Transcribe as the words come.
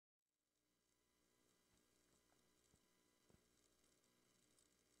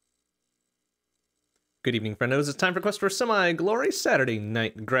Good evening, friendos. It's time for Quest for Semi-Glory Saturday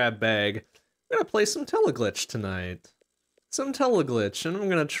Night Grab Bag. I'm gonna play some Teleglitch tonight. Some Teleglitch, and I'm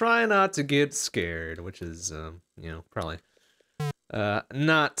gonna try not to get scared, which is, you know, probably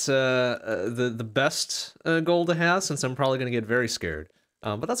not the best goal to have, since I'm probably gonna get very scared.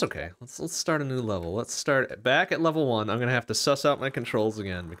 But that's okay. Let's start a new level. Let's start back at level 1. I'm gonna have to suss out my controls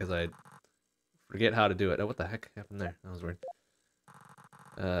again because I forget how to do it. Oh, what the heck happened there? That was weird.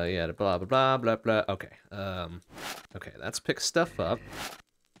 Yeah, blah, blah, blah, blah, blah. Okay, okay, that's pick stuff up.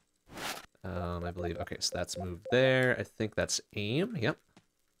 I believe, okay, so that's move there. I think that's aim, yep.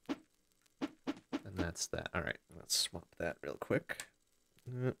 And that's that. All right, let's swap that real quick.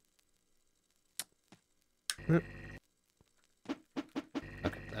 Okay,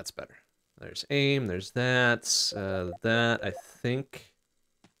 that's better. There's aim, there's that, that, I think.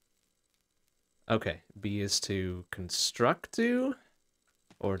 Okay, B is to construct to.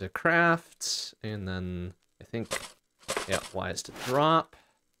 Or to craft, and then I think, yeah, Y is to drop.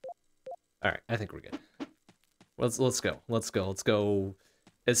 All right, I think we're good. Let's go.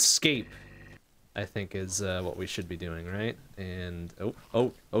 Escape, I think, is what we should be doing, right? And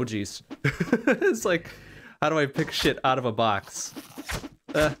oh, geez. It's like, how do I pick shit out of a box?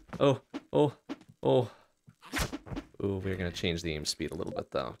 Oh. Ooh, we're gonna change the aim speed a little bit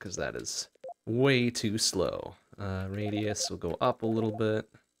though, because that is way too slow. Radius will go up a little bit.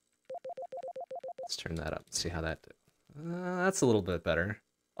 Let's turn that up, see how that did. That's a little bit better.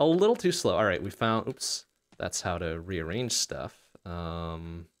 A little too slow. All right, we found, oops, that's how to rearrange stuff.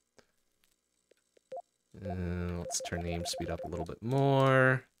 Let's turn the aim speed up a little bit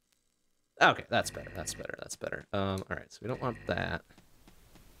more. Okay, that's better. All right, so we don't want that.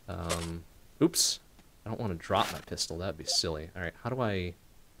 Oops, I don't want to drop my pistol. That'd be silly. All right, how do I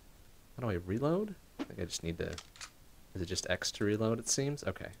reload? I think I just need to. Is it just X to reload? It seems.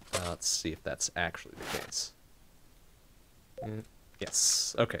 Okay, let's see if that's actually the case.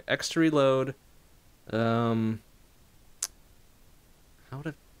 Yes. Okay, X to reload. How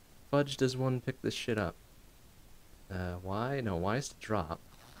the fudge does one pick this shit up? Y? No, Y is to drop.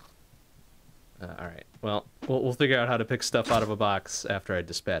 All right. Well, we'll figure out how to pick stuff out of a box after I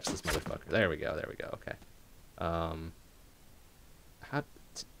dispatch this motherfucker. There we go. Okay. How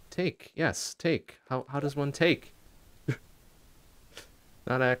take? Yes, take. How does one take?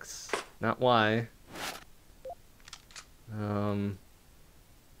 Not X, not Y. Not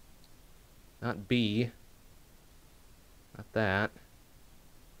B. Not that.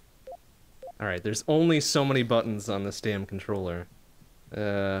 Alright, there's only so many buttons on this damn controller.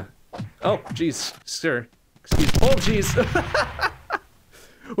 Oh, jeez, sir. Excuse me. Oh, jeez!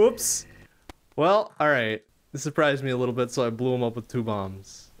 Whoops. Well, alright. This surprised me a little bit, so I blew him up with 2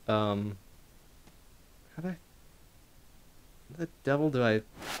 bombs. How the devil do I...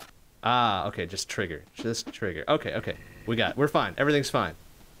 Ah, okay, just trigger. Okay. We're fine. Everything's fine.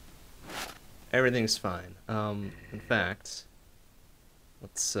 In fact,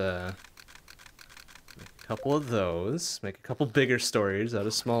 let's, make a couple of those. Make a couple bigger stories out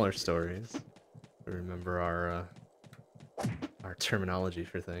of smaller stories. Remember our terminology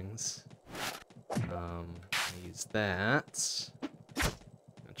for things. Use that.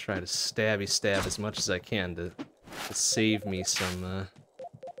 I'll try to stab as much as I can to save me some,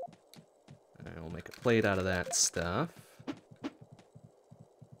 I'll make a plate out of that stuff.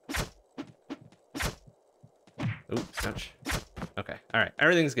 Oops, ouch. Okay, alright,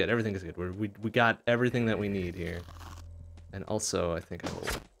 everything's good, we got everything that we need here. And also, I think I will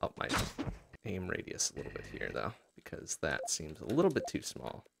up my aim radius a little bit here, though, because that seems a little bit too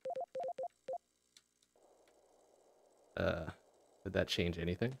small. Did that change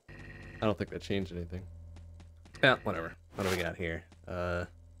anything? I don't think that changed anything. Yeah, whatever. What do we got here? I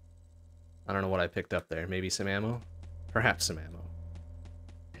don't know what I picked up there. Maybe some ammo? Perhaps some ammo.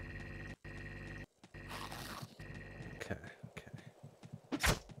 Okay.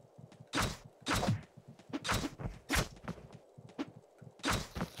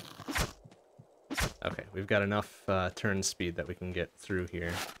 Okay, we've got enough turn speed that we can get through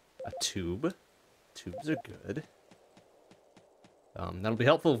here. A tube. Tubes are good. That'll be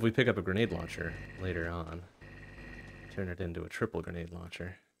helpful if we pick up a grenade launcher later on. Turn it into a triple grenade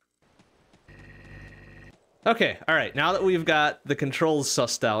launcher. Okay, alright, now that we've got the controls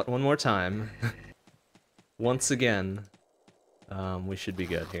sussed out one more time, once again, we should be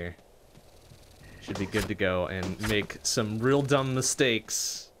good here. Should be good to go and make some real dumb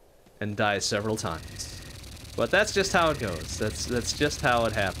mistakes and die several times. But that's just how it goes. That's just how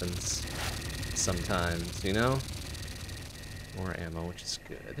it happens sometimes, you know? More ammo, which is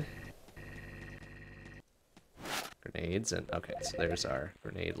good. Grenades, and okay, so there's our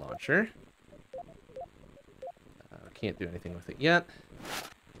grenade launcher. can't do anything with it yet.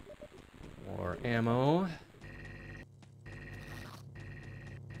 More ammo.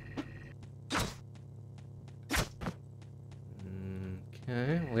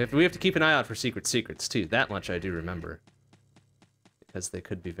 Okay, we have to keep an eye out for secrets too. That much I do remember, because they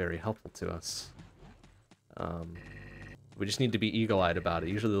could be very helpful to us. We just need to be eagle-eyed about it.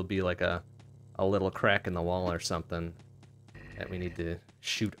 Usually there'll be like a little crack in the wall or something that we need to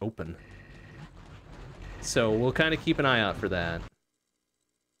shoot open. So we'll kind of keep an eye out for that.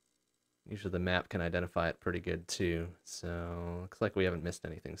 Usually the map can identify it pretty good too. So looks like we haven't missed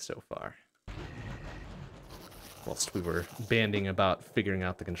anything so far. Whilst we were banding about figuring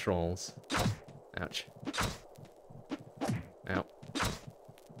out the controls. Ouch. Ow.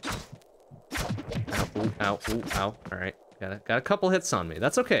 Ow, ooh, ow, ooh, ow. Alright. Got a couple hits on me.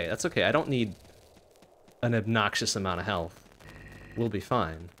 That's okay, that's okay. I don't need an obnoxious amount of health. We'll be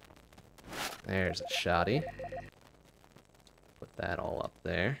fine. There's a shotty. Put that all up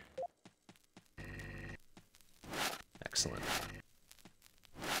there. Excellent.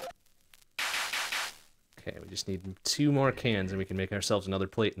 Okay, we just need 2 more cans and we can make ourselves another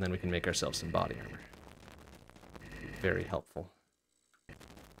plate, and then we can make ourselves some body armor. Very helpful.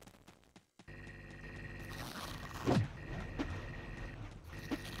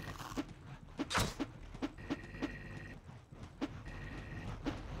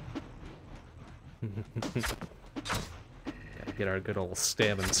 Gotta get our good old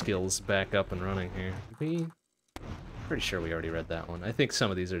stabbing skills back up and running here. Pretty sure we already read that one. I think some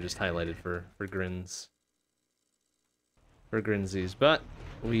of these are just highlighted for grins. For grinsies, but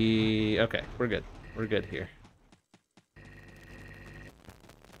okay, we're good. We're good here.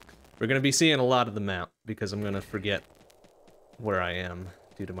 We're gonna be seeing a lot of the map because I'm gonna forget where I am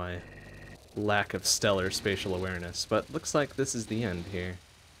due to my lack of stellar spatial awareness, but looks like this is the end here.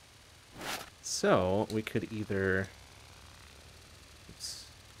 So we could either, oops,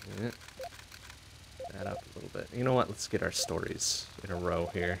 that up a little bit. You know what? Let's get our stories in a row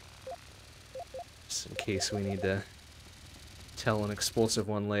here, just in case we need to tell an explosive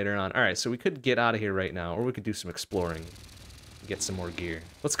one later on. All right, so we could get out of here right now, or we could do some exploring, get some more gear.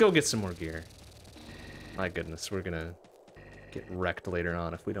 Let's go get some more gear. My goodness, we're gonna get wrecked later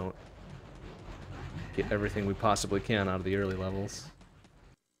on if we don't get everything we possibly can out of the early levels.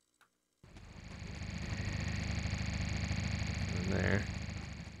 In there.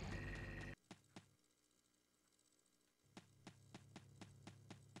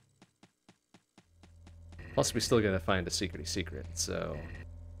 Plus, we still gotta find a secrety secret, so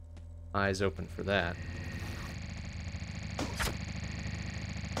eyes open for that.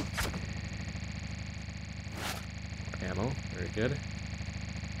 More ammo, very good.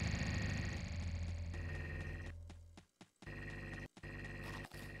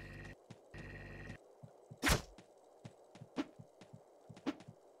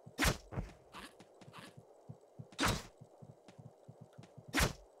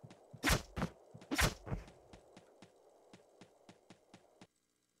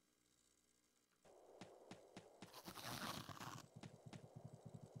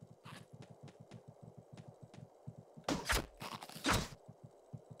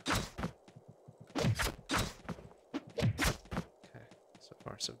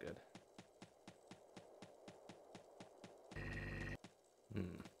 So good.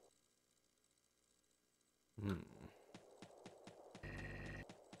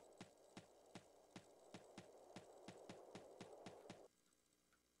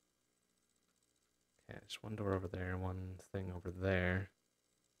 Okay, just one door over there, one thing over there.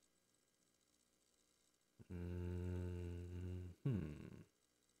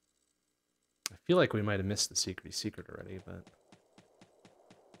 I feel like we might have missed the secrety secret already, but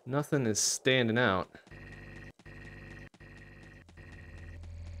nothing is standing out.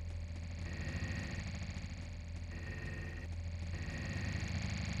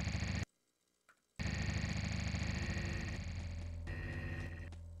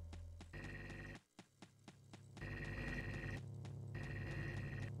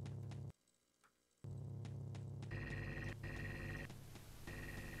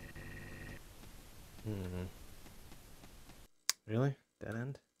 Really? Dead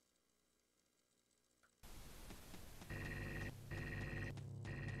end?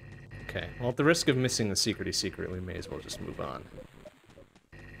 Okay, well, at the risk of missing the secrety secret, we may as well just move on.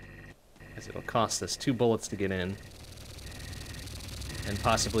 Because it'll cost us 2 bullets to get in, and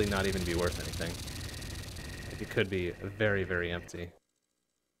possibly not even be worth anything. Like, it could be very, very empty.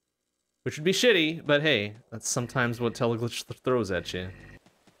 Which would be shitty, but hey, that's sometimes what Teleglitch throws at you.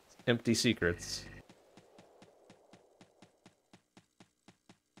 Empty secrets.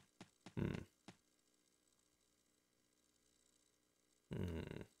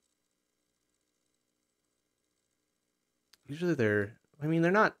 Usually they're, I mean,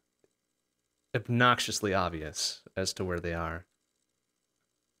 they're not obnoxiously obvious as to where they are.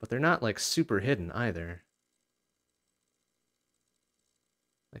 But they're not, like, super hidden either.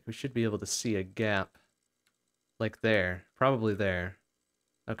 Like, we should be able to see a gap. Like there. Probably there.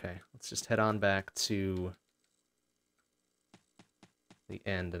 Okay, let's just head on back to the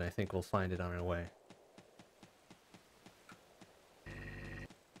end, and I think we'll find it on our way.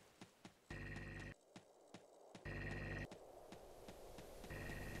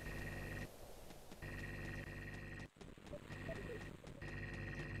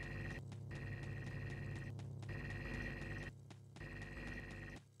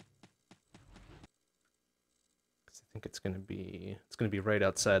 I think it's gonna be right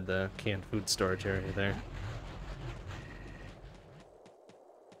outside the canned food storage area there.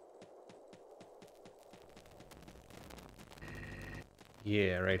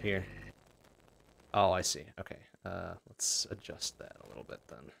 Yeah, right here. Oh, I see. Okay. Let's adjust that a little bit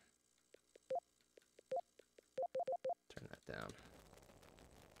then. Turn that down.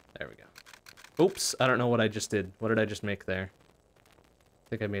 There we go. Oops, I don't know what I just did. What did I just make there? I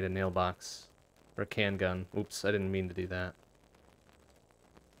think I made a nail box. Or a can gun. Oops, I didn't mean to do that.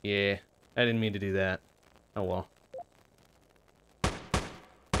 Yeah, I didn't mean to do that. Oh well.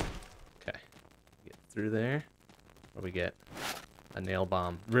 Okay. Get through there. What do we get? A nail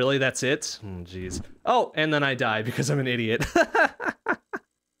bomb. Really? That's it? Oh, jeez. Oh, and then I die because I'm an idiot.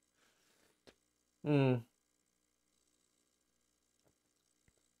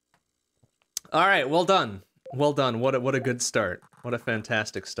 Alright, well done. Well done. What a good start. What a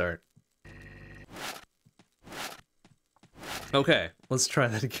fantastic start. Okay, let's try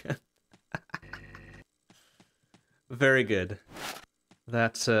that again. Very good.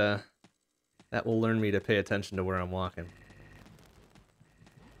 That will learn me to pay attention to where I'm walking.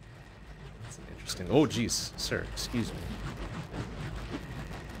 That's an interesting... Oh, jeez. Sir, excuse me.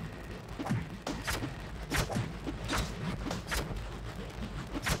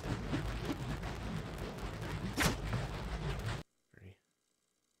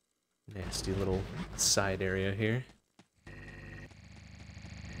 Very nasty little side area here.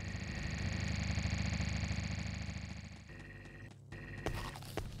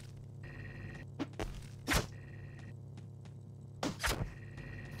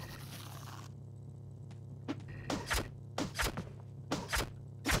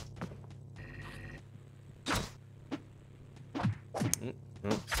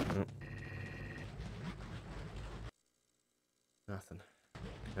 Nothing.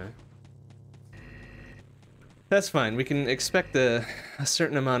 Okay. That's fine. We can expect a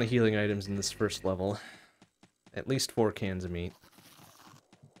certain amount of healing items in this first level. At least 4 cans of meat.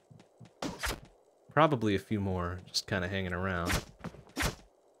 Probably a few more, just kind of hanging around.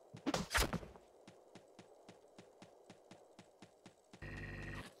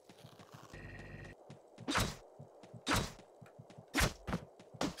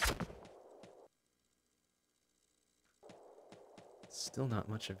 Still not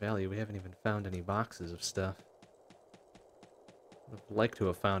much of value. We haven't even found any boxes of stuff. I'd like to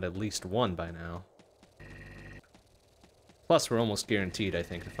have found at least one by now. Plus, we're almost guaranteed, I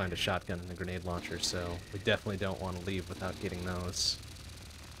think, to find a shotgun and a grenade launcher, so we definitely don't want to leave without getting those.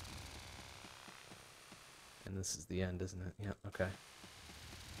 And this is the end, isn't it? Yeah, okay.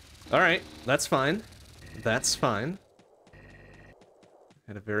 Alright, that's fine. That's fine.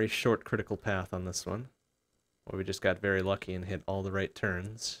 Had a very short critical path on this one. Where we just got very lucky and hit all the right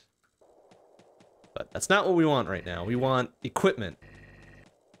turns. But that's not what we want right now. We want equipment.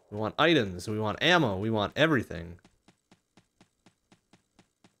 We want items. We want ammo. We want everything.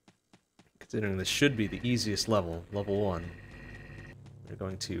 Considering this should be the easiest level, level 1. We're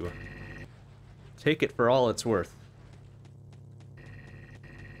going to take it for all it's worth.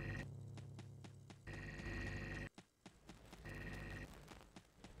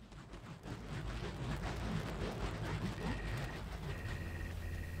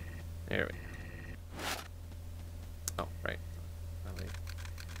 There we go. Oh, right. Probably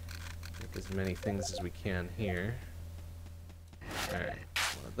make as many things as we can here. Alright,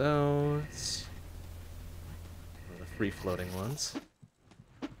 one of those. One of the free-floating ones.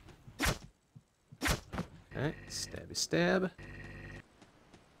 Okay, stabby stab.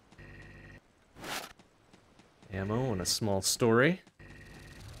 Ammo and a small story.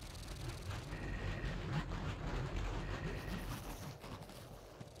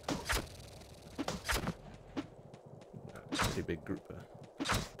 Pretty big group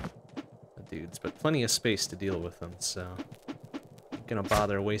of dudes, but plenty of space to deal with them, so not gonna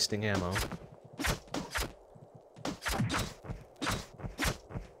bother wasting ammo.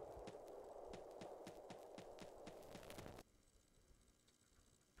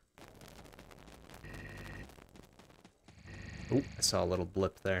 Oh, I saw a little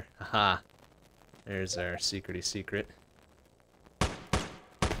blip there. Haha. There's our secrety secret.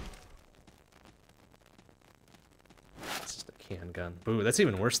 It's just a can gun. Boo, that's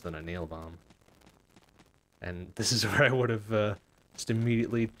even worse than a nail bomb. And this is where I would have just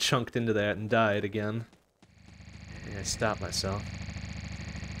immediately chunked into that and died again. And I stopped myself.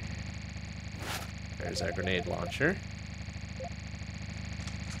 There's our grenade launcher.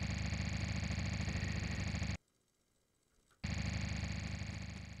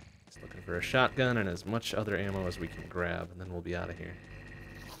 Just looking for a shotgun and as much other ammo as we can grab, and then we'll be out of here.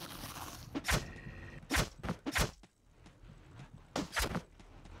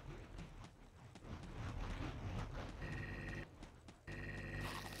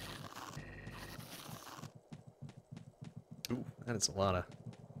 Ooh, that is a lot of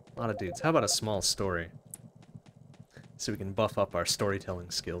dudes. How about a small story? So we can buff up our storytelling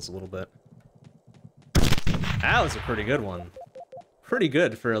skills a little bit. That was a pretty good one. Pretty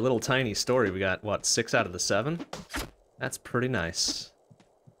good for a little tiny story. We got, what, 6 out of the 7? That's pretty nice.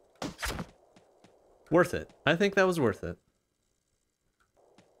 Worth it. I think that was worth it.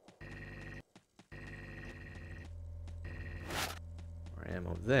 More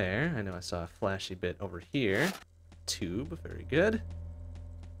ammo there. I know I saw a flashy bit over here. Tube, very good.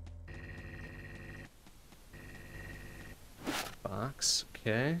 Box,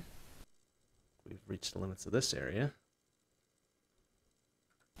 okay. We've reached the limits of this area.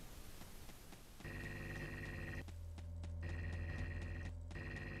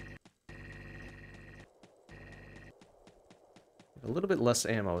 A little bit less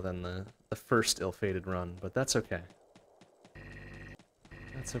ammo than the first ill-fated run, but that's okay.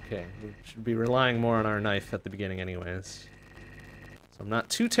 That's okay. We should be relying more on our knife at the beginning anyways. So I'm not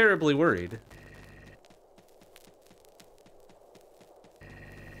too terribly worried.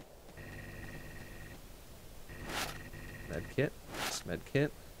 Medkit. Nice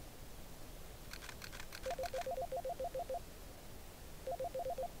medkit.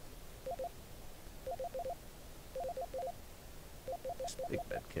 Big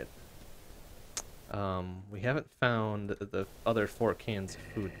medkit. We haven't found the other 4 cans of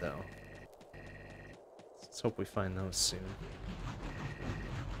food though. Let's hope we find those soon.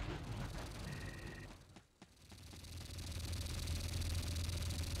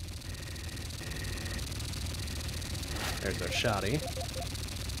 There's our shotty.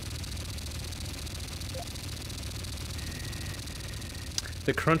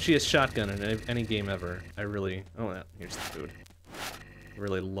 The crunchiest shotgun in any game ever. I really... Oh, yeah, here's the food. I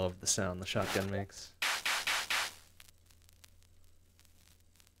really love the sound the shotgun makes.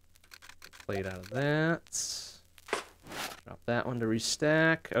 Plate out of that. Drop that one to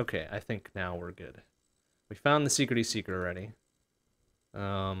restack. Okay, I think now we're good. We found the secrety secret already.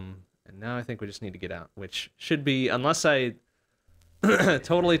 And now I think we just need to get out, which should be, unless I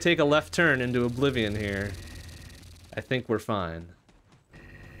totally take a left turn into oblivion here, I think we're fine.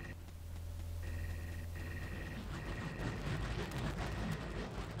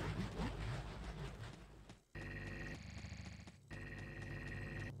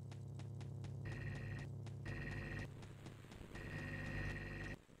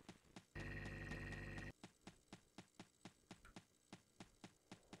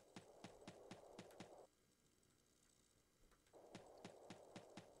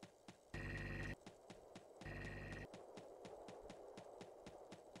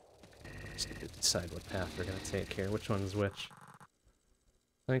 Just need to decide what path we're gonna take here. Which one's which?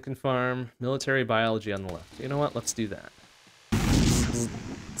 Lincoln Farm, military biology on the left. You know what? Let's do that.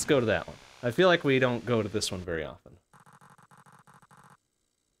 Let's go to that one. I feel like we don't go to this one very often.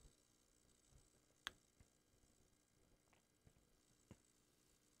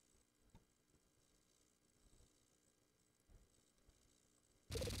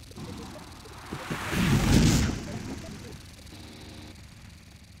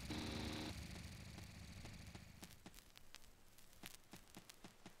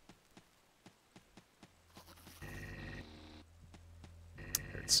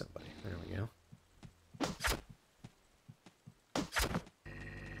 Somebody. There we go.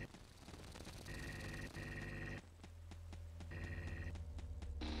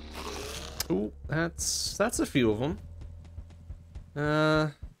 Ooh, that's a few of them.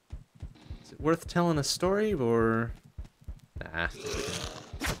 Is it worth telling a story or? Nah,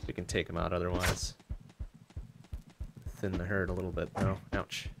 we can take them out otherwise. Thin the herd a little bit though.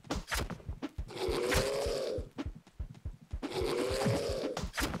 Ouch.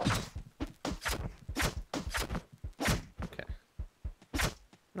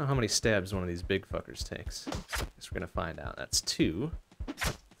 I don't know how many stabs one of these big fuckers takes. Guess we're gonna find out. That's 2,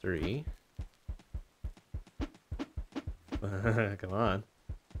 3, Come on.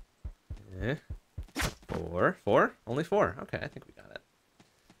 Yeah. 4. 4? Only 4. Okay, I think we got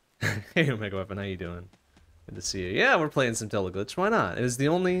it. Hey, Omega Weapon, how you doing? Good to see you. Yeah, we're playing some Teleglitch. Why not? It was the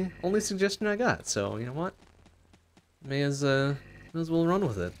only suggestion I got, so you know what? May as well run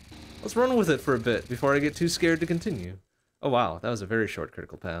with it. Let's run with it for a bit before I get too scared to continue. Oh wow, that was a very short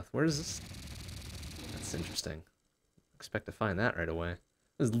critical path. Where is this? That's interesting. Expect to find that right away.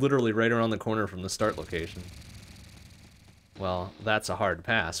 This is literally right around the corner from the start location. Well, that's a hard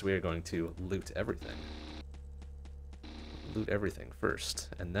pass. We are going to loot everything. Loot everything first,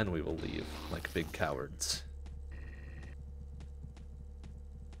 and then we will leave like big cowards.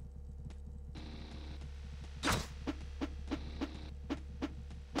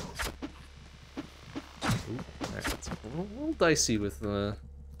 It's a little dicey with more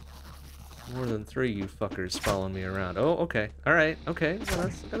than 3 you fuckers following me around. Oh, okay. Alright, okay. Well,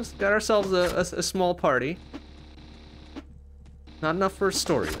 got ourselves a small party. Not enough for a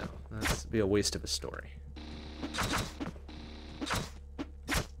story, though. That'd be a waste of a story.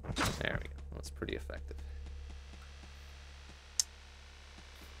 There we go. That's pretty effective.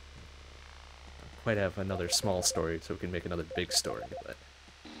 Don't quite have another small story so we can make another big story, but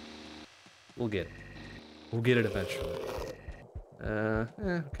we'll get it. We'll get it eventually.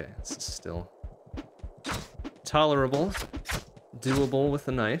 Okay, this is still tolerable, doable with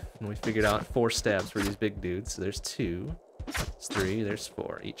the knife, and we figured out 4 stabs for these big dudes. So there's 2, there's 3, there's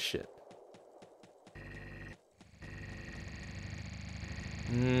 4. Eat shit.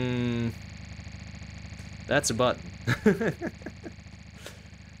 That's a button.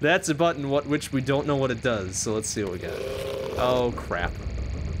 That's a button which we don't know what it does. So let's see what we got. Oh crap.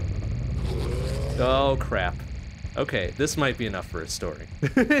 Oh, crap. Okay, this might be enough for a story.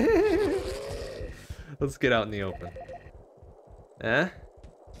 Let's get out in the open. I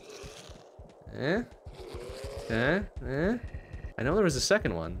know there was a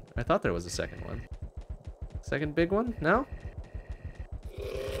second one. I thought there was a second one. Second big one? No?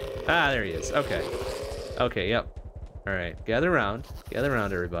 Ah, there he is. Okay. Okay, yep. Alright, gather around. Gather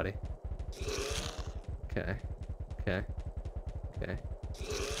around, everybody. Okay. Okay. Okay.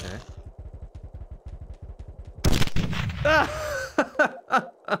 Okay.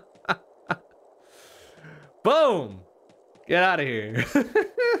 Boom! Get out of here.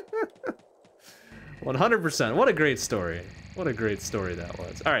 100%. What a great story. What a great story that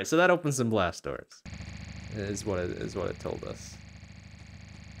was. Alright, so that opens some blast doors. Is what it told us.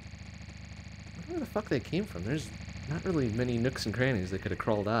 I wonder where the fuck they came from. There's not really many nooks and crannies they could have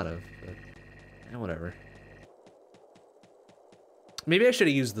crawled out of, but yeah, whatever. Maybe I should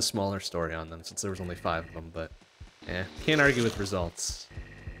have used the smaller story on them since there was only 5 of them, but yeah, can't argue with results.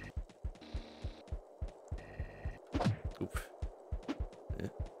 Oof.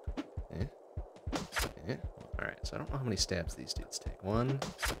 Alright, so I don't know how many stabs these dudes take. 1,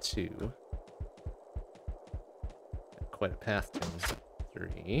 2. Quite a path to them.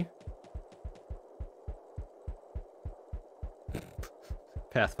 3.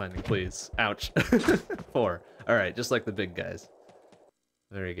 Pathfinding, please. Ouch. 4. Alright, just like the big guys.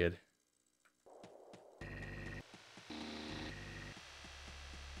 Very good.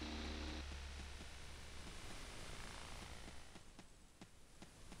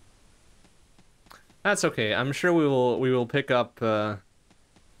 That's okay. I'm sure we will pick up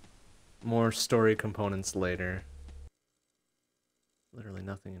more story components later. Literally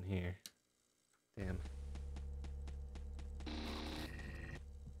nothing in here. Damn.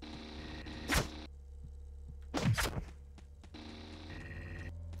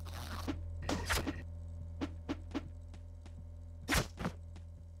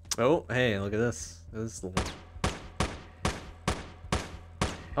 Oh, hey, look at this. This little...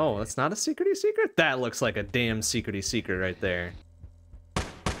 Oh, that's not a secrety secret? That looks like a damn secrety secret right there.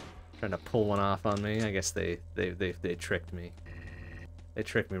 Trying to pull one off on me. I guess they tricked me. They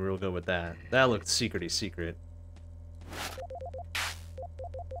tricked me real good with that. That looked secrety secret.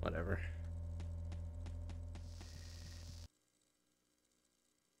 Whatever.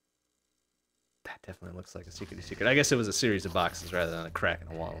 That definitely looks like a secrety secret. I guess it was a series of boxes rather than a crack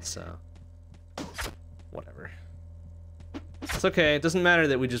in a wall, so... Whatever. It's okay, it doesn't matter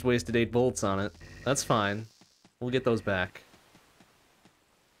that we just wasted 8 bullets on it. That's fine. We'll get those back.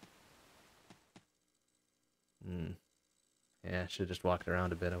 Yeah, I should've just walked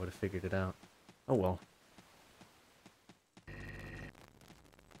around a bit, I would've figured it out. Oh well.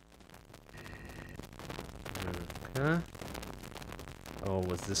 Okay. Oh,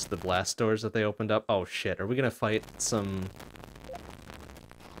 was this the blast doors that they opened up? Oh shit, are we gonna fight some...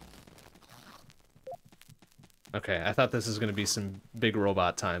 Okay, I thought this was gonna be some big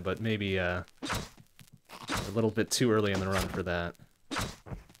robot time, but maybe a little bit too early in the run for that.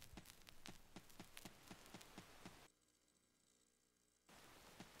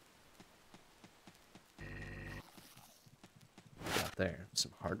 Got there.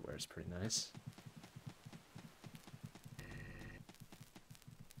 Some hardware is pretty nice.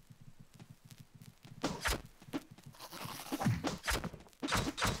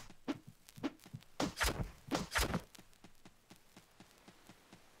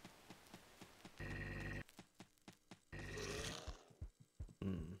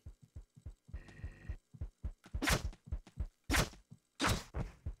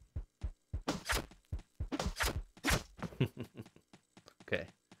 Okay,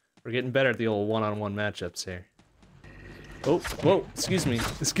 we're getting better at the old one-on-one matchups here. Oh, whoa, excuse me.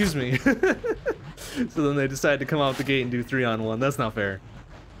 So then they decide to come out the gate and do 3-on-1. That's not fair.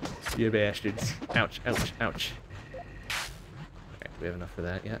 You bastards. Ouch, ouch, ouch. Okay, do we have enough for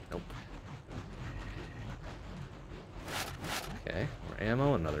that yet? Nope. Okay, more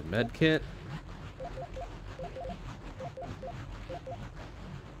ammo, another med kit.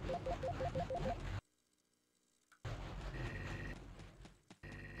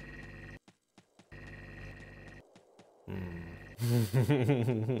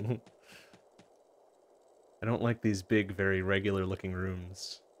 I don't like these big, very regular looking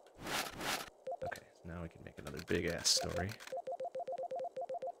rooms. Okay, so now we can make another big ass story.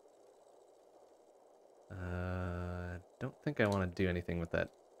 Don't think I want to do anything with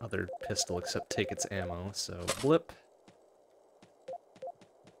that other pistol except take its ammo, so blip.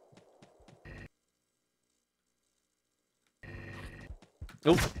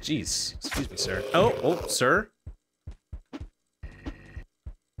 Oh, jeez. Excuse me, sir. Oh, sir.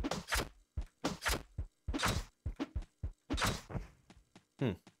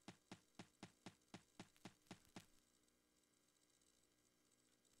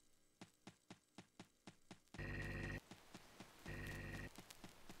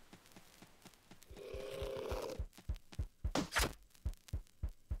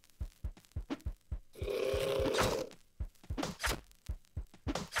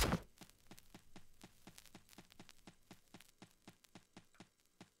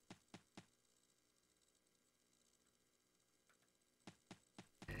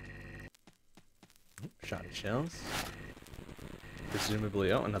 Shoddy shells.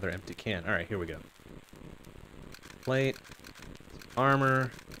 Presumably, oh, another empty can. Alright, here we go. Plate. Armor.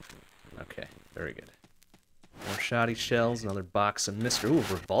 Okay, very good. More shoddy shells, another box of Mr. Ooh,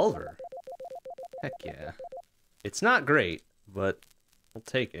 revolver. Heck yeah. It's not great, but we'll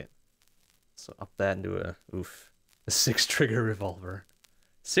take it. So up that into a 6-trigger revolver.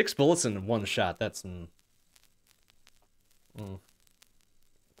 6 bullets in one shot, that's...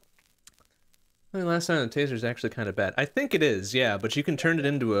 I mean, last time the taser is actually kind of bad. I think it is, yeah, but you can turn it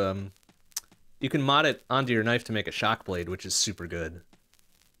into you can mod it onto your knife to make a shock blade, which is super good.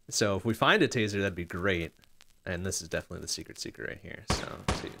 So if we find a taser, that'd be great. And this is definitely the secret right here. So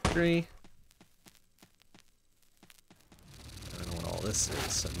 2, 3. I don't know what all this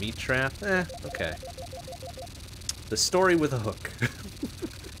is. A meat trap? Okay. The story with a hook.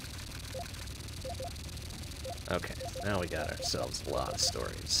 Okay, now we got ourselves a lot of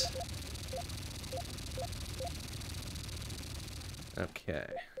stories. Okay.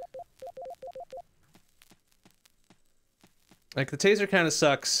 Like, the taser kind of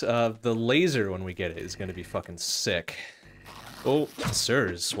sucks. The laser, when we get it, is going to be fucking sick. Oh,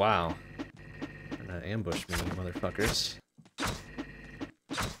 sirs, wow. Trying to ambush me, motherfuckers.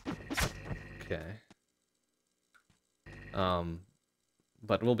 Okay.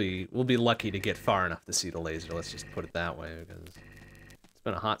 But we'll be lucky to get far enough to see the laser, let's just put it that way, because it's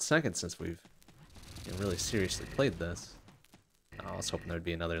been a hot second since we've really seriously played this. Oh, I was hoping there'd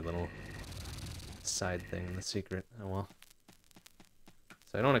be another little side thing in the secret. Oh well.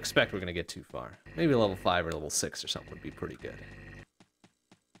 So I don't expect we're gonna get too far. Maybe level 5 or level 6 or something would be pretty good.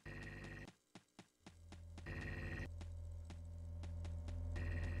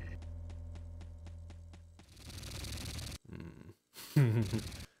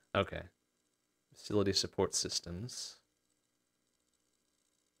 Okay. Facility support systems.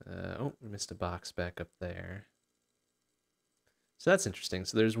 Oh, we missed a box back up there. So that's interesting.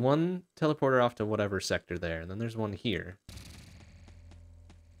 So there's one teleporter off to whatever sector there, and then there's one here.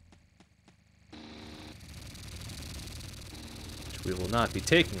 Which we will not be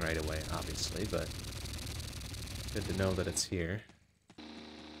taking right away, obviously, but good to know that it's here.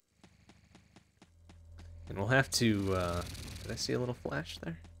 And we'll have to, did I see a little flash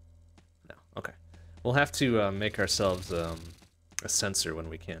there? No, okay. We'll have to make ourselves a sensor when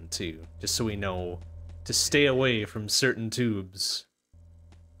we can, too, just so we know to stay away from certain tubes,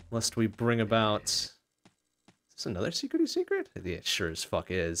 lest we bring about Is another secrety secret? Yeah, it sure as fuck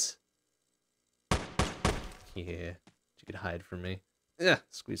is. Yeah. You could hide from me. Yeah,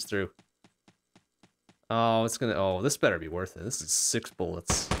 squeeze through. Oh, it's gonna... Oh, this better be worth it. This is 6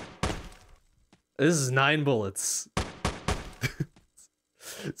 bullets. This is 9 bullets.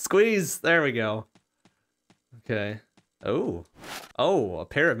 Squeeze! There we go. Okay. Oh. Oh, a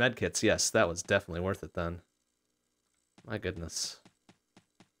pair of medkits. Yes, that was definitely worth it then. My goodness.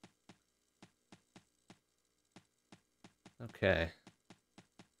 Okay.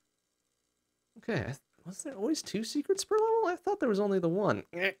 Okay, was there always 2 secrets per level? I thought there was only the one.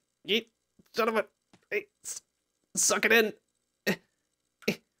 Yeet, son of a... Hey, suck it in!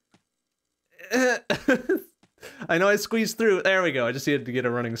 I know I squeezed through. There we go. I just needed to get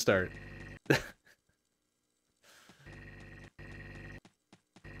a running start.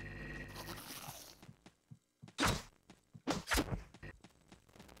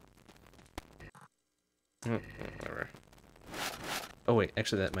 Whatever. Oh wait,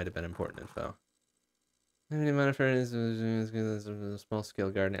 actually that might have been important info. Any modifier is a small scale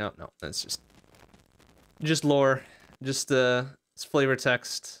gardening. Oh no, that's just lore, just flavor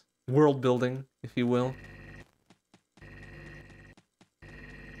text, world building, if you will.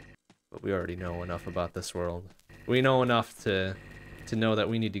 But we already know enough about this world. We know enough to know that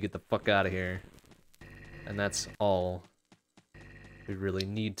we need to get the fuck out of here, and that's all we really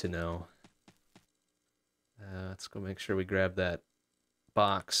need to know. Let's go make sure we grab that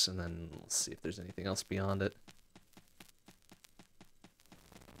box, and then we'll see if there's anything else beyond it.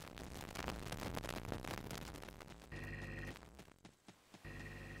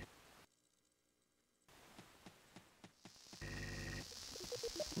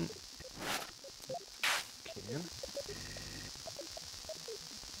 Can.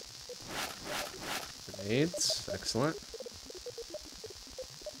 Grenades, excellent.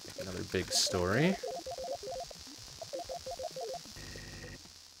 Make another big story.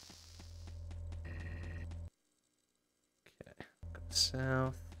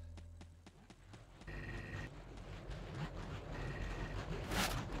 South.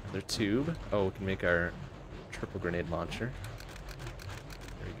 Another tube. Oh, we can make our triple grenade launcher.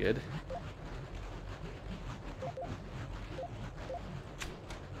 Very good.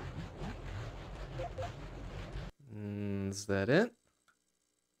 Is that it?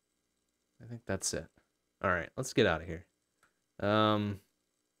 I think that's it. Alright, let's get out of here.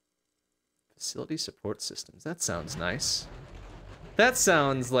 Facility support systems. That sounds nice. That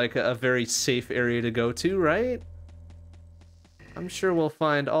sounds like a very safe area to go to, right? I'm sure we'll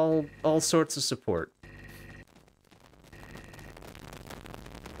find all sorts of support.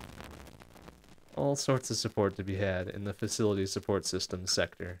 All sorts of support to be had in the facility support systems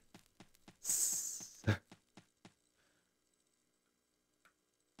sector.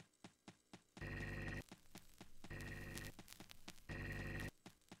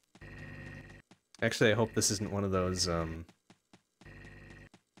 Actually, I hope this isn't one of those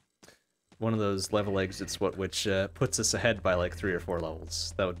level exits which puts us ahead by like 3 or 4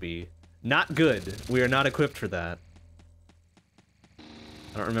 levels. That would be not good. We are not equipped for that.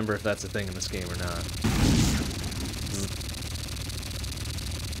 I don't remember if that's a thing in this game or not.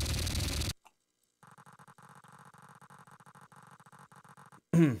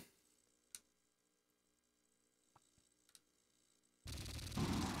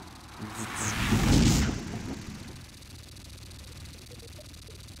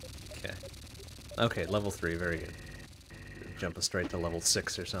 Okay, level 3, very good. Jump us straight to level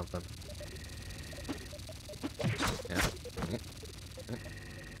 6 or something. Yeah.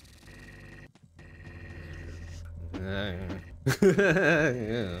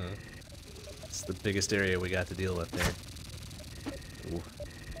 Yeah. It's the biggest area we got to deal with there. Ooh.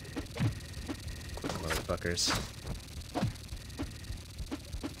 Quick motherfuckers.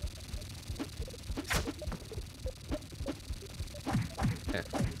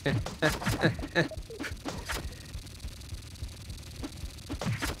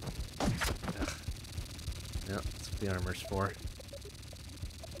 Yeah, that's what the armor's for.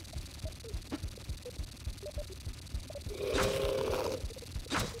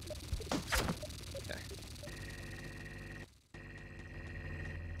 Okay.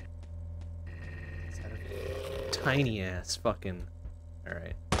 Is that a tiny ass fucking...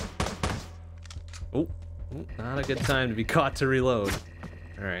 Alright. Oh, not a good time to be caught to reload.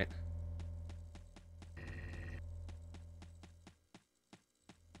 Alright.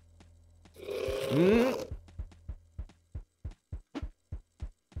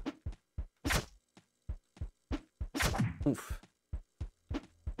 Oof.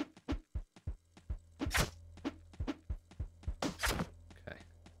 Okay.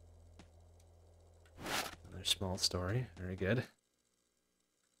 Another small story. Very good.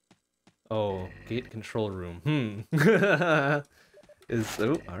 Oh, gate control room. Oh,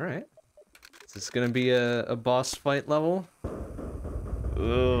 alright. Is this gonna be a boss fight level?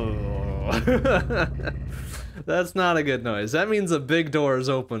 Oh. That's not a good noise. That means a big door is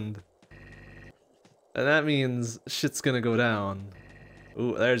opened. And that means shit's gonna go down.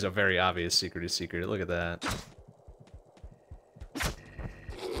 Ooh, there's a very obvious secret. Look at that.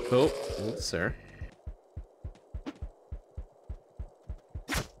 Oh, sir.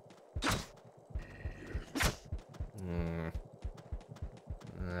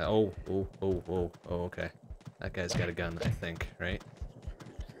 Oh, okay. That guy's got a gun, I think, right?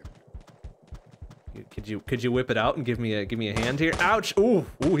 Could you whip it out and give me a hand here? Ouch! Ooh,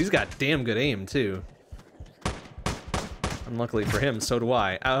 he's got damn good aim too. Unluckily for him, so do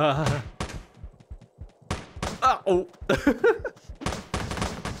I. Oh.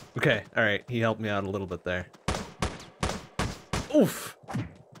 Okay, all right. He helped me out a little bit there. Oof.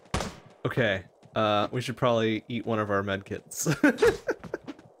 Okay. We should probably eat one of our medkits.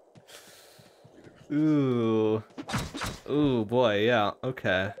 Ooh. Ooh, boy, yeah,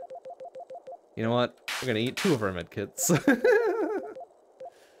 okay. You know what? We're gonna eat 2 of our medkits.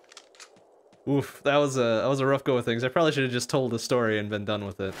 Oof, that was a rough go of things. I probably should have just told the story and been done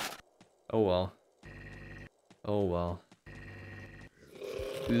with it. Oh well. Oh well.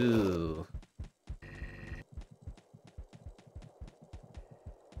 Ooh.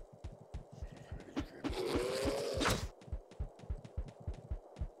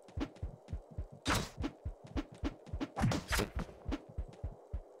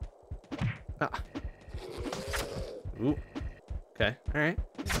 Ah. Ooh. Okay, alright.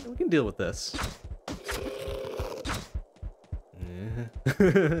 We can deal with this.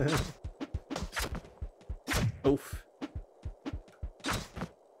 Oof.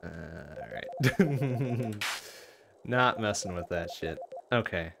 Alright. Not messing with that shit.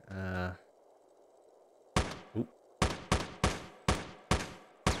 Okay, Ooh.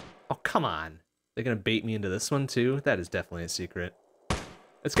 Oh, come on. They're gonna bait me into this one too? That is definitely a secret.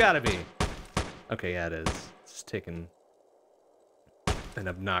 It's gotta be. Okay, yeah, it is. It's just taking an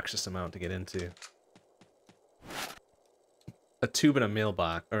obnoxious amount to get into. A tube and a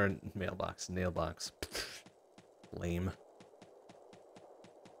mailbox, or a mailbox, nail box. Lame.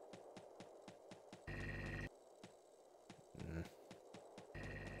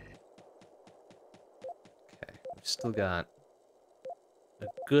 Okay, we've still got a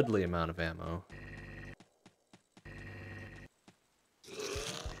goodly amount of ammo.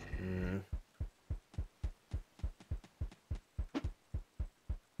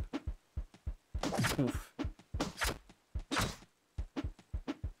 Oof.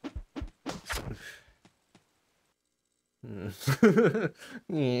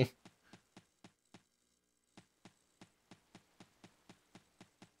 Yeah.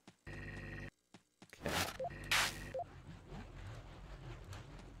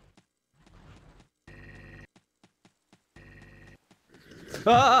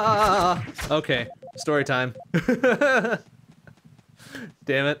 Ah! Okay, story time.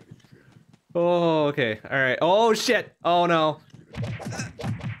 Damn it. Oh, okay. All right. Oh shit. Oh no.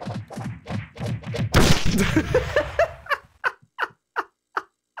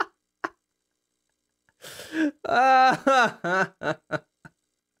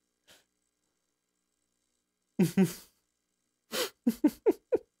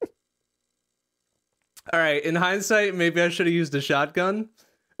 All right, in hindsight, maybe I should have used a shotgun.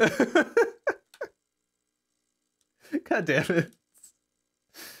 God damn it.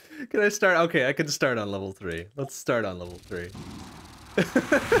 Can I start? Okay, I can start on level 3. Let's start on level 3.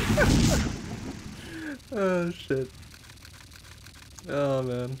 Oh shit. Oh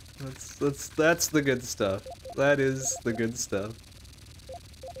man, that's the good stuff. That is the good stuff.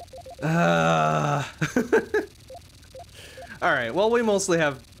 All right. Well, we mostly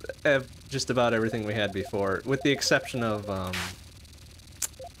have just about everything we had before, with the exception of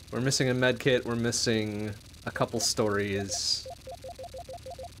we're missing a medkit. We're missing a couple stories.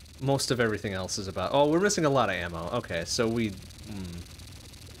 Most of everything else is about. Oh, we're missing a lot of ammo. Okay, so we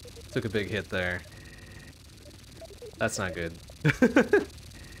took a big hit there. That's not good.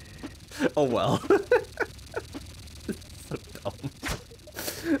 Oh well. So dumb.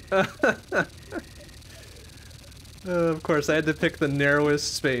 Of course, I had to pick the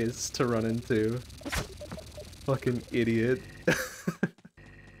narrowest space to run into. Fucking idiot.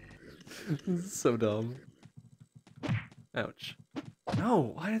 So dumb. Ouch.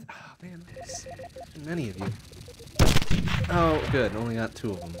 No, why did... Oh, man, there's so many of you. Oh, good. Only got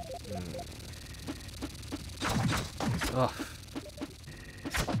 2 of them. Ugh.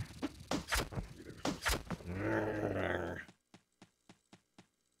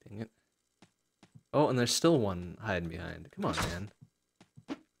 Oh, and there's still one hiding behind. Come on, man.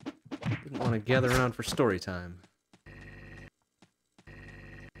 Didn't want to gather around for story time.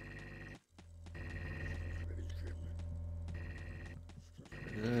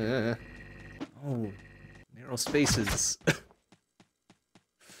 Oh, narrow spaces.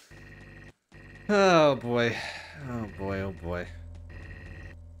 Oh boy. Oh boy, oh boy.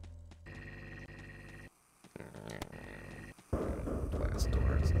 Glass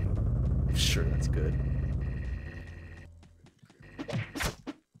doors. I'm sure that's good.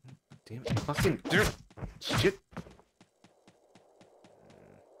 Damn it, fucking shit.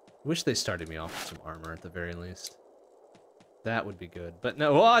 Wish they started me off with some armor at the very least. That would be good. But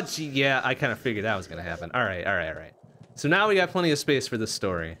no, oh gee, yeah, I kind of figured that was gonna happen. Alright, alright, alright. So now we got plenty of space for this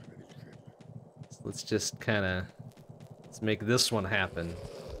story. So let's just kinda let's make this one happen.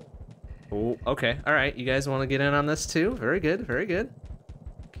 Oh, okay, alright, you guys wanna get in on this too? Very good, very good.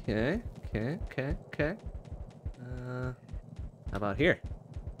 Okay, okay, okay, okay. How about here?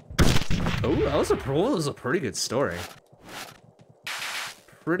 Oh, that was a pretty good story.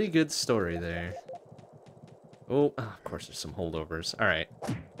 Pretty good story there. Oh, of course there's some holdovers. All right.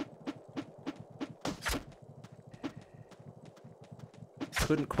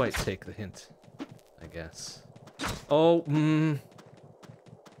 Couldn't quite take the hint, I guess. Oh,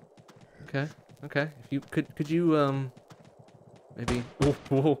 okay, okay. If you could you maybe? Oh,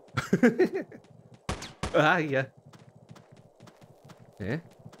 whoa. Ah, yeah. Yeah.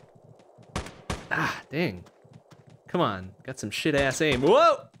 Ah, dang. Come on, got some shit-ass aim.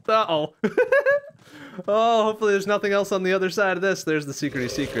 Whoa! Uh-oh. Oh, hopefully there's nothing else on the other side of this. There's the secrety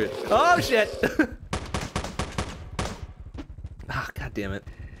secret. Oh, shit! Ah, god damn it.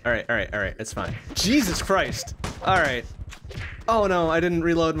 Alright, alright, alright, it's fine. Jesus Christ! Alright. Oh no, I didn't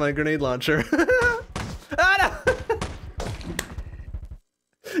reload my grenade launcher. Ah, no!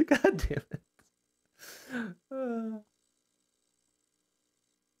 God damn it.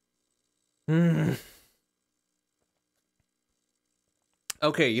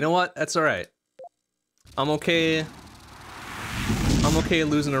 Okay, you know what? That's alright. I'm okay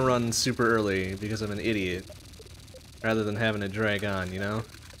losing a run super early because I'm an idiot. Rather than having to drag on, you know?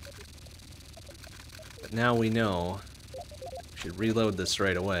 But now we know. We should reload this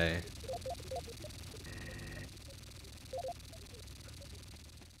right away.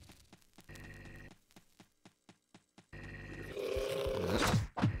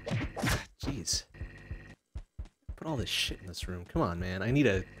 Jeez. Put all this shit in this room. Come on, man. I need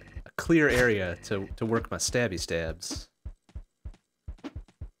a clear area to work my stabby stabs.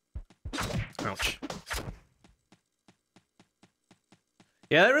 Ouch.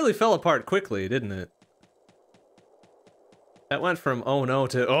 Yeah, that really fell apart quickly, didn't it? That went from oh no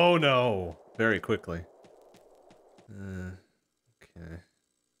to oh no very quickly. Okay.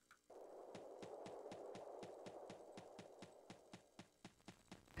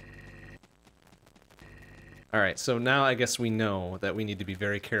 Alright, so now I guess we know that we need to be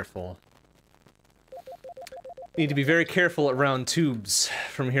very careful. Need to be very careful around tubes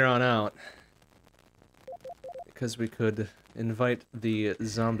from here on out. Because we could invite the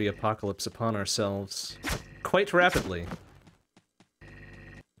zombie apocalypse upon ourselves quite rapidly.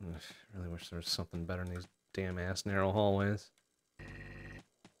 Ugh, I really wish there was something better in these damn ass narrow hallways.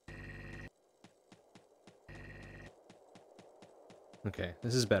 Okay,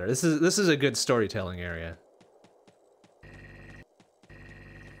 this is better. This is a good storytelling area.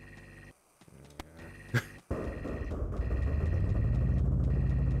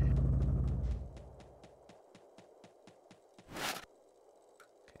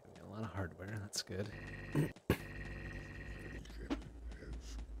 That's good.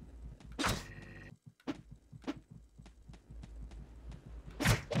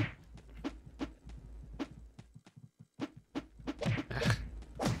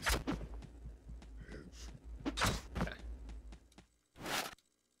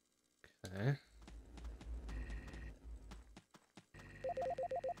 Okay.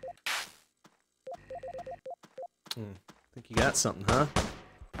 Think you got something, huh?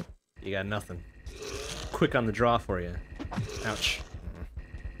 You got nothing. Quick on the draw for you. Ouch.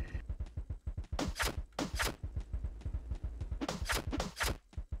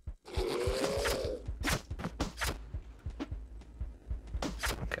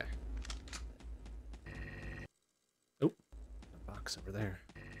 Okay. Oh, a box over there.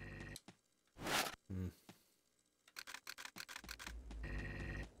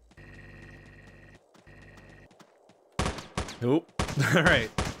 Nope. All right.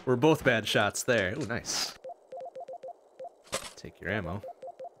 We're both bad shots there. Ooh, nice. Take your ammo.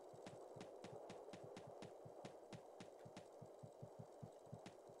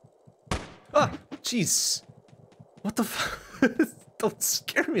 Ah! Jeez. What the f- Don't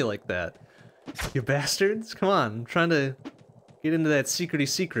scare me like that. You bastards. Come on, I'm trying to get into that secrety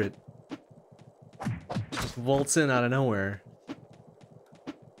secret. Just waltz in out of nowhere.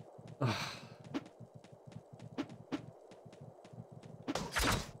 Ugh.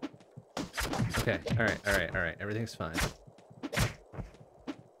 Okay, alright. Everything's fine.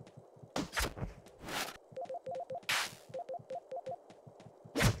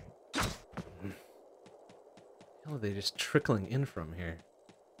 How are they just trickling in from here?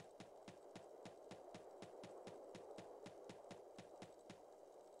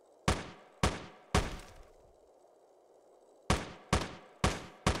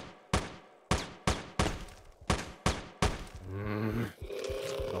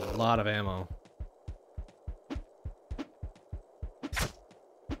 A lot of ammo.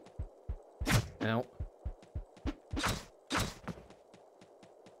 Ow.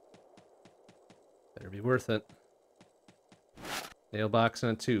 Better be worth it. Nail box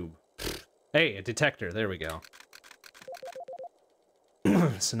and a tube. Hey, a detector. There we go.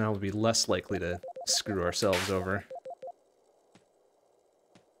 So now we'll be less likely to screw ourselves over.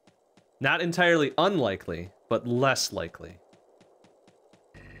 Not entirely unlikely, but less likely.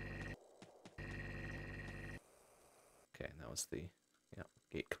 Okay, that was the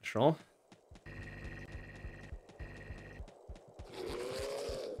gate control.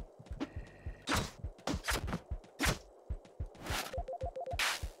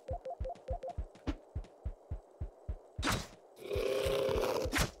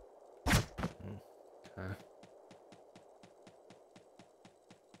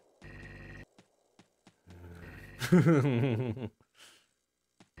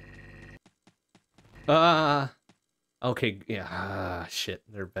 Okay, yeah, shit,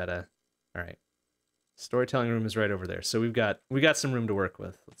 they're better. All right. Storytelling room is right over there. So we got some room to work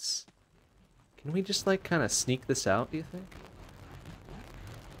with. Can we just like kind of sneak this out, do you think?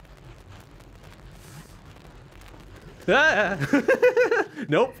 Ah!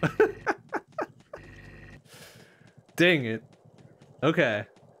 Nope. Dang it. Okay.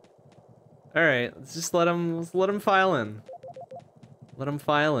 All right, let's let him file in. Let him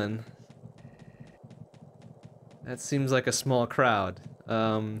file in. That seems like a small crowd.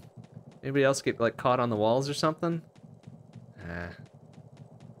 Anybody else get like caught on the walls or something?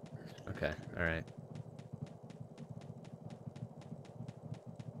 Okay, all right.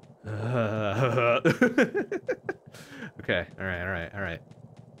 Okay, all right.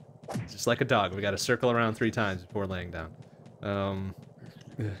 Just like a dog, we gotta circle around 3 times before laying down.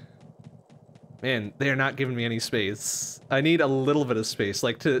 Man, they are not giving me any space. I need a little bit of space,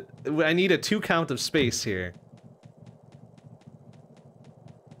 like I need a 2 count of space here.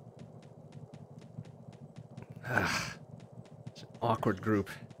 It's an awkward group.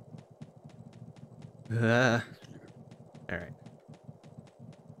 Alright.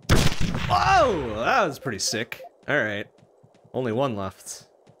 Whoa! That was pretty sick. Alright. Only 1 left.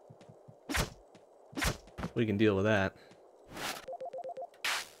 We can deal with that.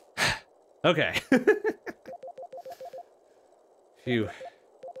 Okay. Phew.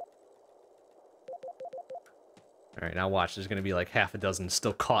 Alright, now watch. There's gonna be like half a dozen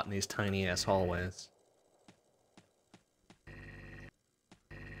still caught in these tiny-ass hallways.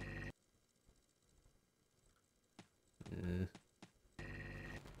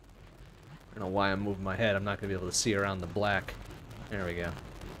 I don't know why I'm moving my head. I'm not gonna be able to see around the black. There we go.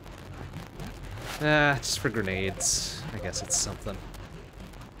 Just for grenades. I guess it's something.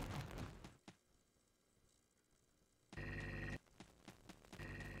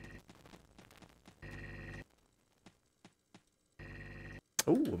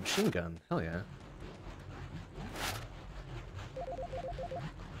 Ooh, a machine gun. Hell yeah.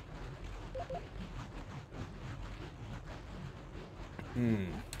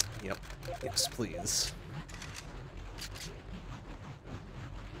 Yep. Yes, please.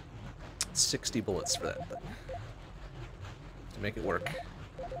 60 bullets for that thing. To make it work.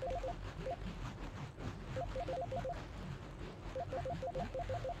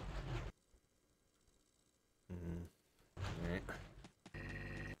 Alright.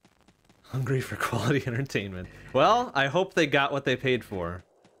 Hungry for quality entertainment. Well, I hope they got what they paid for.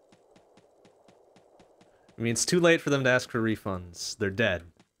 I mean, it's too late for them to ask for refunds. They're dead.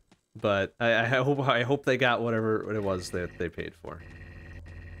 But I hope they got whatever it was that they paid for.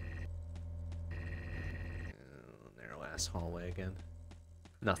 Narrow ass hallway again.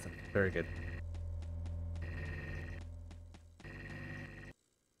 Nothing. Very good.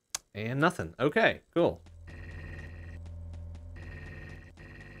 And nothing. Okay, cool.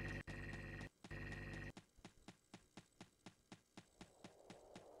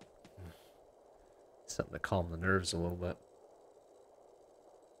 Something to calm the nerves a little bit.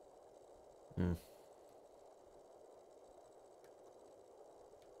 Hmm.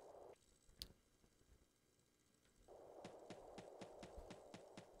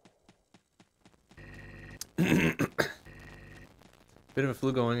 Bit of a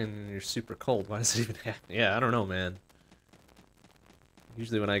flu going and you're super cold. Why does it even happen? Yeah, I don't know, man.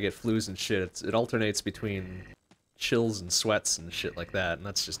 Usually when I get flus and shit, it alternates between chills and sweats and shit like that, and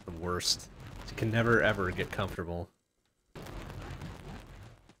that's just the worst. You can never, ever get comfortable.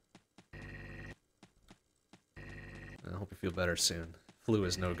 I hope you feel better soon. Flu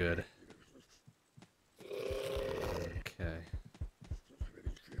is no good. Okay.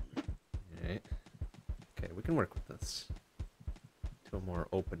 Alright. Okay, we can work with this. To a more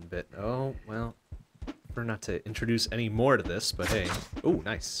open bit. Oh, well. Prefer not to introduce any more to this, but hey. Oh,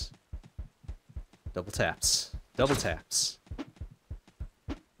 nice. Double taps. Double taps.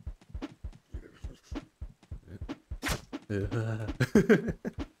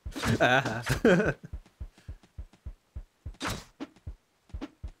 Ah.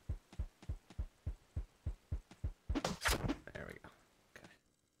 There we go. Okay.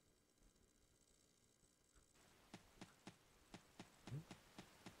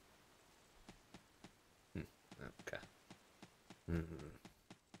 Okay.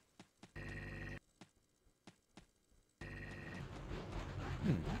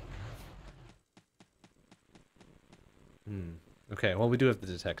 Okay, well, we do have the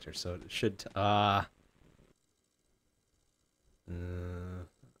detector, so it should... I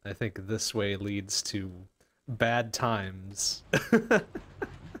think this way leads to bad times.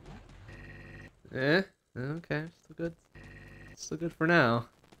 Okay, still good. Still good for now.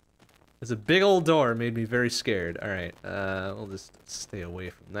 There's a big old door, made me very scared. Alright, we'll just stay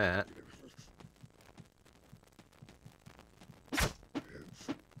away from that. Okay.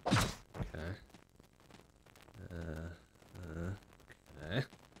 Okay.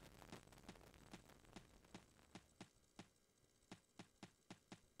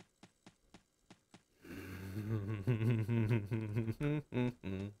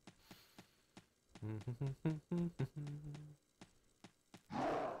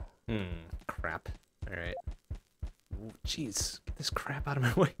 Crap. Alright. Jeez, get this crap out of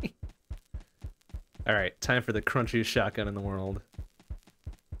my way. Alright, time for the crunchiest shotgun in the world.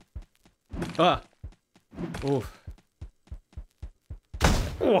 Ah! Oof.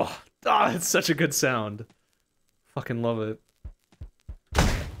 Oh, it's such a good sound. Fucking love it.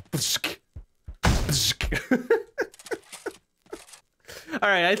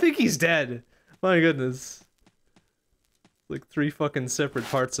 Alright, I think he's dead. My goodness. Like 3 fucking separate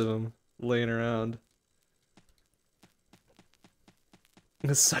parts of him laying around.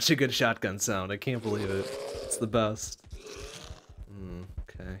 It's such a good shotgun sound. I can't believe it. It's the best.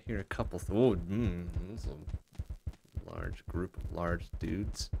 Okay, here are a couple. Oh, that's a large group of large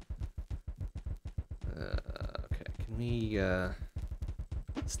dudes. Okay, can we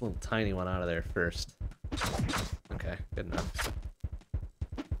this little tiny one out of there first? Okay, good enough.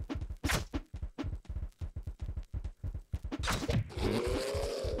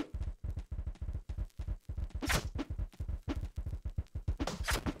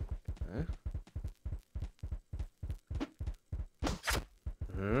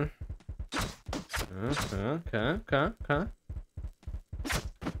 Okay.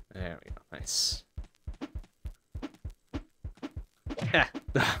 There we go. Nice. Ah!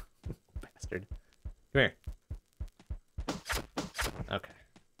 Bastard. Come here. Okay.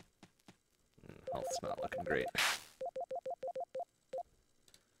 Health's not looking great.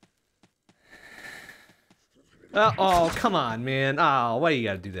 Oh, come on, man. Oh, why you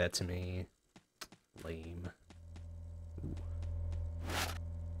gotta do that to me? Lame. Ooh.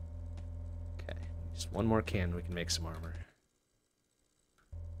 Okay, just one more can, we can make some armor.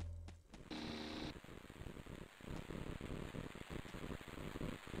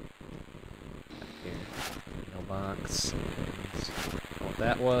 Here, mailbox. What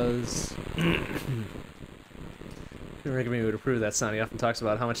that was. Rickman would approve that sound. He often talks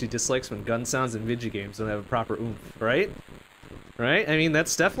about how much he dislikes when gun sounds in video games don't have a proper oomph, right? Right? I mean,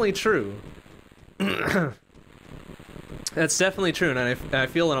 that's definitely true. That's definitely true, and I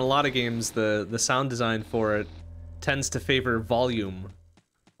feel in a lot of games the sound design for it tends to favor volume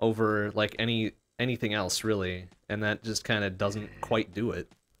over like anything else really, and that just kind of doesn't quite do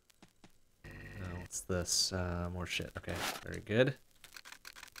it. What's this? More shit. Okay, very good.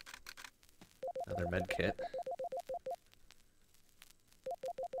 Another med kit.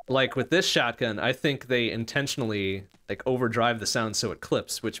 Like with this shotgun, I think they intentionally like overdrive the sound so it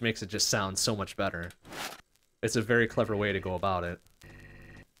clips, which makes it just sound so much better. It's a very clever way to go about it.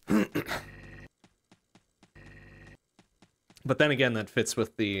 But then again, that fits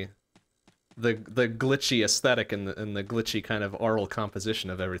with the glitchy aesthetic and the glitchy kind of oral composition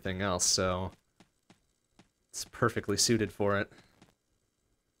of everything else, so it's perfectly suited for it.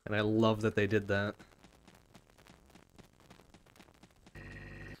 And I love that they did that.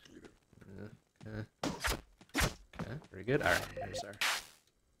 Okay. Okay, very good. Alright, here's our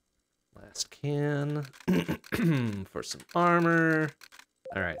last can for some armor.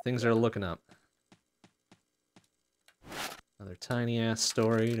 Alright, things are looking up. Another tiny-ass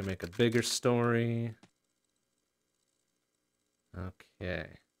story to make a bigger story. Okay.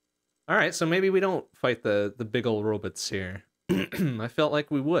 Alright, so maybe we don't fight the big ol' robots here. I felt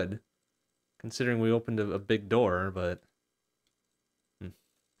like we would, considering we opened a big door, but...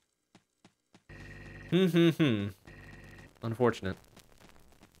 Unfortunate.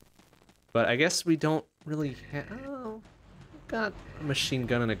 But I guess we don't really have... Oh, we've got a machine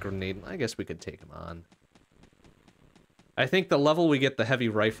gun and a grenade. I guess we could take them on. I think the level we get the heavy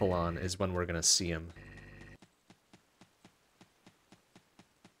rifle on is when we're gonna see him.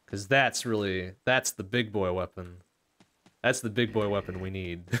 Because that's really... That's the big boy weapon. That's the big boy weapon we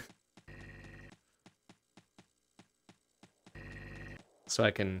need. So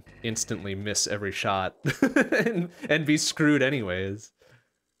I can instantly miss every shot. and be screwed anyways.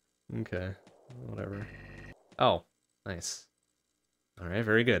 Okay. Whatever. Oh. Nice. Alright,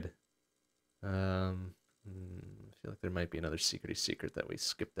 very good. I feel like there might be another secrety secret that we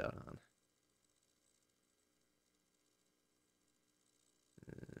skipped out on.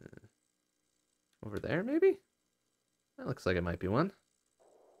 Over there, maybe? That looks like it might be one.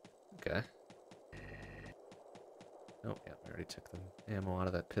 Okay. Oh, yeah, we already took the ammo out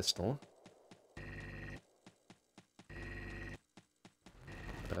of that pistol.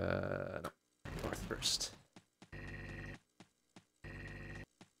 No. North first.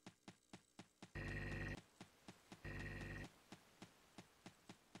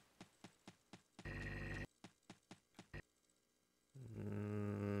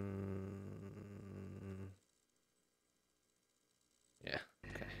 Yeah,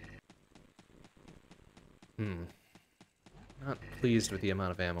 okay. Not pleased with the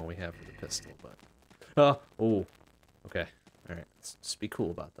amount of ammo we have for the pistol, but... Oh, okay. Alright, let's just be cool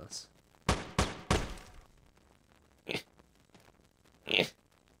about this.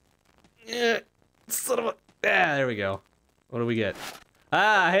 Son of a... Ah, there we go. What do we get?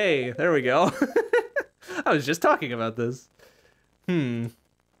 Ah, hey, there we go. I was just talking about this. Son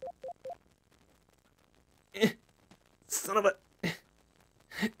of a...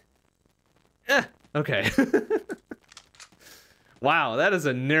 Okay. Wow, that is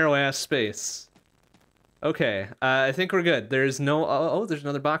a narrow-ass space. Okay, I think we're good. There's no... Oh, there's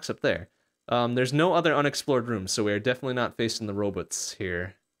another box up there. There's no other unexplored rooms, so we're definitely not facing the robots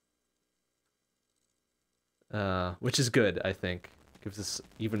here. Which is good, I think. Gives us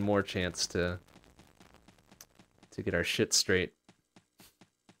even more chance to get our shit straight.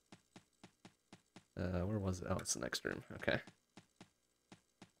 Where was it? Oh, it's the next room. Okay.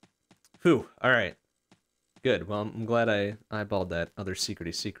 Whew, alright. Good, well, I'm glad I eyeballed that other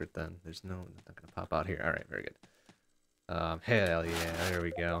secrety secret then. There's not gonna pop out here. Alright, very good. Hell yeah, there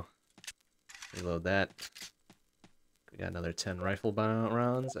we go. Reload that. We got another 10 rifle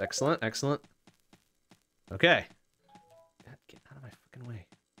rounds. Excellent, excellent. Okay. God, get out of my fucking way.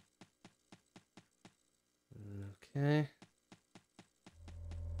 Okay.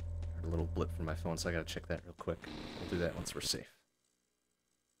 Heard a little blip from my phone, so I gotta check that real quick. We'll do that once we're safe.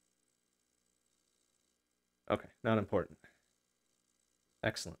 Okay, not important.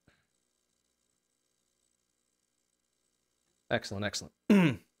 Excellent. Excellent, excellent.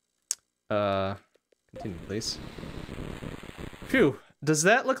 Continue, please. Phew. Does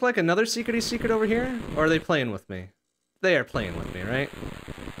that look like another secrety secret over here? Or are they playing with me? They are playing with me, right?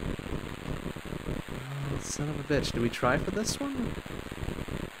 Oh, son of a bitch. Do we try for this one?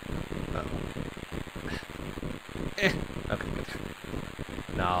 Uh-oh. Okay, good.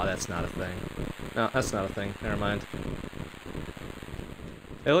 No, that's not a thing. No, that's not a thing. Never mind.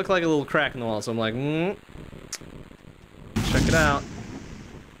 It looked like a little crack in the wall, so I'm like, check it out.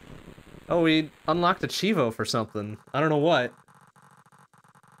 Oh, we unlocked a Chivo for something. I don't know what.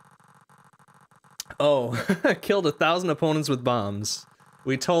 Oh, killed 1,000 opponents with bombs.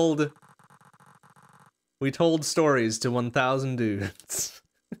 We told stories to 1,000 dudes.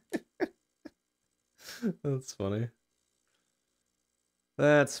 That's funny.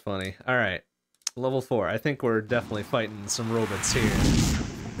 That's funny. Alright. Level 4. I think we're definitely fighting some robots here.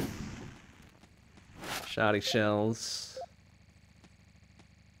 Shoddy shells.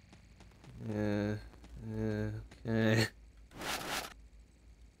 Yeah. Okay.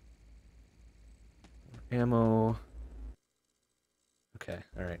 Ammo.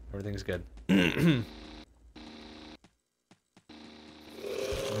 everything's good.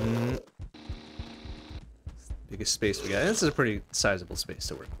 Biggest space we got. This is a pretty sizable space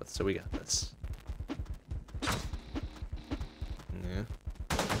to work with, so we got this. Yeah.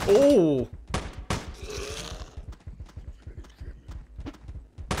 Oh!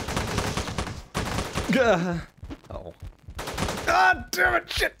 Oh. God damn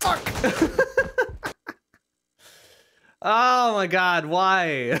it! Shit! Fuck! Oh my god,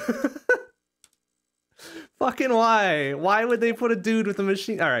 why? Fucking why? Why would they put a dude with a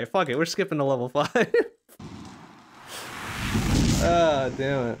machine? Alright, fuck it, we're skipping to level 5. Ah,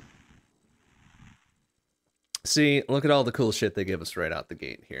 damn it. See, look at all the cool shit they give us right out the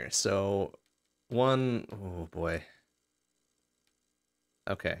gate here. So, oh boy.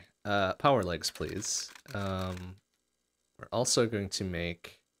 Okay, power legs, please. We're also going to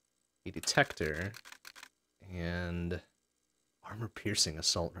make a detector and armor-piercing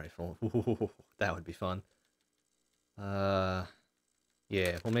assault rifle. Ooh, that would be fun. Yeah,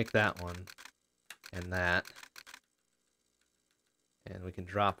 we'll make that one. And that. And we can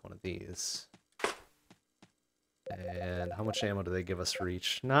drop one of these. And how much ammo do they give us for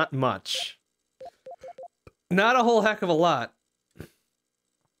each? Not much. Not a whole heck of a lot.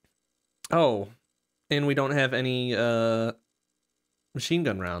 Oh, and we don't have any, machine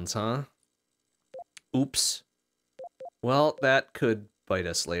gun rounds, huh? Oops. Well, that could bite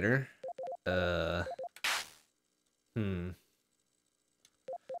us later.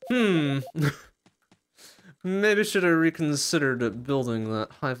 Maybe should have reconsidered building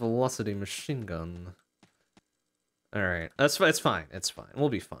that high-velocity machine gun. Alright, it's fine, it's fine. We'll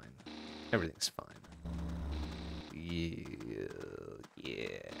be fine. Everything's fine. Yeah.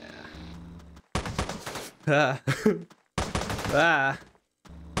 Ah. Ah.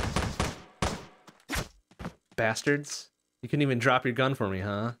 Bastards. You couldn't even drop your gun for me,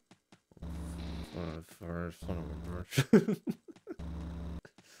 huh?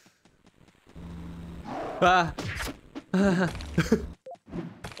 Ah.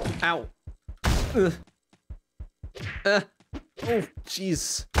 Ow. Oh,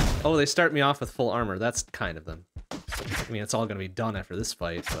 jeez. Oh, they start me off with full armor. That's kind of them. I mean, it's all gonna be done after this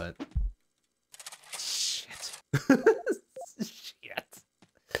fight, but... Shit. Shit.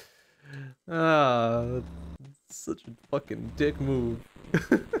 Ah, such a fucking dick move.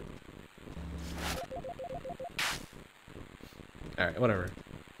 Alright, whatever.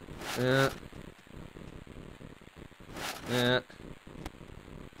 Yeah.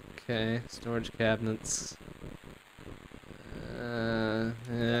 Okay, storage cabinets.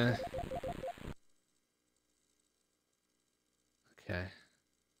 Yeah. Okay.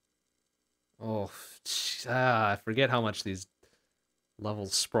 Oh, geez. I forget how much these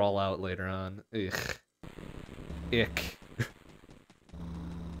levels sprawl out later on. Ugh. Ick.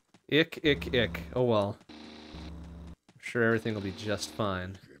 Ick. Oh well. I'm sure everything will be just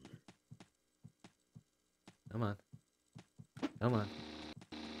fine. Come on. Come on.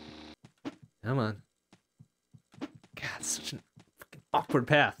 Come on. God, it's such a fucking awkward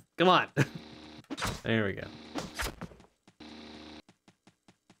path. Come on. There we go.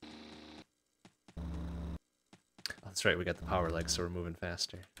 Oh, that's right, we got the power legs, so we're moving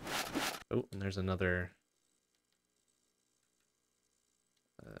faster. Oh, and there's another...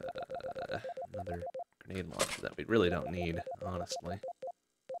 another grenade launcher that we really don't need, honestly.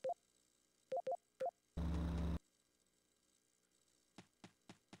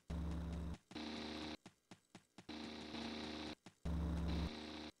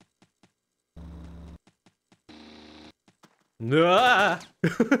 Ah!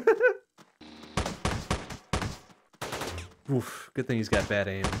 Oof, good thing he's got bad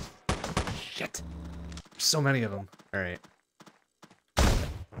aim. Shit. There's so many of them. Alright.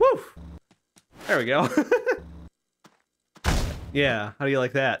 Woo! There we go. Yeah, how do you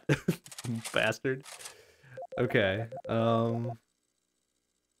like that? Bastard. Okay, so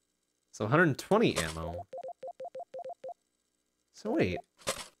 120 ammo. So wait.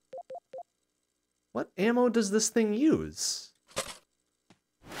 What ammo does this thing use?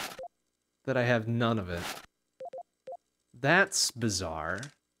 That I have none of it. That's bizarre.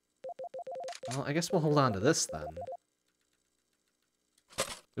 Well, I guess we'll hold on to this then.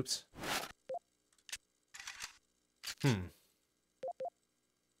 Oops. I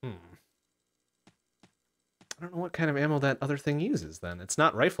don't know what kind of ammo that other thing uses then. It's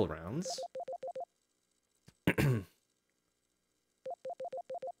not rifle rounds.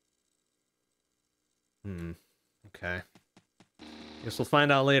 Okay. Guess we'll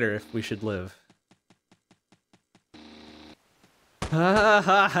find out later if we should live. Ha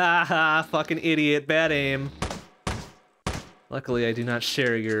ha ha ha! Fucking idiot, bad aim. Luckily, I do not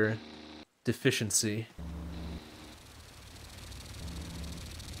share your deficiency.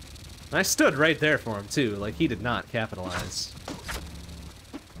 I stood right there for him, too. Like, he did not capitalize.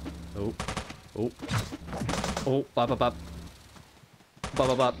 Oh. Oh. Oh, bop, bop, bop. Bop,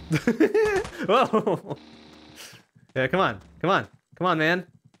 bop, bop. Whoa! Yeah, come on. Come on. Come on, man.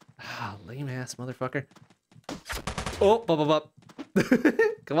 Ah, lame-ass motherfucker. Oh, bop, bop, bop.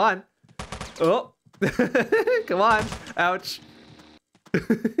 Come on. Oh. Come on. Ouch.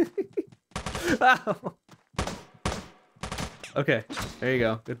 Ow. Okay, there you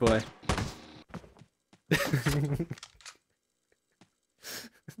go. Good boy.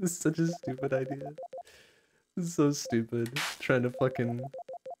 This is such a stupid idea. This is so stupid. Trying to fucking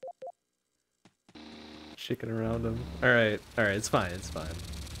chicken around him. Alright, it's fine, it's fine.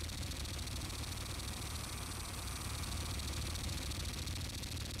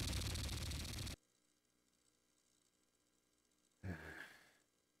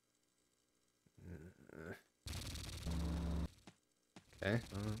 Okay,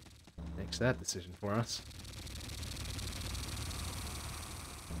 makes that decision for us.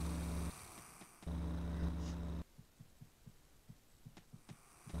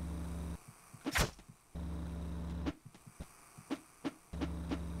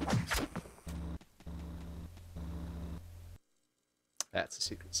 That's a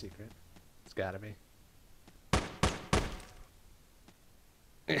secret. It's gotta be.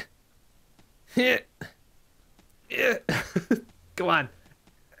 Come on.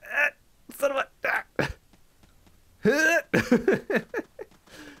 Son of a...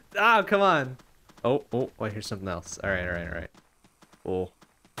 Oh, come on. Oh, I hear something else. Alright. Oh.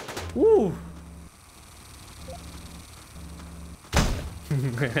 Woo!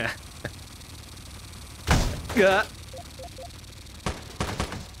 Yeah.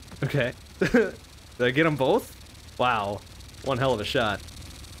 Okay. Did I get them both? Wow. One hell of a shot.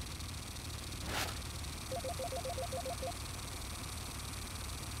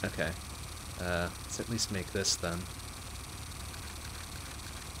 Okay. Let's at least make this then.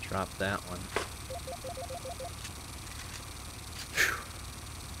 Drop that one. Whew.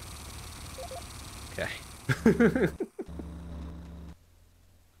 Okay.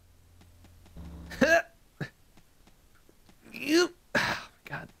 You. Oh,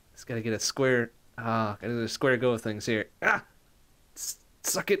 God. Just gotta get a square. Ah, gotta get a square go of things here. Ah!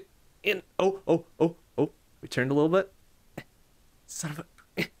 Suck it in. Oh. We turned a little bit. Son of a.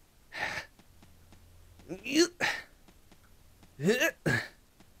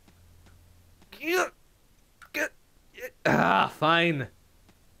 Ah, fine.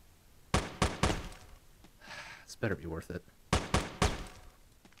 This better be worth it.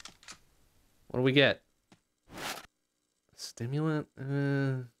 What do we get? Stimulant?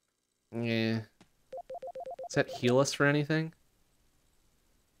 Yeah. Does that heal us for anything?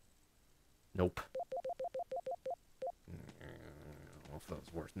 Nope. I don't know if that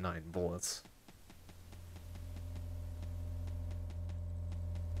was worth 9 bullets.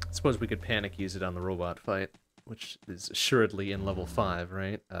 I suppose we could panic use it on the robot fight, which is assuredly in level 5,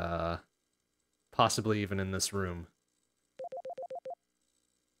 right? Possibly even in this room.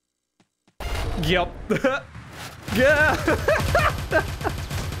 Yep. Yeah.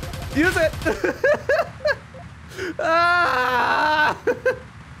 Use it. Ah!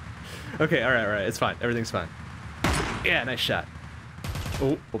 Okay, all right. It's fine. Everything's fine. Yeah, nice shot.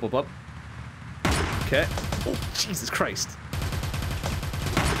 Oh, up. Okay. Oh, Jesus Christ.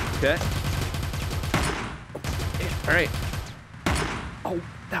 Okay. Yeah, all right. Oh,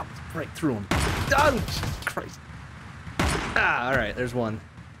 that was right through him. Oh, Jesus Christ. Ah, all right. There's one.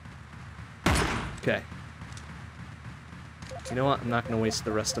 Okay. You know what? I'm not gonna waste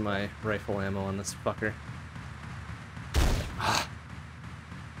the rest of my rifle ammo on this fucker.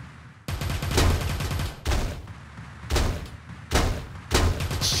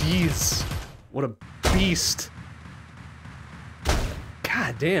 Jeez. What a beast.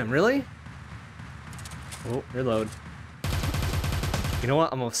 God damn, really? Oh, reload. You know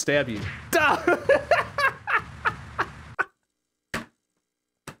what? I'm gonna stab you.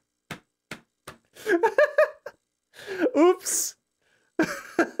 Oops.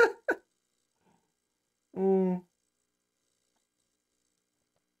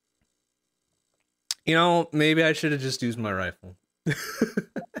 You know, maybe I should have just used my rifle.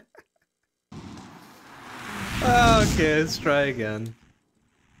 Okay, let's try again.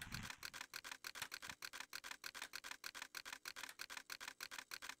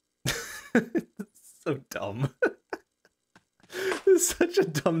 It's so dumb. It's such a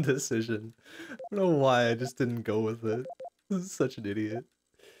dumb decision. I don't know why I just didn't go with it. This is such an idiot.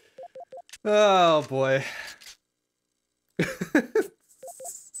 Oh boy.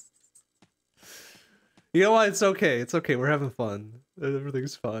 You know what? It's okay. It's okay. We're having fun.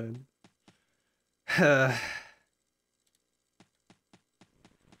 Everything's fine.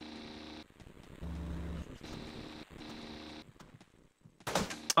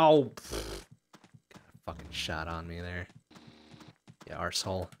 Oh, got a fucking shot on me there. Yeah,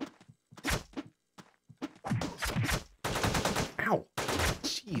 arsehole. Ow.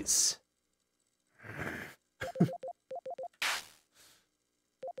 Jeez.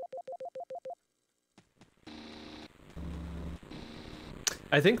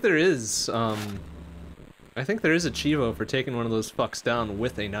 I think there is a Chivo for taking one of those fucks down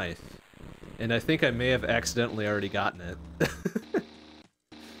with a knife. And I think I may have accidentally already gotten it.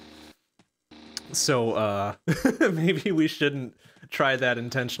 So, maybe we shouldn't try that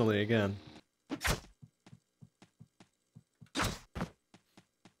intentionally again.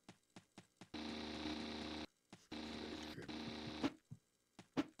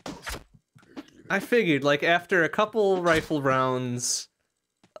 I figured, like, after a couple rifle rounds,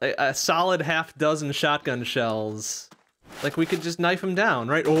 a solid half-dozen shotgun shells, like, we could just knife him down,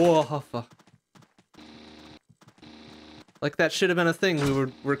 right? Oh, fuck. Like, that should have been a thing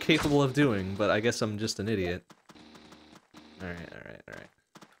we were capable of doing, but I guess I'm just an idiot. Alright.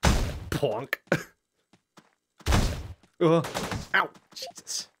 Plonk. Ugh. Ow!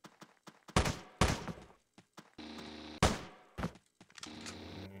 Jesus.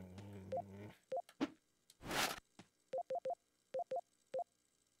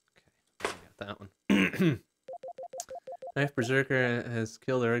 Okay, got that one. Knife Berserker has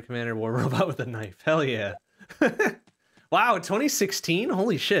killed our Commander War Robot with a knife. Hell yeah. Wow, 2016?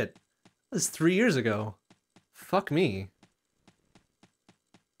 Holy shit. That was 3 years ago. Fuck me.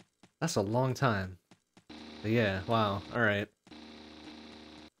 That's a long time. But yeah, wow, alright.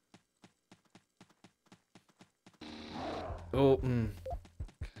 Oh,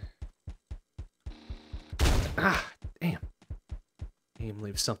 Okay. Ah, damn. Aim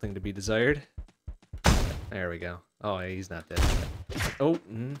leaves something to be desired. There we go. Oh, yeah, he's not dead. Oh,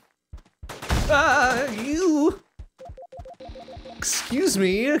 Ah, you! Excuse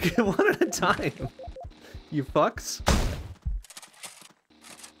me, one at a time. You fucks.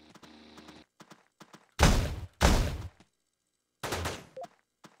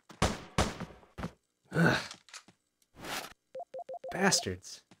 Ugh.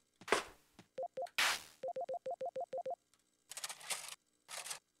 Bastards.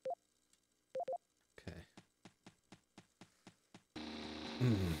 Okay.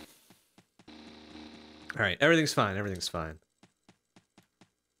 Alright, everything's fine, everything's fine.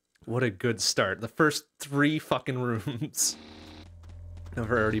 What a good start. The first 3 fucking rooms have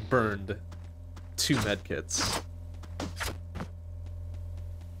already burned 2 medkits.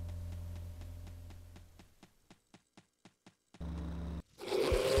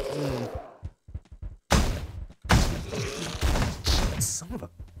 Son of a...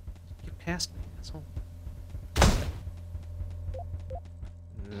 Get past me, asshole.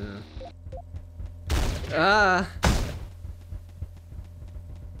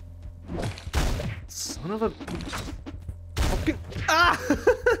 Son of a... Fucking... Ah!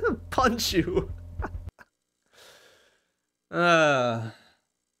 Punch you!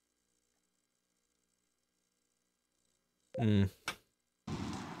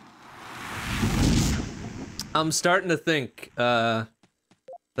 I'm starting to think, that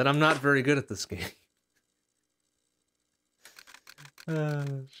I'm not very good at this game.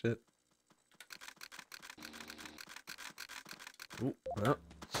 Shit. Ooh, oh.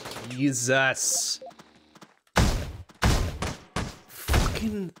 Jesus.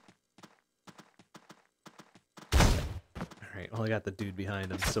 Fucking... Alright, well I got the dude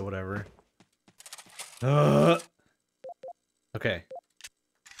behind him, so whatever. Okay.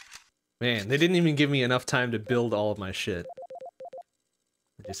 Man, they didn't even give me enough time to build all of my shit.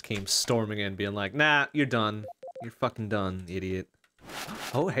 They just came storming in being like, nah, you're done. You're fucking done, idiot.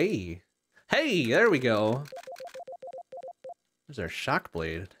 Oh, hey. Hey, there we go. There's our shock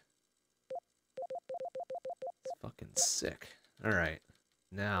blade. It's fucking sick. Alright.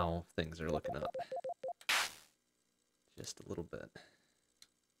 Now things are looking up. Just a little bit.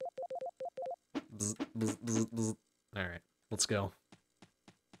 Bzz, bzz, bzz, bzz. Alright, let's go.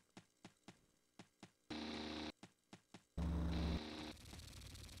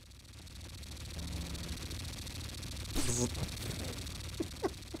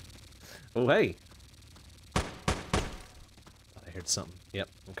 Oh, hey. I heard something. Yep,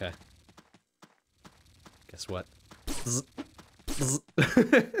 okay. Guess what?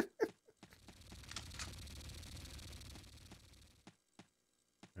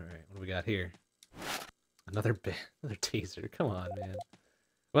 Alright, what do we got here? Another taser. Come on, man.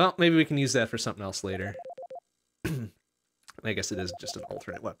 Well, maybe we can use that for something else later. I guess it is just an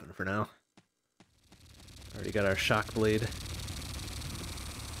alternate weapon for now. Already got our shock blade.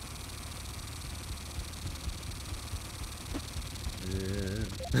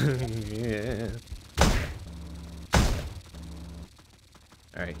 Yeah.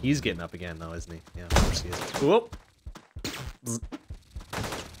 Alright, he's getting up again though, isn't he? Yeah, of course he is. Whoop!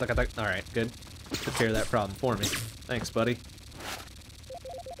 Alright, good. Took care of that problem for me. Thanks, buddy.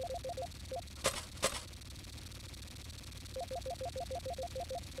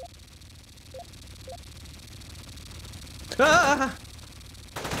 Ah!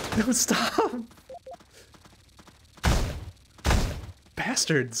 No, stop!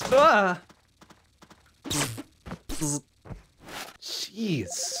 Bastards! Ah!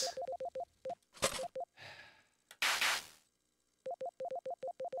 Jeez.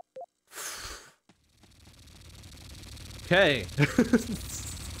 Okay.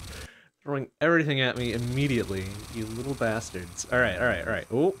 Throwing everything at me immediately, you little bastards. Alright, alright, alright.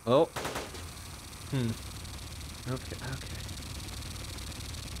 Oh, oh. Okay, okay.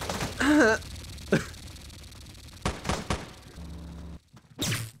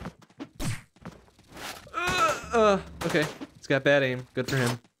 Okay. He's got bad aim. Good for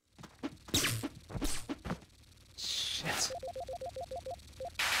him. Shit.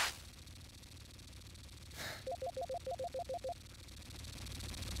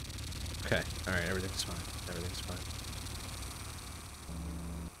 Okay. Alright, everything's fine. Everything's fine.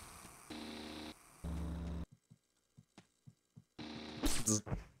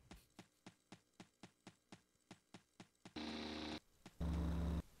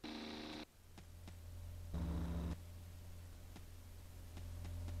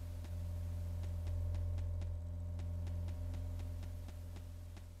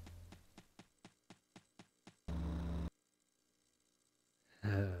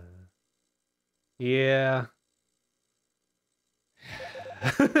 Yeah.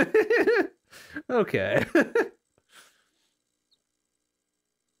 Okay.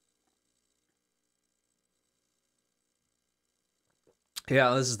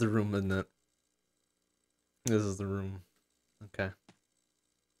 Yeah, this is the room, isn't it? This is the room. Okay.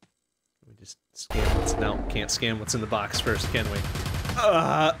 We just scan what's... No, can't scan what's in the box first, can we?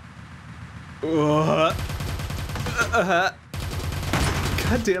 God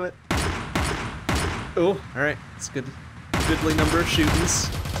damn it. Oh, alright. It's good. Goodly number of shootings.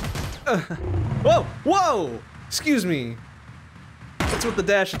 Whoa! Whoa! Excuse me. What's with the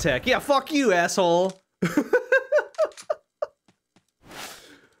dash attack? Yeah, fuck you, asshole!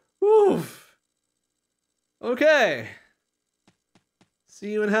 Oof. Okay.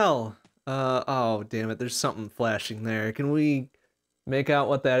 See you in hell. Oh, damn it. There's something flashing there. Can we make out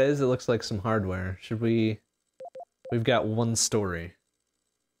what that is? It looks like some hardware. Should we... We've got one story.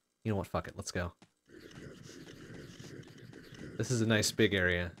 You know what? Fuck it. Let's go. This is a nice big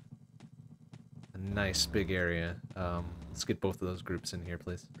area. A nice big area. Let's get both of those groups in here,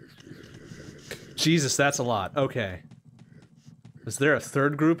 please. Jesus, that's a lot. Okay. Is there a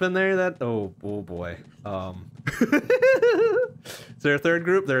third group in there that... Oh boy. Is there a third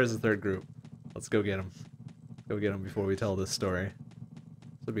group? There is a third group. Let's go get them. Go get them before we tell this story.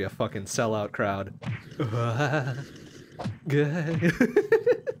 This would be a fucking sellout crowd. Good.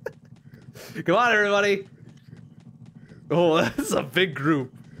 Come on, everybody! Oh, that's a big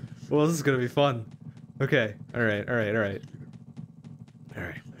group. Well, this is gonna be fun. Okay. Alright, alright, alright.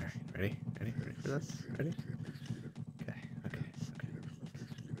 Alright, alright. Ready? Ready? Ready for this? Ready? Okay, okay, okay.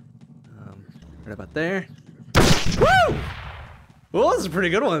 Right about there. Woo! Well, this is a pretty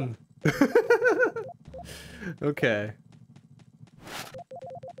good one. Okay.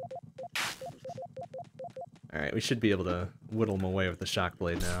 Alright, we should be able to whittle them away with the shock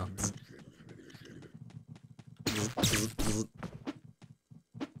blade now.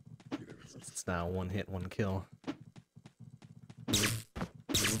 It's now one hit, one kill.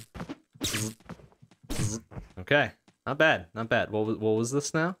 Okay, not bad, not bad. What was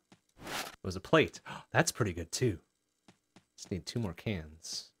this now? It was a plate. That's pretty good too. Just need 2 more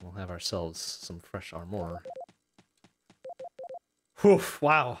cans. We'll have ourselves some fresh armor. Whew,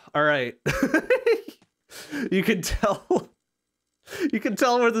 wow. All right. You can tell. You can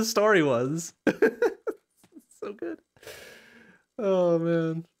tell where the story was. So good. Oh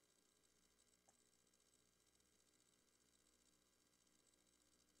man.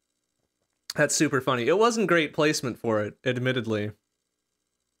 That's super funny. It wasn't great placement for it, admittedly.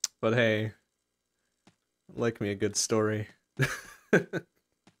 But hey, like me a good story.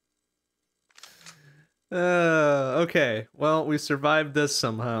 Okay. Well, we survived this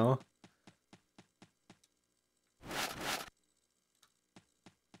somehow.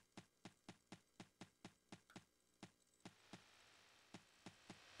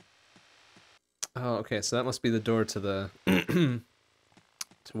 Oh, okay, so that must be the door to the...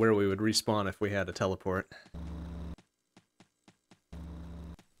 to where we would respawn if we had a teleport.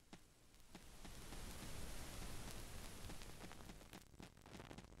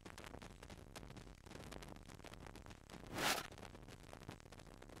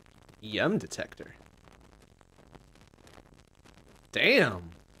 Yum detector.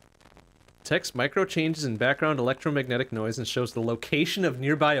 Damn! Detects micro changes in background electromagnetic noise and shows the location of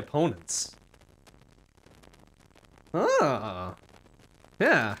nearby opponents. Ah.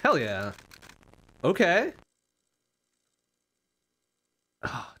 Yeah, hell yeah. Okay.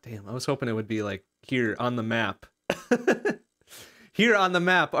 Oh, damn, I was hoping it would be like here on the map. Here on the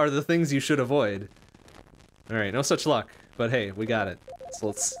map are the things you should avoid. Alright, no such luck, but hey, we got it. So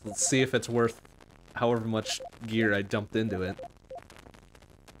let's see if it's worth however much gear I dumped into it.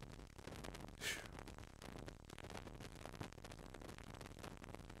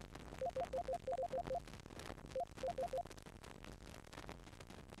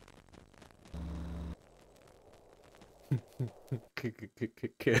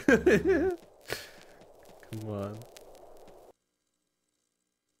 Come on.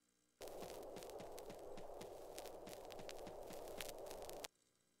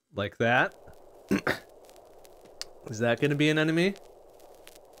 Like that? Is that gonna be an enemy?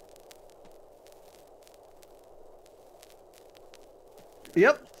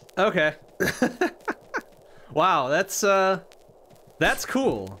 Yep. Okay. Wow, that's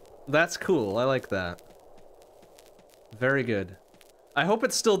cool. That's cool. I like that. Very good. I hope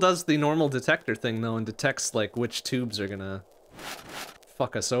it still does the normal detector thing though and detects like which tubes are gonna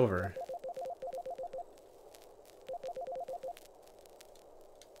fuck us over.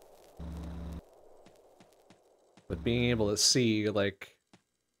 But being able to see like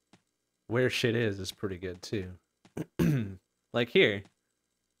where shit is pretty good too. Like here.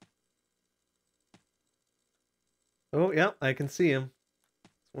 Oh, yeah, I can see him.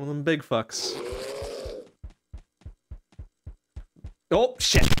 It's one of them big fucks. Oh,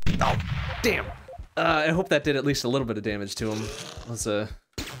 shit! Oh, damn! I hope that did at least a little bit of damage to him. That was a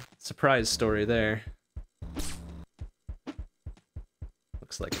surprise story there.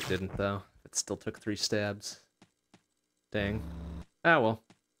 Looks like it didn't, though. It still took 3 stabs. Dang. Ah, well.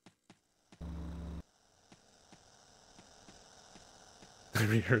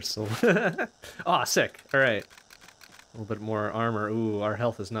 Rehearsal. Aw, sick. Alright. A little bit more armor. Ooh, our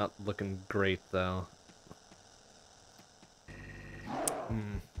health is not looking great, though.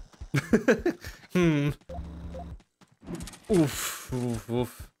 Oof, oof,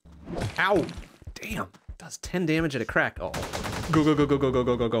 oof. Ow! Damn! Does 10 damage at a crack. Oh. Go, go, go, go, go, go,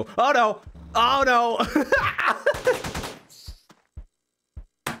 go, go, go. Oh no! Oh no!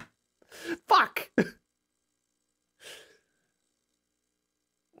 Fuck!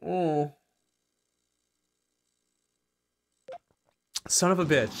 Oh. Son of a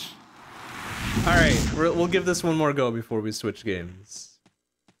bitch. Alright, we'll give this one more go before we switch games.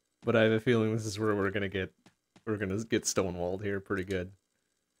 But I have a feeling this is where we're gonna get stonewalled here pretty good.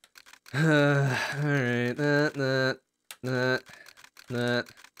 Alright,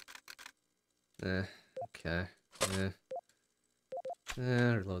 okay.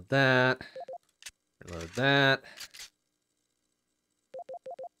 Reload that. Reload that.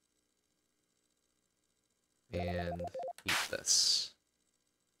 And eat this.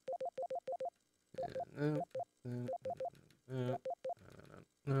 Okay.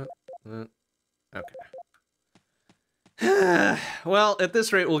 Well, at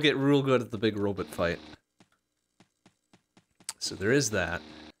this rate, we'll get real good at the big robot fight. So there is that.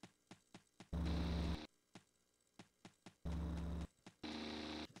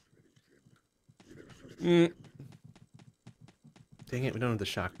 Dang it, we don't have the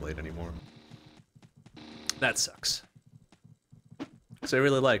shock blade anymore. That sucks. Because I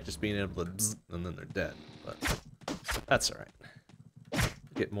really like just being able to bzz, and then they're dead, but that's alright.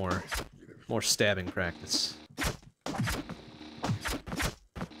 Get more stabbing practice.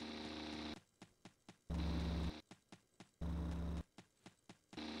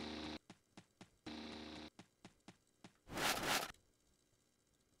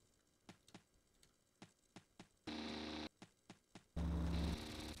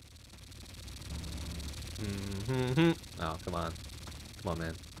 Oh, come on. Come on,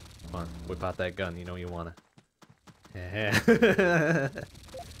 man. Come on, whip out that gun, you know you wanna. Yeah.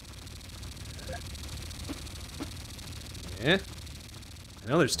 Yeah. I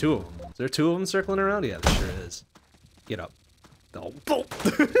know there's 2 of them. Is there 2 of them circling around? Yeah, there sure is. Get up. Oh, oh.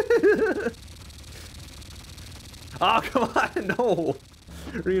 Oh, come on, no!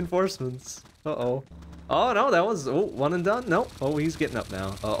 Reinforcements. Uh-oh. Oh, no, that was, oh, one and done? Nope. Oh, he's getting up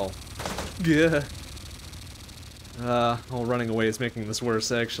now. Uh-oh. Yeah. Well, running away is making this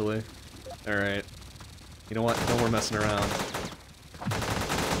worse, actually. Alright. You know what? No more messing around.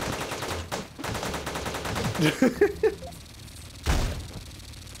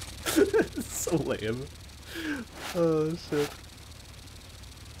 So lame. Oh, shit.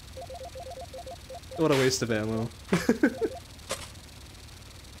 What a waste of ammo.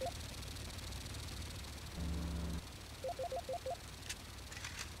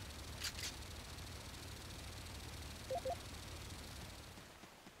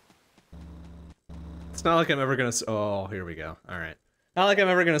 It's not like I'm ever gonna oh, here we go. Alright. Not like I'm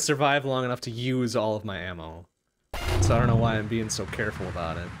ever gonna survive long enough to use all of my ammo. So I don't know why I'm being so careful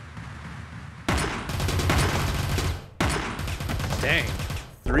about it. Dang.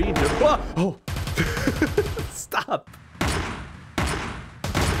 3 Whoa! Oh! Stop!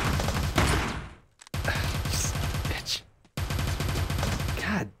 Bitch.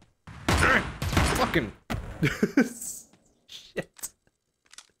 God. Fucking. Shit.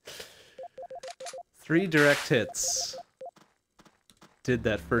 3 direct hits. Did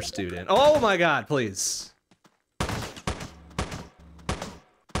that first dude in. Oh my god, please.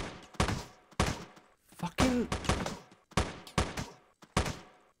 Fucking.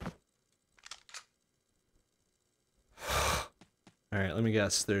 Alright, let me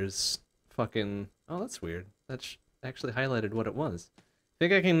guess. There's fucking... Oh, that's weird. That actually highlighted what it was.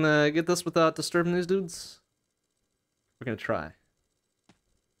 Think I can get this without disturbing these dudes? We're gonna try.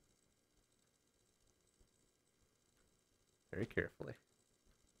 Very carefully.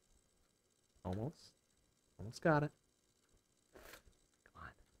 Almost. Almost got it. Come on.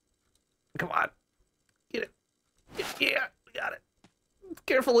 Come on. Get it. Yeah, we got it.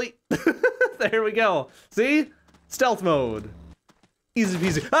 Carefully. There we go. See? Stealth mode. Easy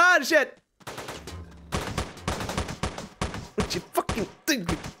peasy. Ah, shit! What you fucking think?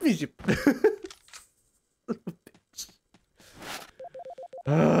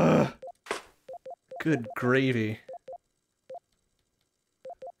 Good gravy.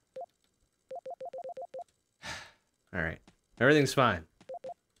 Alright. Everything's fine.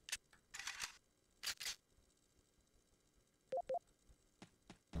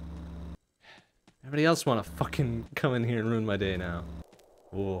 Everybody else wanna fucking come in here and ruin my day now.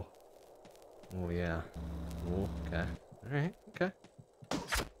 Whoa. Oh, yeah. Oh, okay. Alright, okay.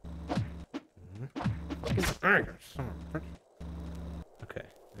 Okay.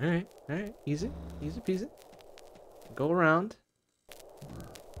 Alright, alright. Easy. Easy peasy. Go around.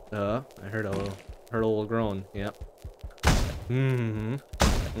 I heard a little groan. Yep. Mm-hmm.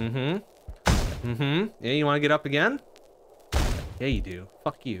 Mm-hmm. Mm-hmm. Yeah, you wanna get up again? Yeah, you do.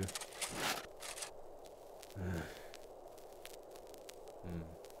 Fuck you.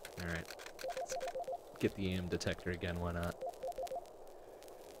 Alright. Get the aim detector again, why not?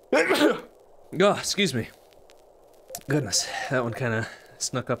 Oh, excuse me. Goodness, that one kinda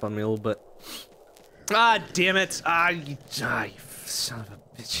snuck up on me a little bit. Ah, damn it! You son of a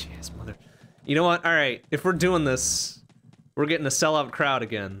bitch ass mother. You know what? Alright, if we're doing this, we're getting a sellout crowd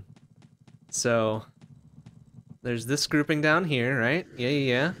again. So, there's this grouping down here, right?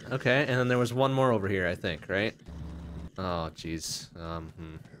 Yeah. Okay, and then there was one more over here, I think, right? Oh, jeez.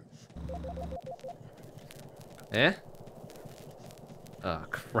 Eh? Oh,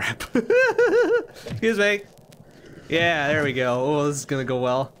 crap. Excuse me. Yeah, there we go. Oh, this is gonna go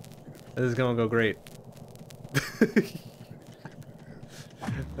well. This is gonna go great.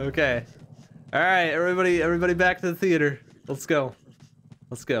 Okay. Alright, everybody back to the theater. Let's go.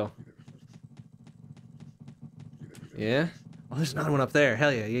 Let's go. Yeah? Oh, there's another one up there.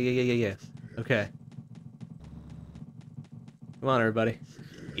 Hell yeah. Yeah. Okay. Come on, everybody.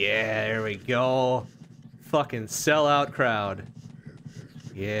 Yeah, there we go. Fucking sellout crowd.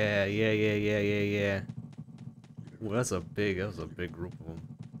 Yeah. Ooh, that was a big group of them.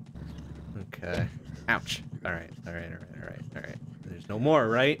 Okay. Ouch. Alright. There's no more,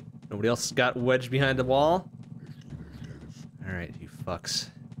 right? Nobody else got wedged behind the wall? Alright, you fucks.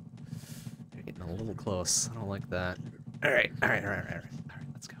 You're getting a little close. I don't like that. Alright,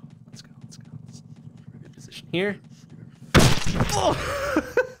 let's go. Good position here. Oh!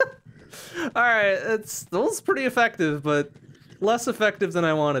 Alright, that was pretty effective, but less effective than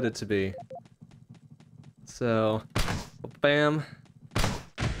I wanted it to be. So, bam.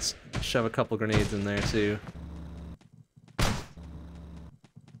 Let's shove a couple grenades in there too.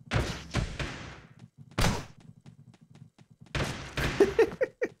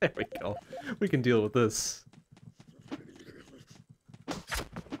 There we go. We can deal with this.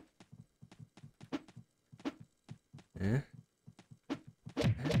 Yeah.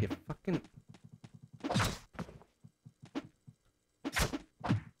 You fucking...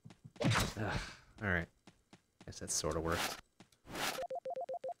 Alright. Guess that sort of worked.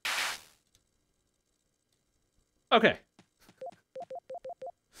 Okay.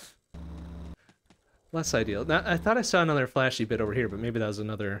 Less ideal. Now, I thought I saw another flashy bit over here, but maybe that was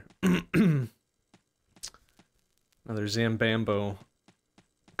another... another Zambambo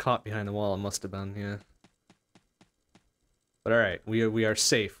caught behind the wall. It must have been, yeah. But alright, we are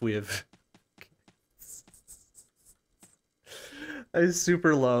safe. We have... I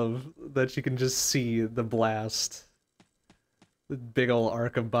super love that you can just see the blast. The big ol'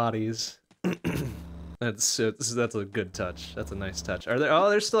 arc of bodies. That's a good touch. That's a nice touch. Are there? Oh,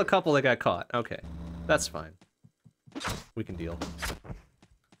 there's still a couple that got caught. Okay, that's fine. We can deal.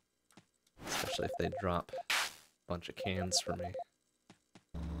 Especially if they drop a bunch of cans for me.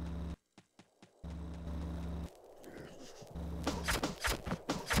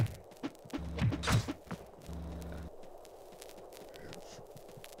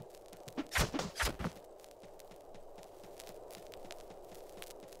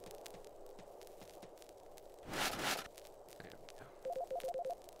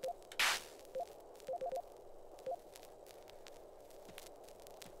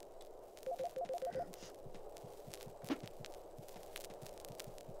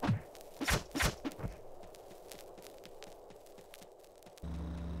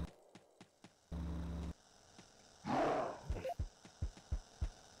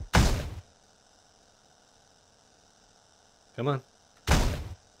 Come on.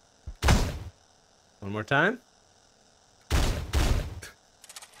 One more time.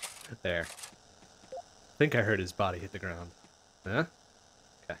 There. I think I heard his body hit the ground. Huh?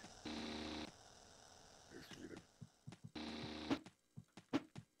 Okay.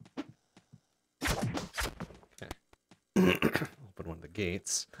 Okay. Open one of the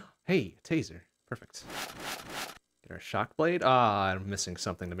gates. Hey, taser. Perfect. Get our shock blade. Ah, I'm missing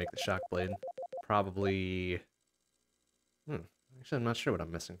something to make the shock blade. Probably... Actually, I'm not sure what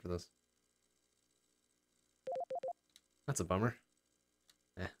I'm missing for this. That's a bummer.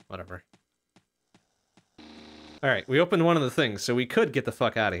 Whatever. Alright, we opened one of the things, so we could get the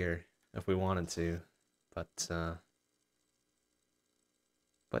fuck out of here if we wanted to. But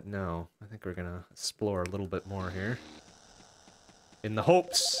no. I think we're gonna explore a little bit more here. In the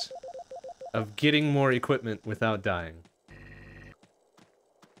hopes of getting more equipment without dying.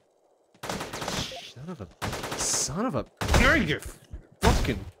 Son of a... Are you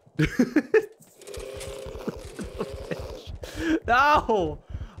fucking... No!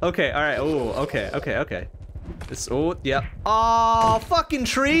 Okay, alright, oh, okay. This, oh, yeah. Oh, fucking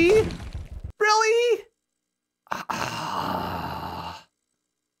tree? Really? Ah.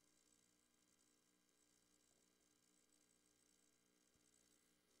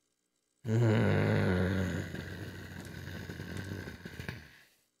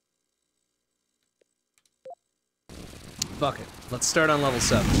 Fuck it. Let's start on level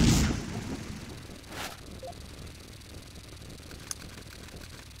 7.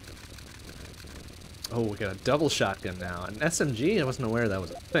 Oh, we got a double shotgun now. An SMG? I wasn't aware that was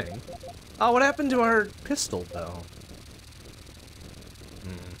a thing. Oh, what happened to our pistol, though?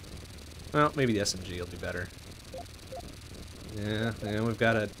 Well, maybe the SMG will be better. Yeah, we've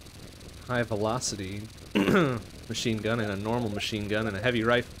got a high velocity machine gun and a normal machine gun and a heavy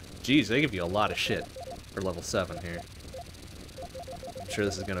rifle. Jeez, they give you a lot of shit for level 7 here. I'm sure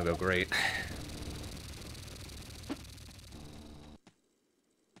this is gonna go great.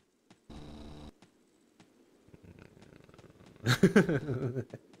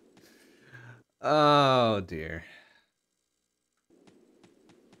 Oh dear.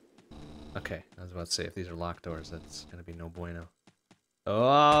 Okay, I was about to say, if these are locked doors, that's gonna be no bueno.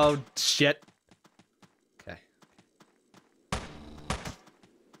 Oh, shit. Okay.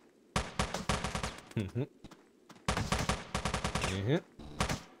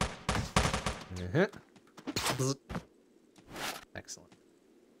 Excellent.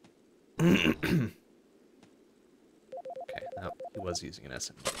 Okay, now he was using an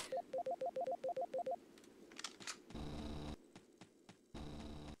SMG.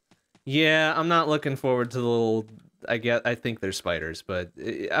 Yeah, I'm not looking forward to the little... I think they're spiders, but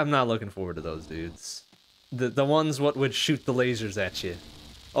I'm not looking forward to those dudes. The ones what would shoot the lasers at you.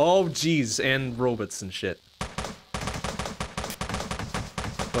 Oh, jeez, and robots and shit.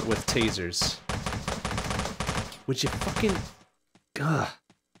 But with tasers. Would you fucking... Ugh.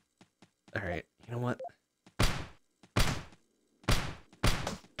 Alright, you know what?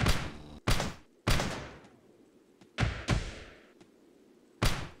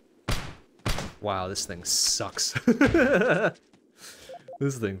 Wow, this thing sucks.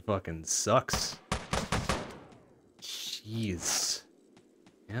 This thing fucking sucks. Jeez.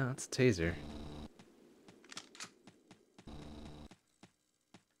 Yeah, that's a taser.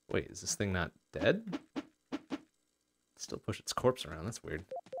 Wait, is this thing not dead? Still push its corpse around, that's weird.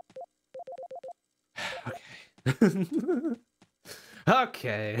 Okay.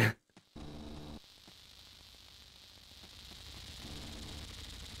 Okay.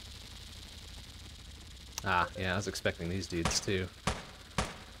 Ah, yeah, I was expecting these dudes too.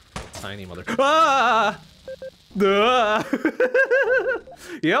 Tiny mother. Ah! Ah!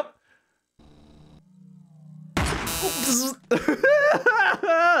 Yep.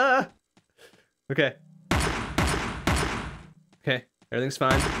 Okay. Okay, everything's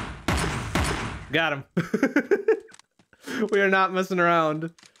fine. Got him. We are not messing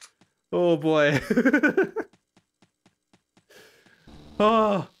around. Oh boy.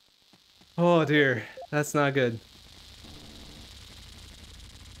 Oh. Oh dear. That's not good.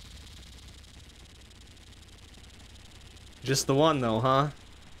 Just the one though, huh?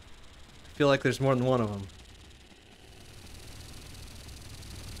 I feel like there's more than one of them.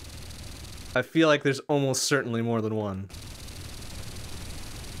 I feel like there's almost certainly more than one.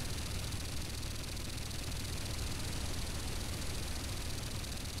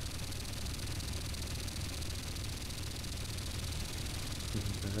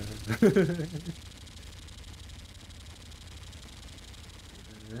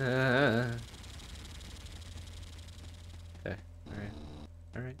 Okay, alright.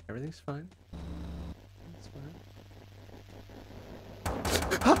 Alright, everything's fine. It's fine.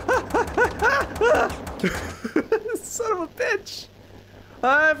 Son of a bitch!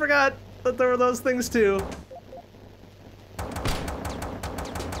 I forgot that there were those things too.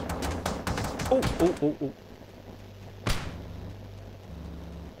 Oh, oh, oh, oh.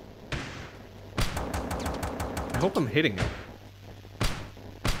 I hope I'm hitting him.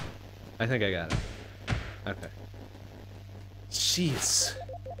 I think I got it. Okay. Jeez.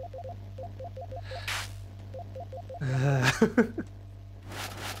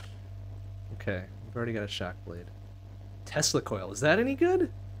 Okay, we've already got a shock blade. Tesla coil, is that any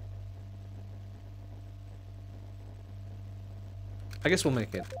good? I guess we'll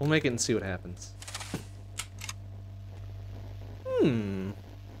make it. We'll make it and see what happens. Hmm.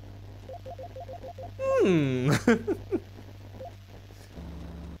 Hmm.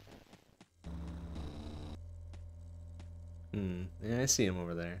 Hmm. Yeah, I see him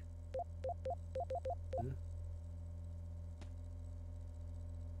over there.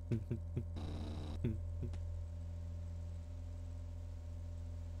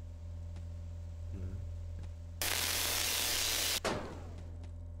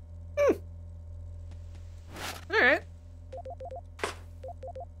 Alright.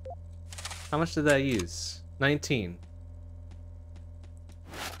 How much did that use? 19.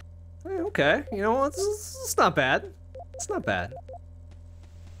 Okay, you know, it's not bad. It's not bad.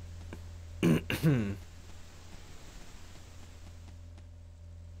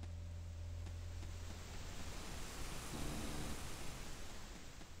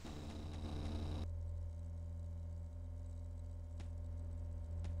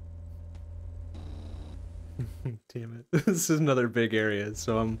 Damn it. This is another big area,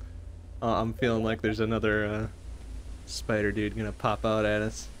 so I'm feeling like there's another spider dude gonna pop out at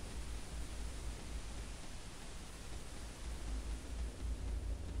us.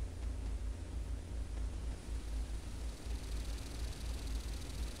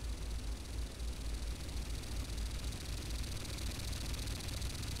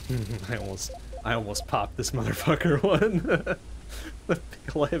 I almost popped this motherfucker one. The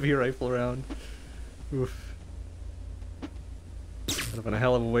big heavy rifle round. Oof. Would have been a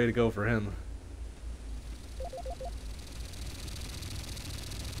hell of a way to go for him.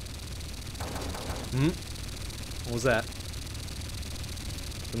 Hmm? What was that?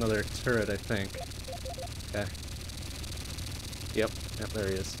 Another turret, I think. Okay. Yep, there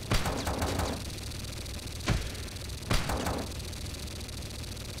he is.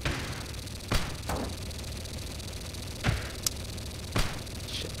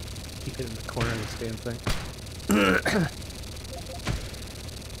 Shit. Keep it in the corner of this damn thing. There.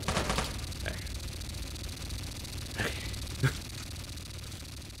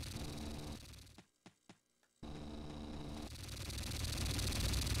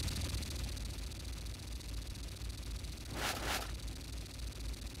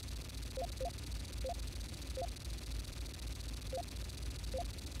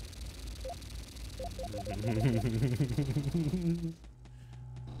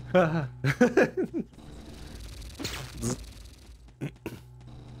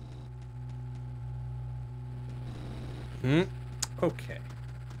 Hmm? Okay.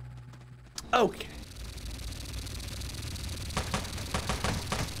 Okay.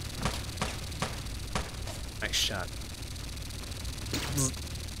 shot.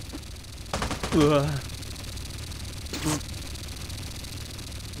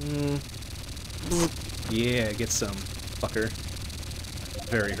 Yeah, get some, fucker.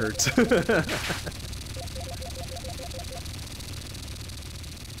 Very hurt.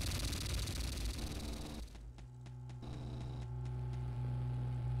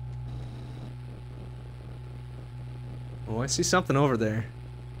 Oh, I see something over there.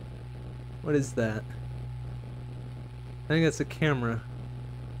 What is that? I think that's a camera.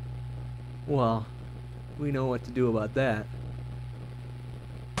 Well, we know what to do about that.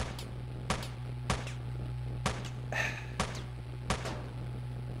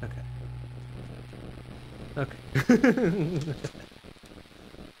 Okay.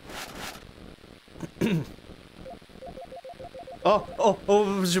 Oh,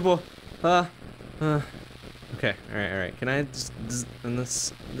 Jabo. Okay, alright. Can I just on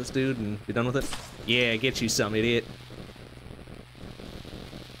this dude and be done with it? Yeah, get you some, idiot.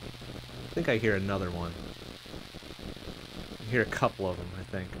 I think I hear another one. I hear a couple of them, I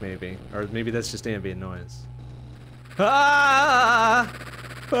think, maybe. Or maybe that's just ambient noise. Ah!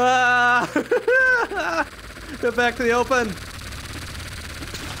 Ah! Get back to the open!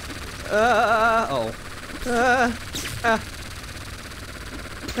 Oh.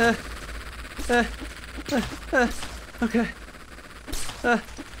 Okay.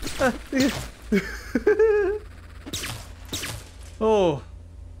 Oh.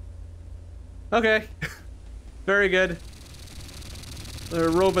 Okay. Very good. There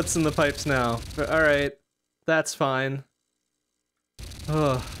are robots in the pipes now. Alright. That's fine.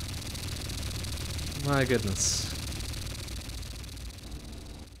 Oh. My goodness.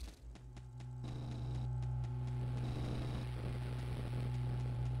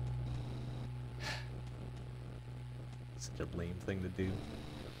 Such a lame thing to do.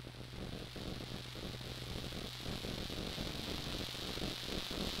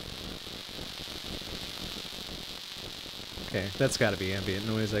 Okay, that's gotta be ambient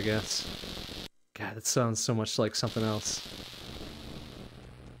noise, I guess. God, that sounds so much like something else.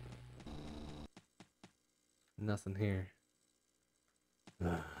 Nothing here.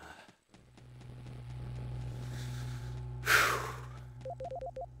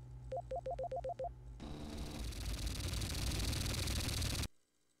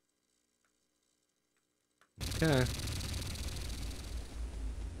 Okay.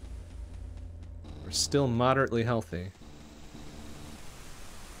 We're still moderately healthy.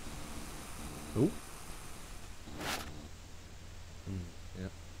 Ooh. Yeah,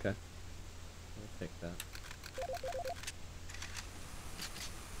 okay. I'll take that.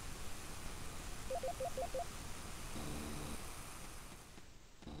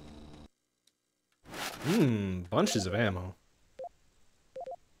 Bunches of ammo.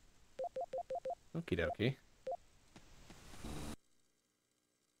 Okie dokie.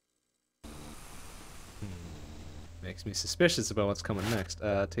 Makes me suspicious about what's coming next.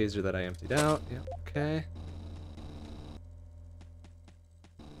 Taser that I emptied out. Yeah, okay.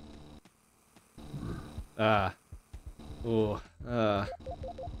 Ooh.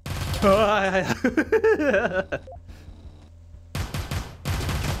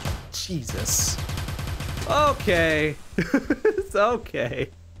 Jesus. Okay. It's okay.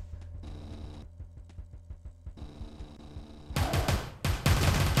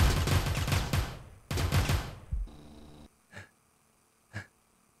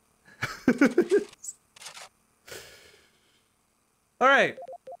 All right.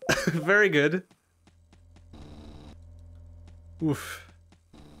 Very good. Oof.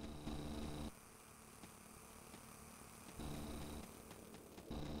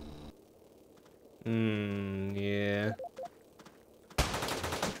 Yeah.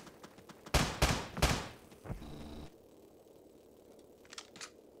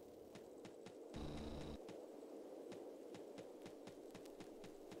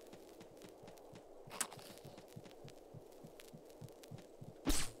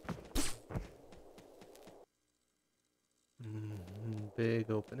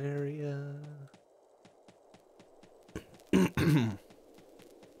 Big open area.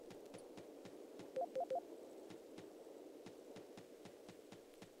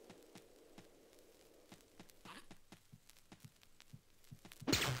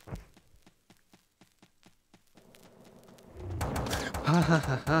 Ha ha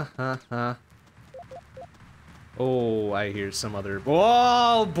ha ha ha ha. Oh, I hear some other.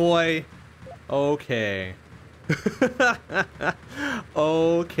 Oh boy. Okay.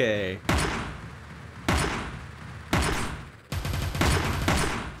 Okay.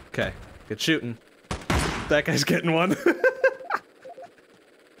 Okay, good shooting. That guy's getting one.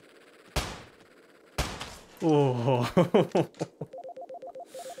 Oh.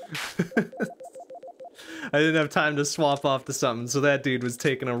 I didn't have time to swap off to something, so that dude was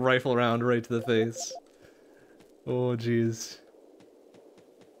taking a rifle round right to the face. Oh, jeez.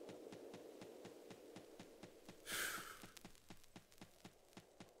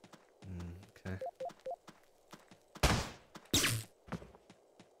 Okay.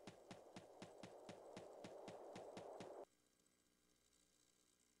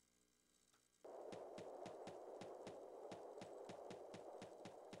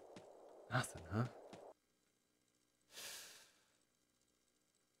 Nothing, huh?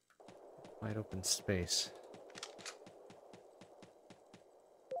 Wide open space.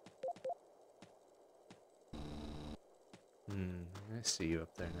 I see you up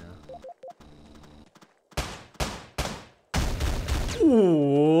there now.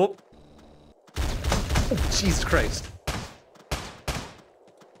 Ooh! Oh, Jesus Christ.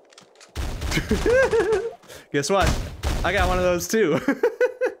 Guess what? I got one of those too.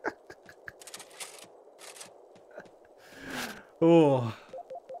 Oh.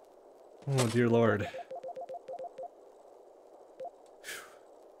 Oh, dear Lord.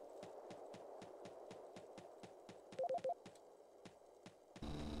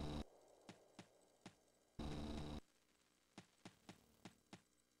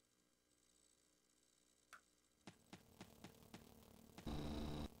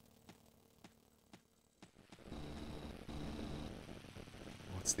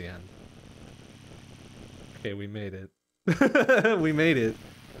 What's the end? Okay, we made it. We made it.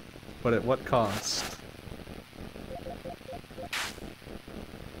 But at what cost?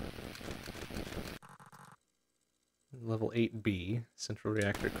 Level 8B, central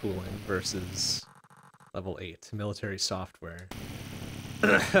reactor cooling, versus level 8, military software.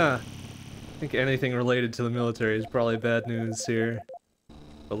 I think anything related to the military is probably bad news here.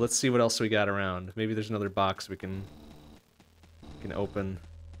 But let's see what else we got around. Maybe there's another box we can open.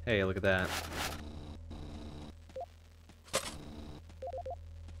 Hey, look at that.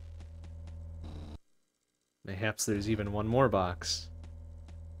 Mayhaps there's even one more box.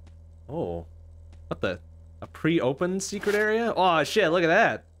 Oh. What the? A pre-opened secret area? Oh shit, look at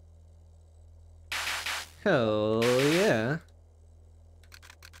that! Hell yeah.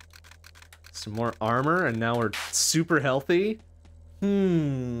 Some more armor, and now we're super healthy?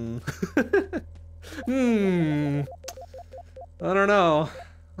 Hmm. Hmm. I don't know.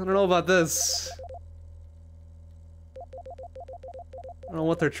 I don't know about this. I don't know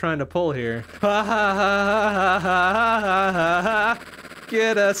what they're trying to pull here. Ha ha ha ha ha ha ha ha!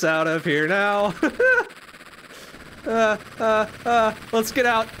 Get us out of here now! Let's get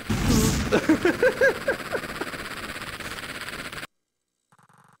out!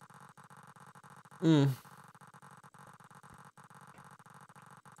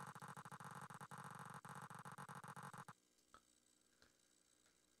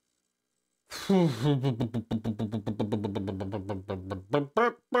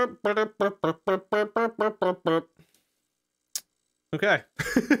 Okay.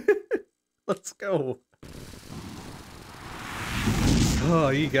 Let's go. Oh,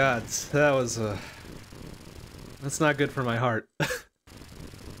 ye gods. That was, that's not good for my heart.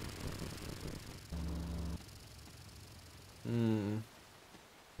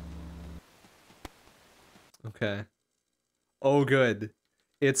 Okay. Oh, good.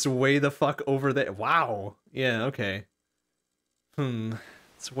 It's way the fuck over there. Wow. Yeah, okay.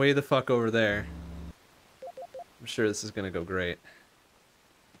 It's way the fuck over there. I'm sure this is gonna go great.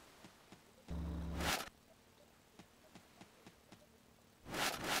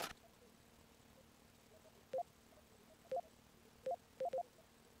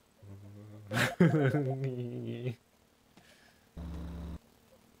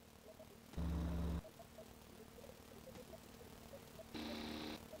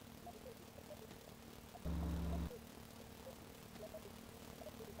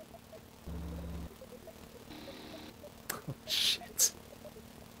 Oh, shit.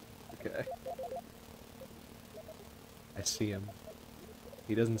 Okay. I see him.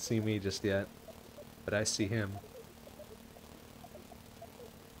 He doesn't see me just yet, but I see him.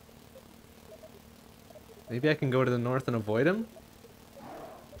 Maybe I can go to the north and avoid him?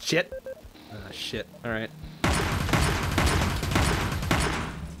 Shit! Ah, shit. Alright.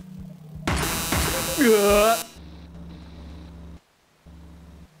 Yeah!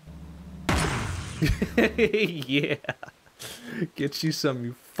 Get you some,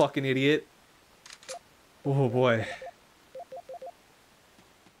 you fucking idiot. Oh boy.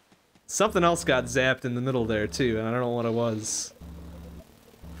 Something else got zapped in the middle there too, and I don't know what it was.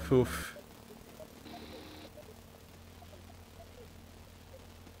 Oof.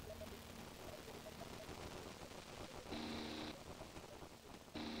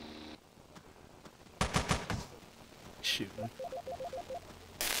 shooting.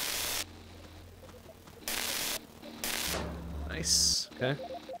 Nice. Okay.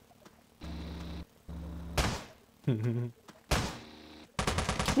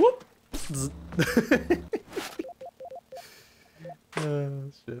 Whoop!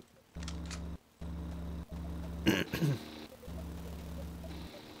 Oh, shit.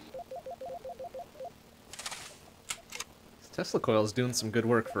 Tesla coil is doing some good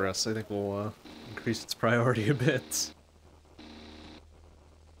work for us. I think we'll increase its priority a bit.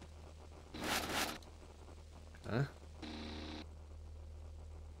 Huh?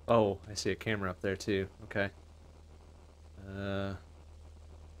 Oh, I see a camera up there too. Okay.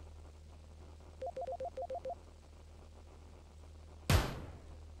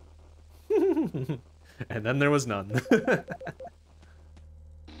 And then there was none.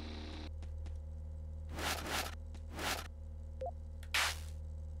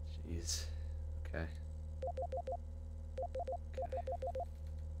 Jeez. Okay.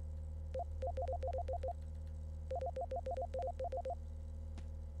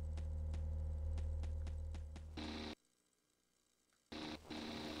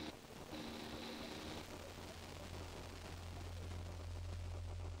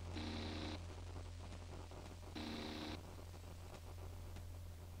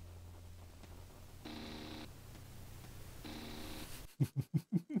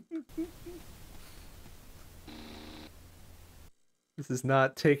 This is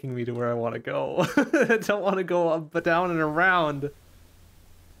not taking me to where I want to go. I don't want to go up, but down and around.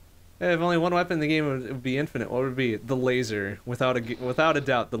 If only one weapon in the game would be infinite, what would it be? The laser. Without a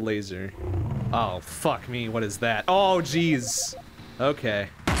doubt, the laser. Oh, fuck me. What is that? Oh, jeez. Okay.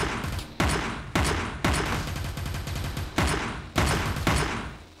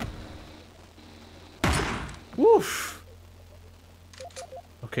 Woof.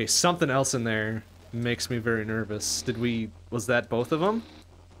 Okay, something else in there makes me very nervous. Was that both of them?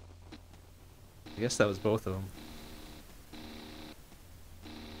 I guess that was both of them.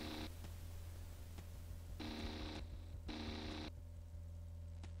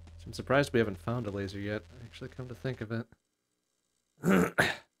 I'm surprised we haven't found a laser yet, actually, come to think of it.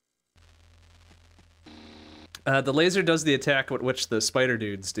 The laser does the attack which the spider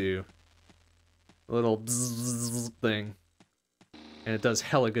dudes do. A little bzzz thing. And it does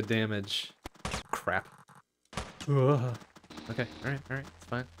hella good damage. Crap. Ugh. Okay, alright, it's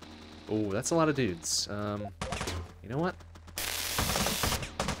fine. Oh, that's a lot of dudes. You know what?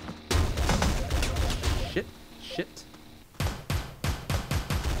 Shit.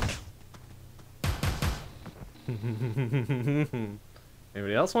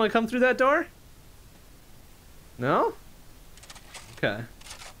 Anybody else want to come through that door? No? Okay.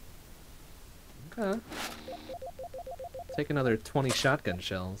 Take another 20 shotgun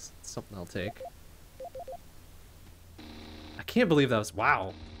shells. That's something I'll take. I can't believe that was...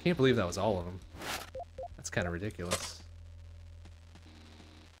 Wow. I can't believe that was all of them. That's kind of ridiculous.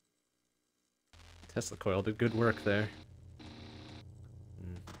 Tesla coil did good work there.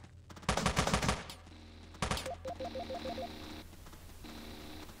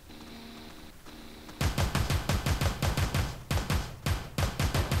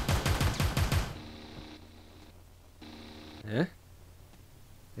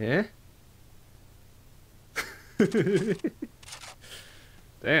 Yeah?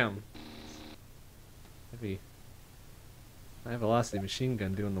 Damn. Heavy. High velocity machine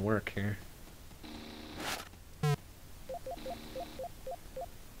gun doing the work here. Make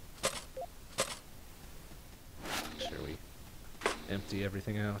sure we empty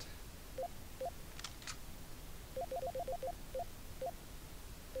everything out.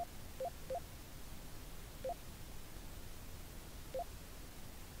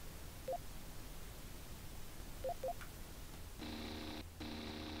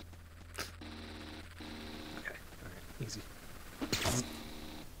 Easy.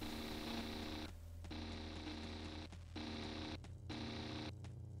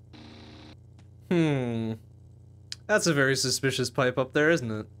 That's a very suspicious pipe up there, isn't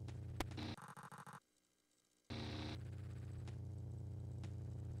it?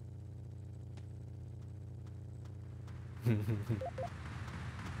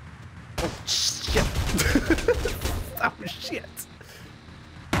 Oh, shit. Oh, shit.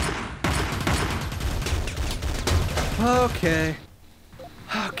 Okay.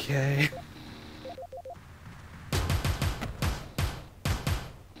 Okay.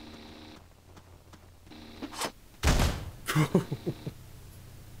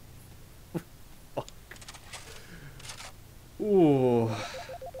 Fuck. Ooh.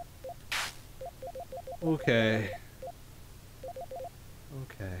 Okay.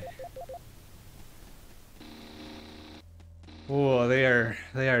 Okay.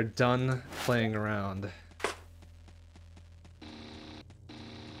 are done playing around.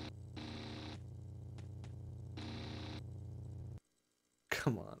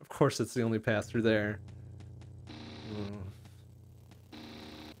 Come on, of course it's the only path through there.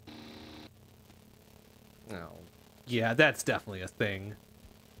 Oh, yeah, that's definitely a thing.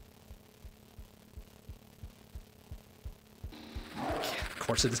 Yeah, of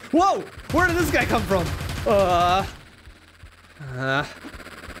course it is. Whoa! Where did this guy come from?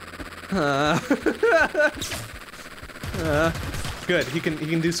 Good. He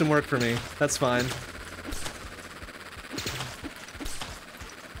can do some work for me. That's fine.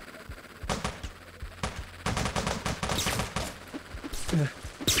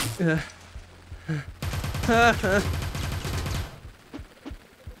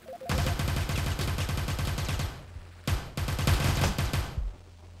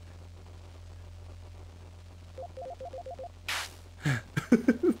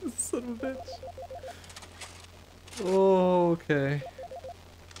 Son of a bitch. Oh, okay.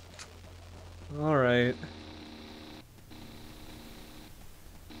 Alright.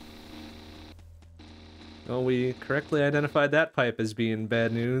 Well, we correctly identified that pipe as being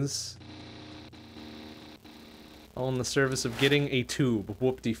bad news. All in the service of getting a tube.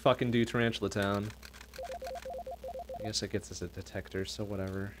 Whoop-de-fucking-do Tarantula Town. I guess that gets us a detector, so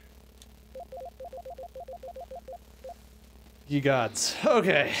whatever. Ye gods.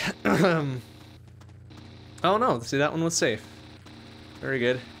 Okay. Oh no, see, that one was safe. Very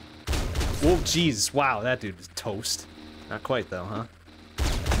good. Whoa, jeez. Wow, that dude is toast. Not quite, though, huh?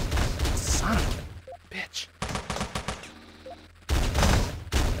 Son of a bitch.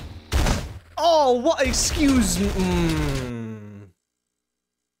 Oh, what? Excuse me.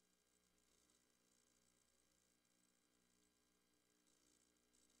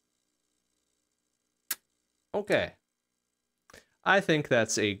 Okay. I think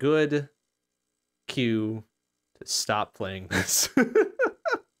that's a good cue to stop playing this.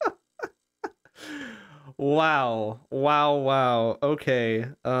 Wow. Wow, wow. Okay.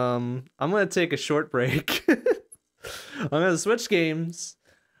 I'm gonna take a short break. I'm gonna switch games.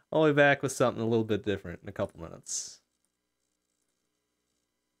 I'll be back with something a little bit different in a couple minutes.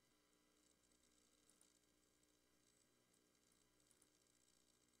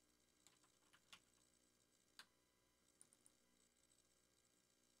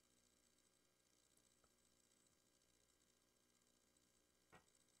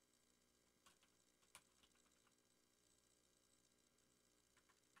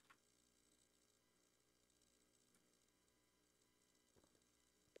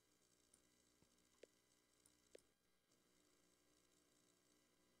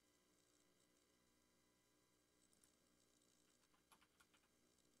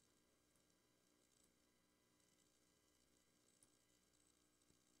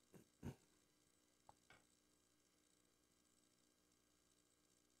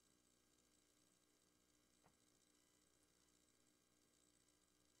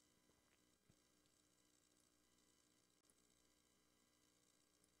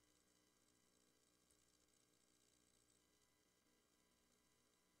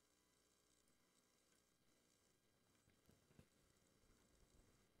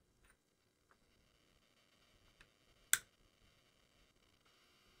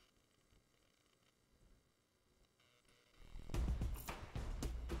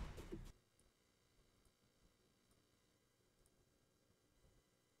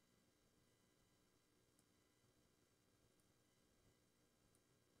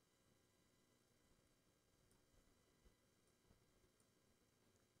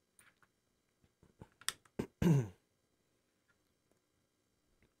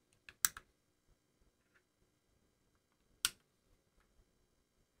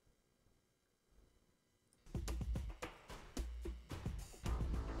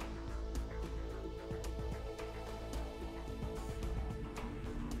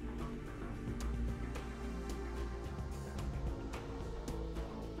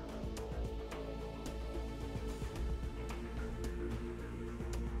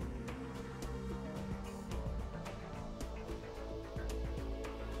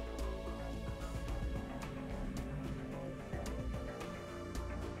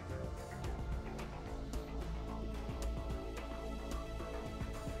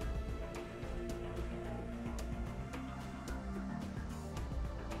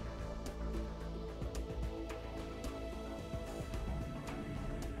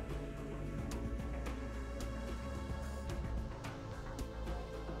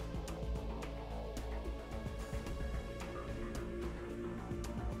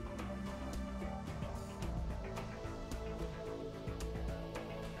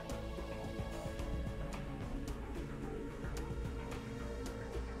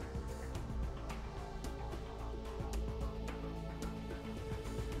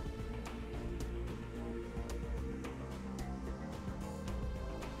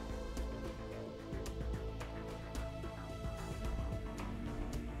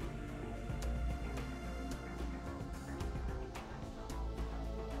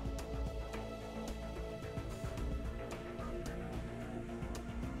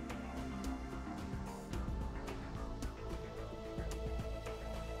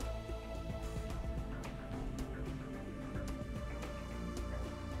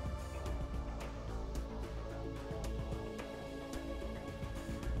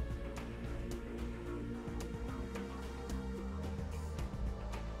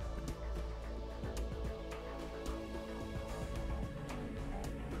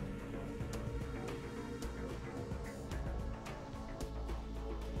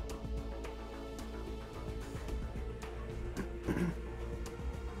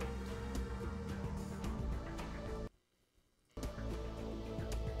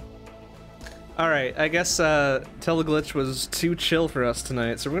 Alright, I guess Teleglitch was too chill for us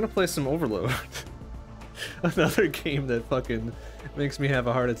tonight, so we're gonna play some Overload. Another game that fucking makes me have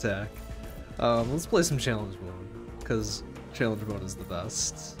a heart attack. Let's play some challenge mode, because challenge mode is the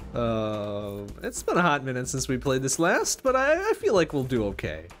best. It's been a hot minute since we played this last, but I feel like we'll do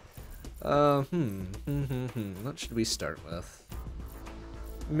okay. What should we start with?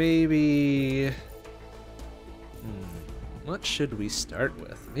 Maybe... what should we start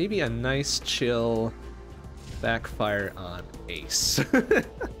with? Maybe a nice, chill backfire on Ace.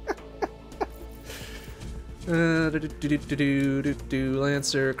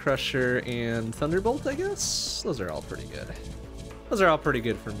 Lancer, Crusher, and Thunderbolt, I guess? Those are all pretty good. Those are all pretty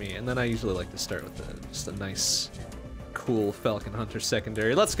good for me, and then I usually like to start with just a nice, cool Falcon Hunter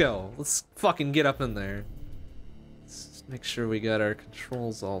secondary. Let's go! Let's fucking get up in there. Let's make sure we got our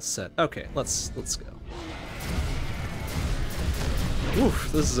controls all set. Okay, let's go.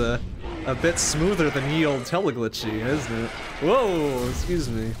 Oof, this is a bit smoother than ye old Teleglitchy, isn't it? Whoa, excuse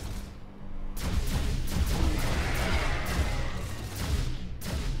me.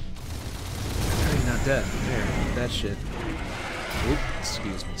 How are you not dead? There, eat that shit. Oop,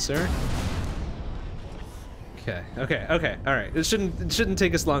 excuse me, sir. Okay, alright. It shouldn't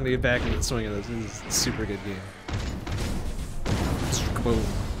take us long to get back into the swing of this. This is a super good game. Boom.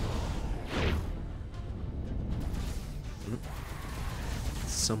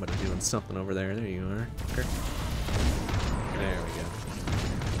 Somebody doing something over there. There you are. Okay. There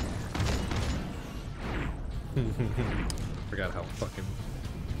we go. Forgot how fucking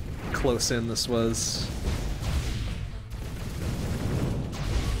close in this was.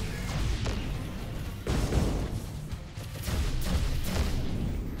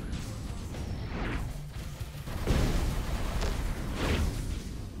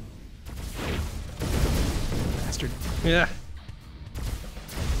 Bastard. Yeah.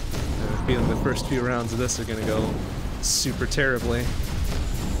 Feeling the first few rounds of this are gonna go super terribly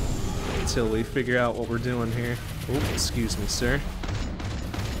until we figure out what we're doing here. Oh, excuse me, sir.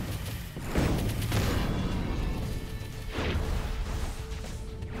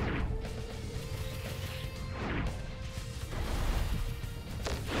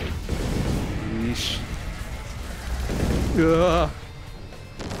 Yeesh. Ugh.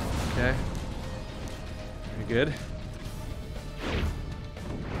 Okay. Very good.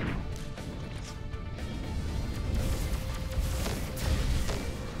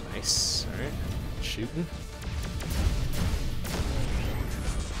 Nice. Alright. Shooting.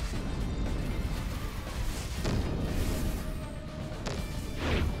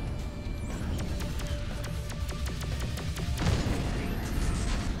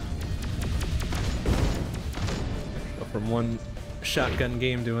 Go from one shotgun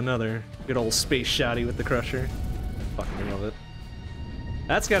game to another. Good old space shotty with the Crusher. Fucking love it.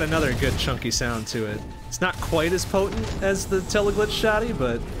 That's got another good chunky sound to it. It's not quite as potent as the Teleglitch shotty,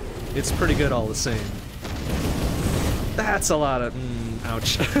 but it's pretty good all the same. That's a lot of...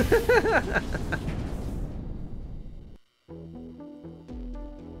 ouch.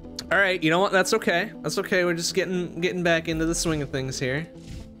 Alright, you know what? That's okay. That's okay. We're just getting back into the swing of things here.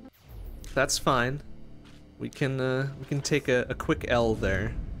 That's fine. We can take a quick L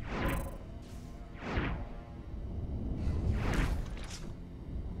there.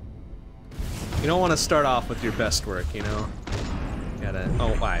 You don't want to start off with your best work, you know? Gotta...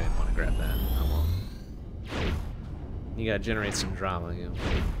 oh, I didn't want to grab that. Oh well. You gotta generate some drama, you know?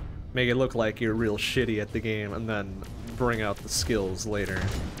 Make it look like you're real shitty at the game, and then bring out the skills later.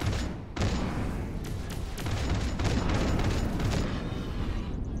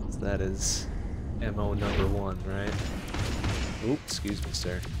 So that is MO number 1, right? Oop, excuse me,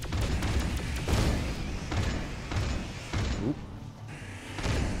 sir. Oop.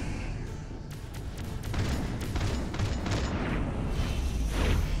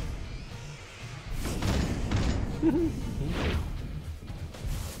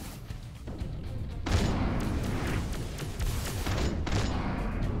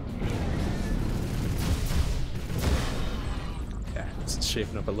 Yeah, this is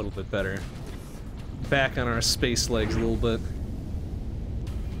shaping up a little bit better. Back on our space legs a little bit.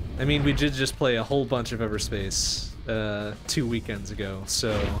 I mean, we did just play a whole bunch of Everspace 2 weekends ago,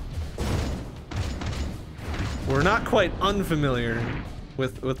 so we're not quite unfamiliar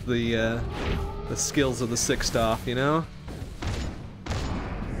with the skills of the Sixth Off, you know?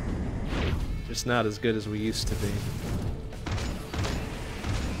 Just not as good as we used to be.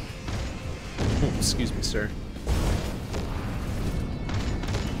 Oh, excuse me, sir.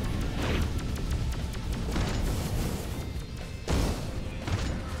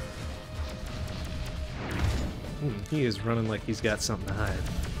 He is running like he's got something to hide.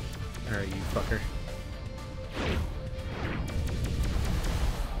 Alright, you fucker.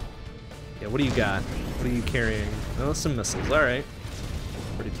 Yeah, what do you got? What are you carrying? Oh, some missiles. Alright.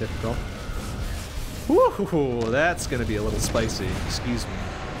 Pretty typical. Woohoo! That's gonna be a little spicy. Excuse me,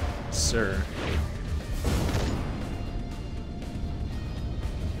 sir.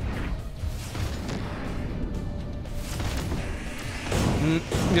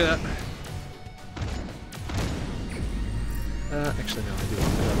 Yeah. Actually, no, I do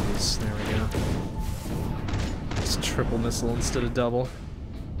want to have these. There we go. It's triple missile instead of double.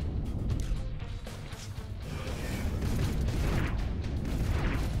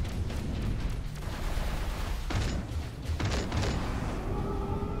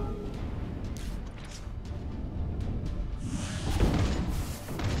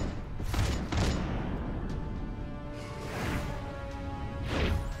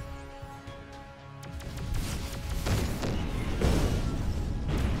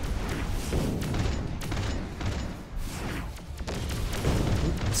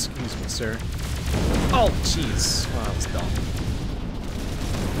 Excuse me, sir. Oh, jeez. Wow, that was dumb.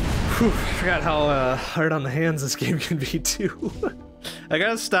 Whew, I forgot how hard on the hands this game can be, too. I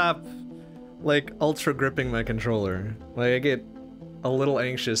gotta stop, like, ultra gripping my controller. Like, I get a little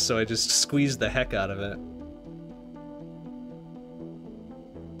anxious, so I just squeeze the heck out of it.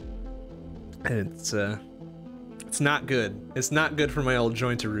 And it's not good. It's not good for my old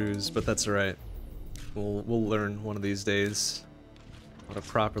jointaroos, but that's alright. We'll learn one of these days how to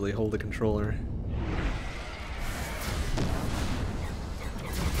properly hold a controller.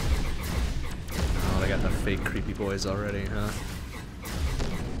 Oh, they got the fake creepy boys already, huh?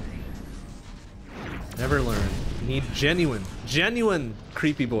 Never learn. You need genuine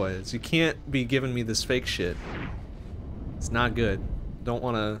creepy boys. You can't be giving me this fake shit. It's not good. Don't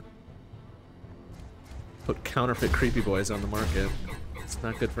want to put counterfeit creepy boys on the market. It's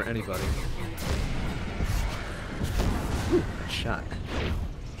not good for anybody. Ooh, good shot.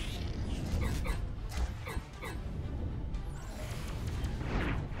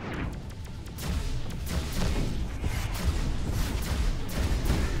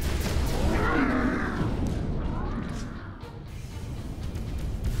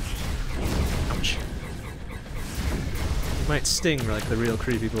 Ouch. It might sting like the real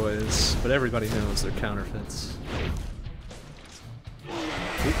creepy boys, but everybody knows they're counterfeits.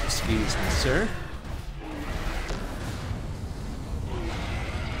 Ooh, excuse me, sir.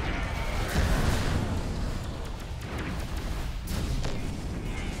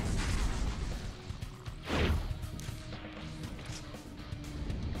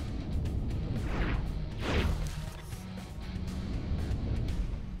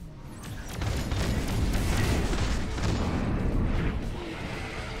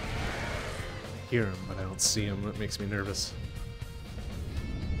 Hear him, but I don't see him. That makes me nervous.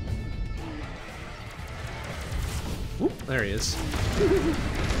 Oop, there he is.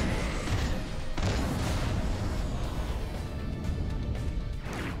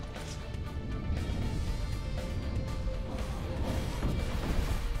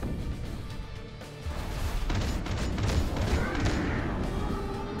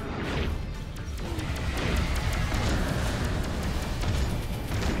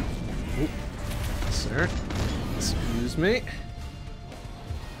 Sir, excuse me.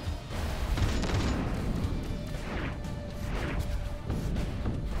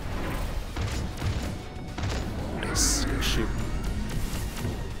 Nice, good shoot.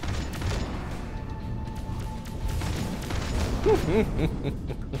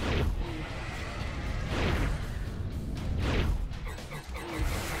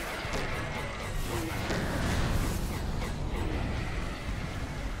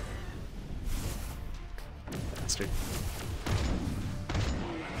 Bastard.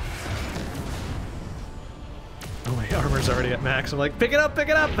 Oh, my armor's already at max. I'm like, pick it up, pick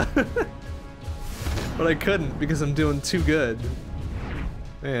it up! But I couldn't because I'm doing too good.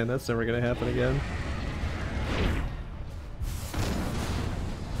 Man, that's never gonna happen again.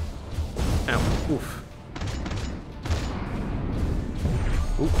 Ow. Oof.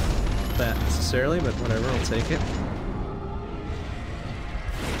 Oof. Not that necessarily, but whatever, I'll take it.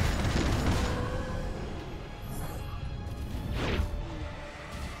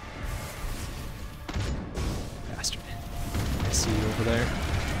 Bastard. I see you over there.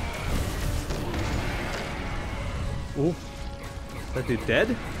 Ooh. Is that dude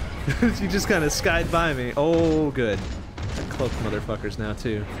dead? He just kind of skied by me. Oh, good. They're cloaked motherfuckers now,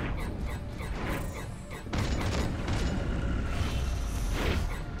 too.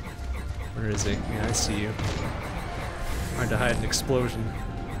 Where is he? Yeah, I see you. Hard to hide an explosion.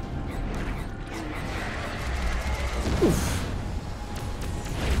 Oof.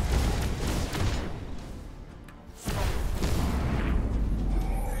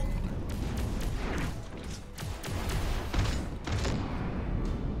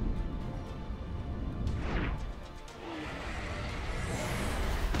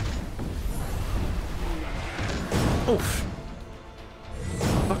 Oof.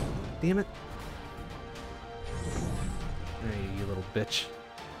 Fuck. Damn it. There you little bitch.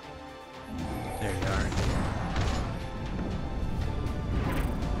 There you are.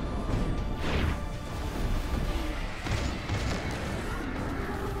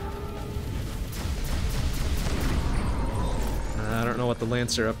 I don't know what the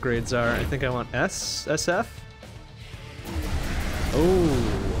Lancer upgrades are. I think I want SF?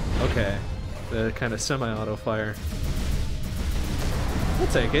 Oh, okay. The kind of semi-auto fire. We'll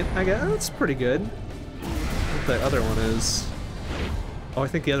take it. I guess that's pretty good. What the other one is. Oh, I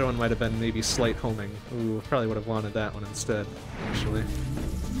think the other one might have been maybe slight homing. Ooh, probably would have wanted that one instead, actually.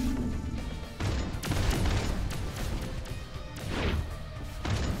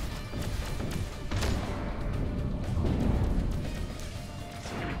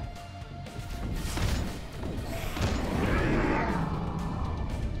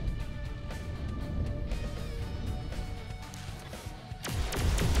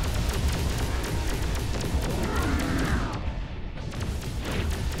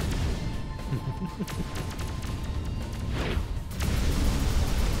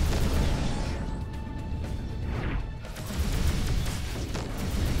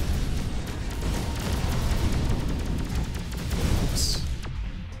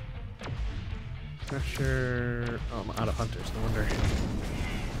 Pressure. Oh, I'm out of hunters, no wonder.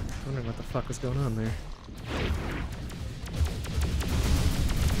 Wondering what the fuck was going on there.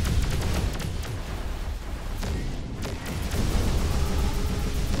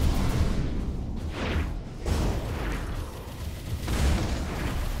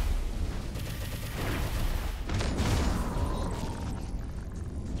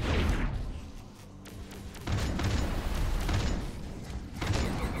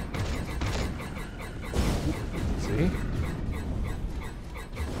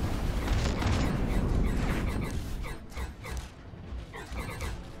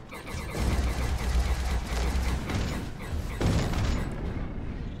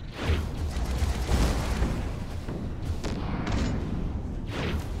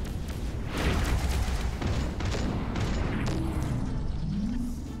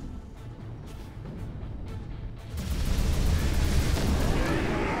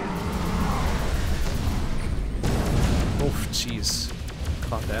 Jeez.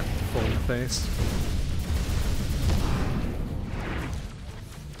 Caught that full in the face.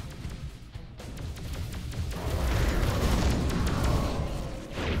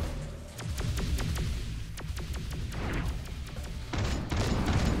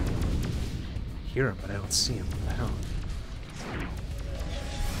 Hear him, but I don't see him. What the hell?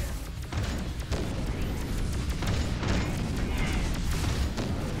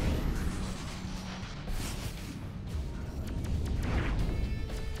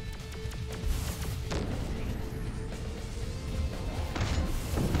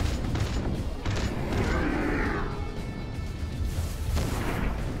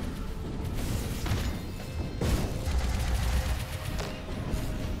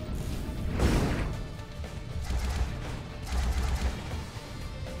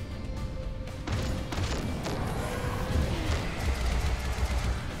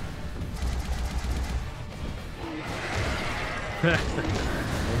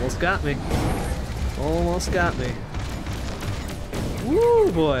 Almost got me. Almost got me.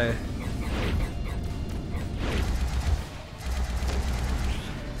 Woo, boy.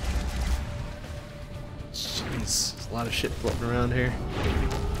 Jeez, there's a lot of shit floating around here.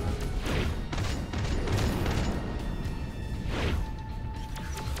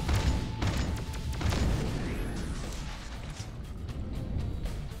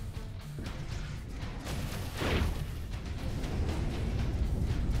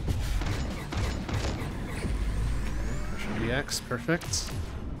 Perfect.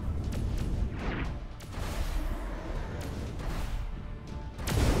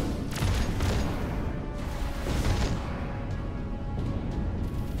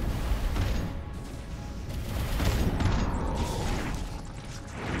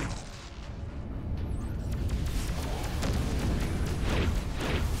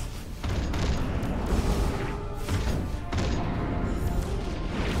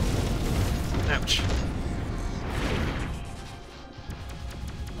 Ouch.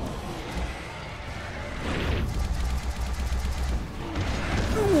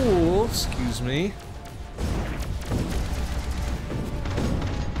 Excuse me.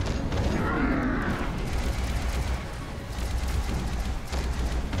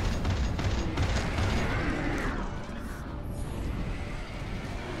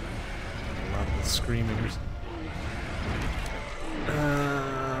 A lot of the screamers.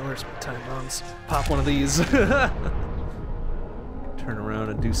 Where's my time bombs? Pop one of these. turn around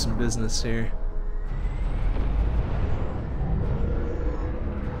and do some business here.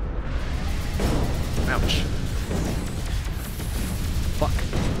 Ouch. Fuck.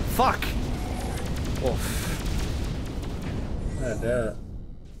 Fuck! Oof. Yeah.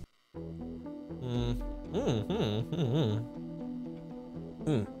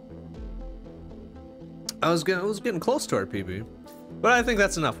 I was getting close to our PB, but I think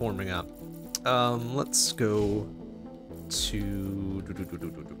that's enough warming up. Let's go to.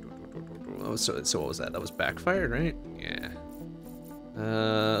 Oh, so what was that? That was backfired, right? Yeah.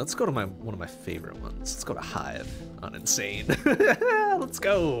 Let's go to one of my favorite ones. Let's go to Hive on Insane. Let's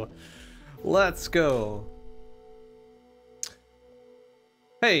go. Let's go.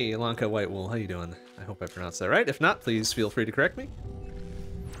 Hey, Lanka Whitewool, how you doing? I hope I pronounced that right. If not, please feel free to correct me.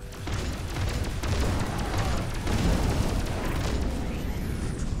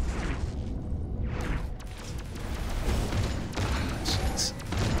 Jeez.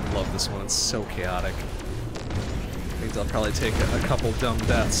 Love this one, it's so chaotic. Means I'll probably take a couple dumb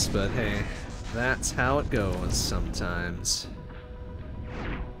deaths, but hey, that's how it goes sometimes.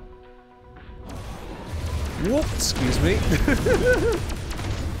 Whoop, excuse me.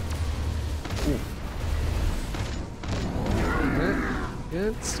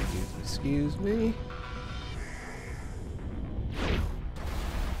 Good, excuse me.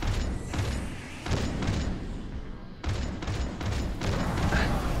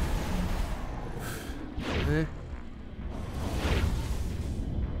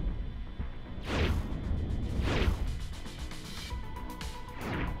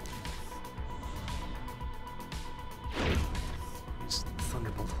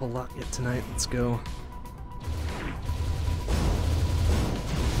 Thunderbolt a whole lot yet tonight. Let's go.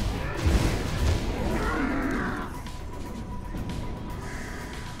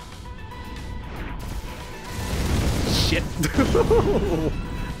 Shit.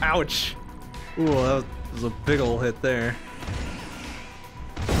 Ouch. Ooh, that was a big ol' hit there.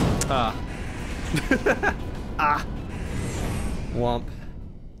 Ah. Ah. Womp.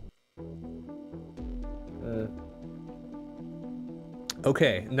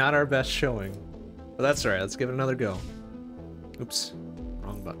 Okay, not our best showing. But that's alright, let's give it another go. Oops,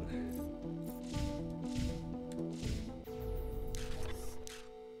 wrong button.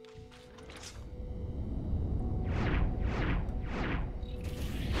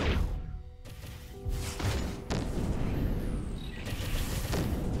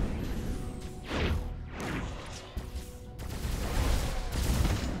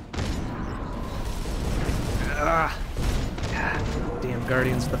 Ah! Damn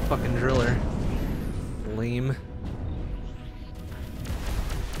Guardians with the fucking driller. Lame.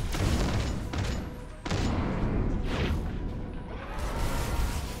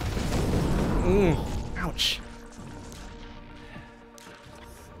 Ouch.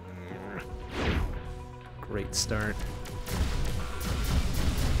 Great start.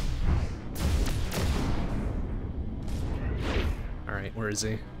 Alright, where is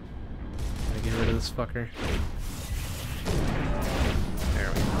he? Gotta get rid of this fucker. There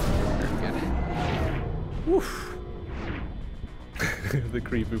we go. Very good. Woof. The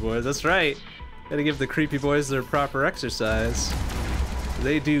creepy boys, that's right. Gotta give the creepy boys their proper exercise.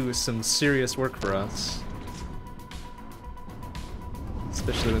 They do some serious work for us.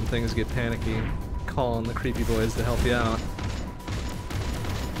 Especially when things get panicky. Call on the creepy boys to help you out.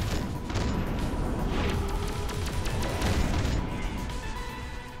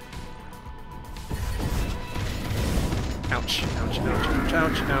 Ouch, ouch, ouch, ouch,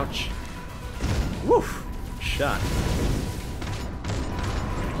 ouch, ouch. Woof! Shot.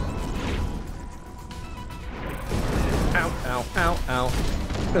 Ow, ow, ow, ow.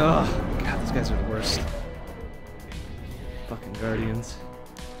 Ugh, God, these guys are the worst. Fucking Guardians.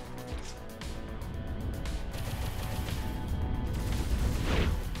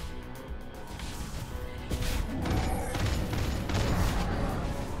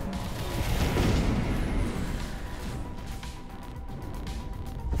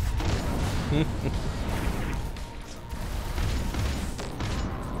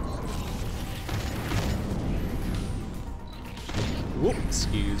 Whoop,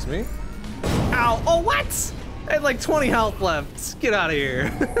 excuse me. Ow! Oh, what? I had like 20 health left. Get out of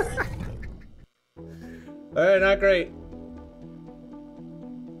here. Alright, not great.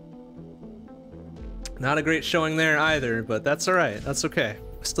 Not a great showing there either, but that's alright. That's okay.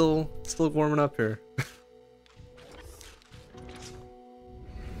 Still warming up here.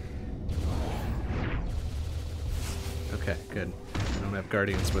 Okay, good. I don't have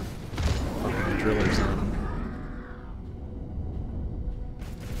Guardians with fucking drillers on them.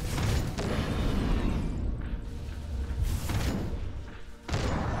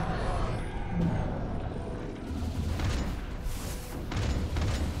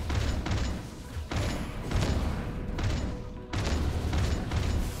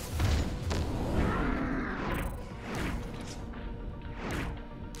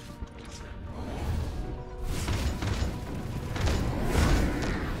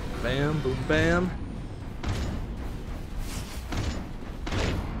 Bam, boom, bam.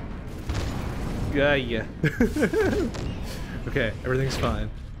 Yeah. Okay, everything's fine.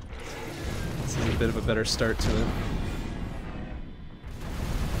 This is a bit of a better start to it.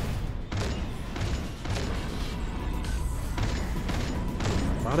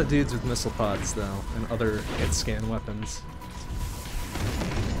 A lot of dudes with missile pods, though, and other hit-scan weapons.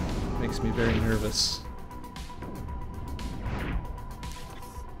 Makes me very nervous.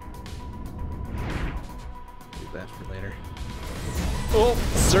 Leave that for later. Oh,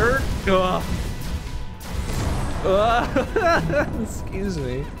 sir! Ugh. Excuse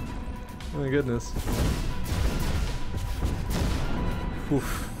me. Oh my goodness.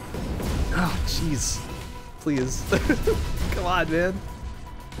 Oof. Oh, jeez. Please. Come on, man.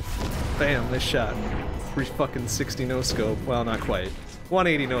 Bam, nice shot. 360 no scope. Well, not quite.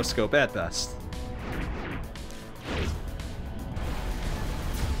 180 no scope at best.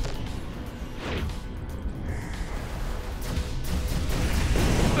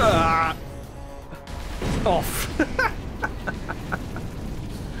 Ah! Off.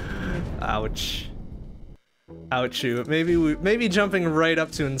 Ouch. Ouchie. Maybe jumping right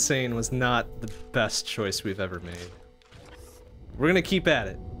up to insane was not the best choice we've ever made. We're gonna keep at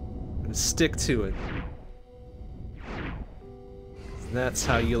it. We're gonna stick to it. That's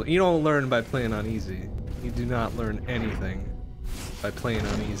how you don't learn by playing on easy. You do not learn anything by playing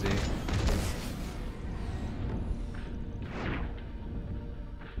on easy.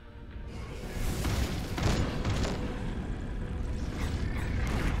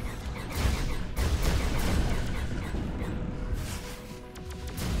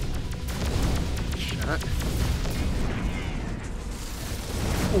 Shot.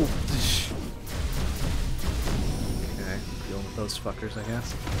 Oh, okay, dealing with those fuckers, I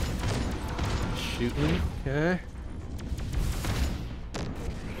guess. Shooting, okay.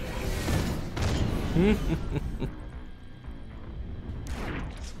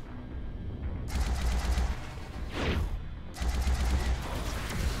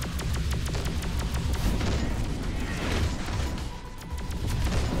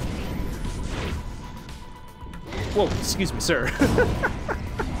 Whoa, excuse me, sir.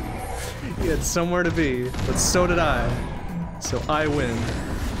 You had somewhere to be, but so did I. So I win.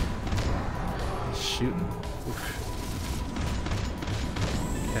 Shooting. Oof.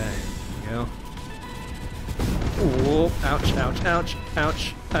 Okay, there you go. Whoa, ouch, ouch, ouch,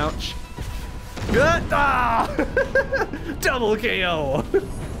 ouch, ouch. Good! Ah! Double KO!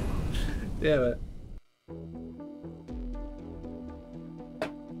 Damn it.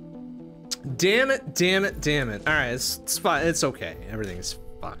 Damn it, damn it, damn it. Alright, it's fine. It's okay. Everything's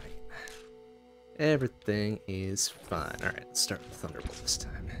fine. Everything is fine. Alright, let's start with Thunderbolt this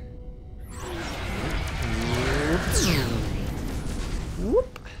time.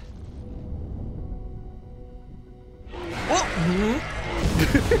 Whoop. Oh!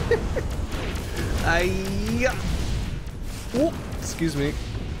 Aiyah! Whoop! Excuse me.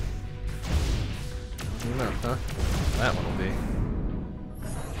 Enough, huh? That one will be.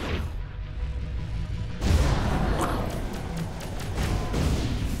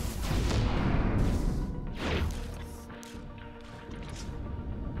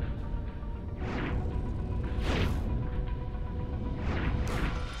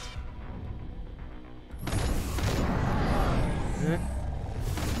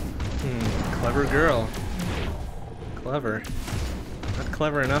 Clever girl. Clever. Not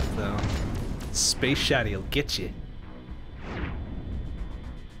clever enough, though. Space Shotty will get you.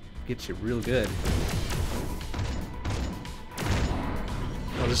 Get you real good.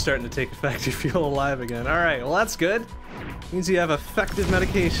 Oh, they're starting to take effect. You feel alive again. Alright, well that's good. Means you have effective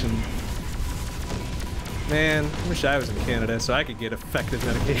medication. Man, I wish I was in Canada so I could get effective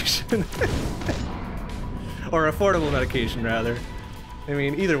medication. Or affordable medication, rather. I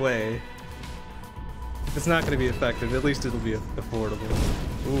mean, either way. If it's not going to be effective, at least it'll be affordable.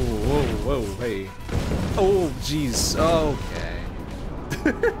 Ooh, whoa, whoa, hey. Oh, jeez. Okay.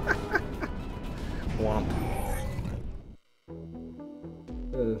 Womp.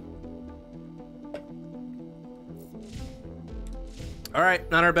 Alright,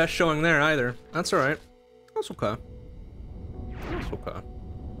 not our best showing there either. That's alright. That's okay. That's okay.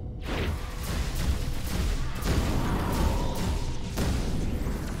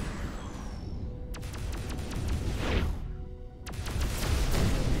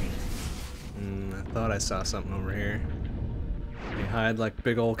 I thought I saw something over here. They hide like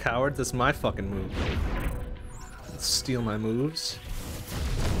big old cowards. That's my fucking move. Steal my moves.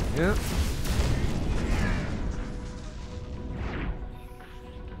 Yeah.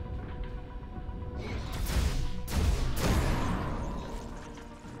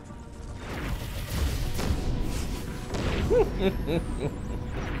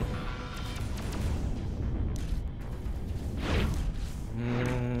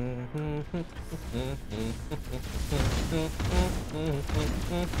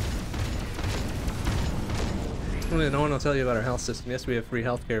 No one will tell you about our health system. Yes, we have free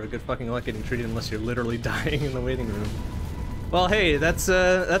healthcare, but good fucking luck getting treated unless you're literally dying in the waiting room. Well, hey, that's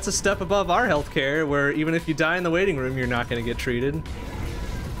a step above our healthcare, where even if you die in the waiting room, you're not gonna get treated.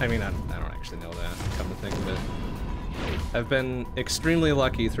 I mean, I don't actually know that, come to think of it. I've been extremely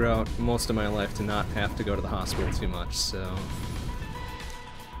lucky throughout most of my life to not have to go to the hospital too much, so...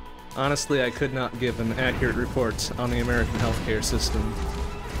 Honestly, I could not give an accurate report on the American healthcare system.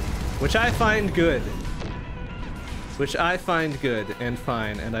 Which I find good. Which I find good and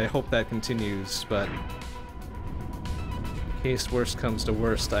fine, and I hope that continues, but... in case worst comes to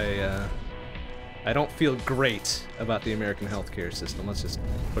worst, I don't feel great about the American healthcare system, let's just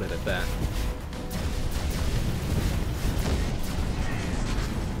put it at that.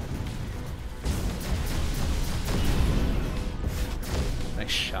 Nice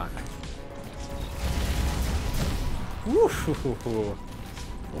shot. Woo! A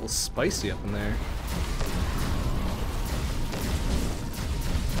little spicy up in there.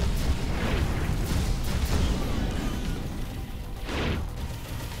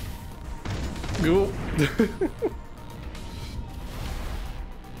 Go.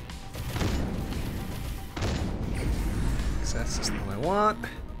 That's just what I want.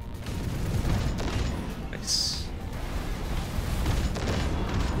 Nice.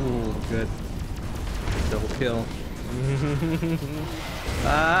 Ooh, good. Double kill.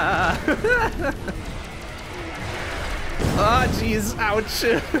 Ah! Ah, jeez, ouch!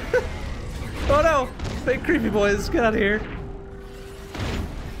 Oh no! Fake creepy boys, get out of here!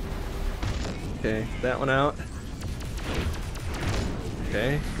 Okay, that one out.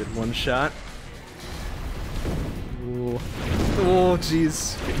 Okay, good one shot. Ooh. Oh,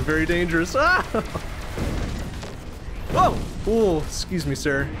 jeez. Getting very dangerous. Ah! Whoa! Oh, excuse me,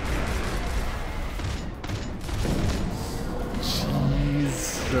 sir.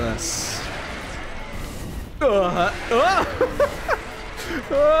 Jesus. Oh!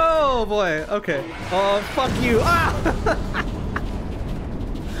 Oh, boy. Okay. Oh, fuck you. Ah!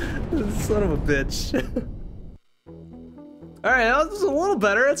 Son of a bitch. Alright, that was a little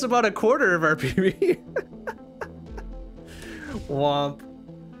better. It's about a quarter of our PB. Womp.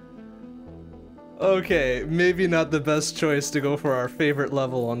 Okay, maybe not the best choice to go for our favorite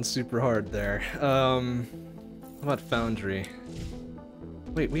level on super hard there. How about Foundry?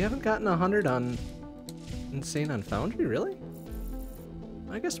 Wait, we haven't gotten 100 on Insane on Foundry, really?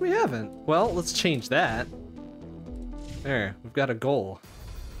 I guess we haven't. Well, let's change that. There, we've got a goal.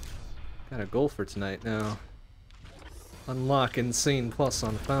 Got a goal for tonight now. Unlock Insane Plus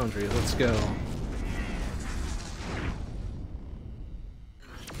on Foundry. Let's go.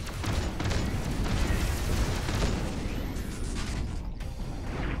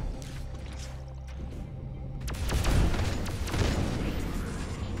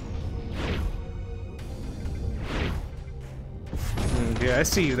 Yeah, I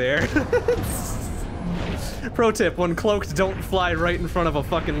see you there. Pro tip, when cloaked, don't fly right in front of a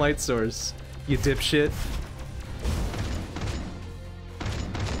fucking light source, you dipshit.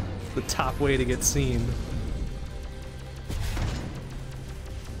 The top way to get seen.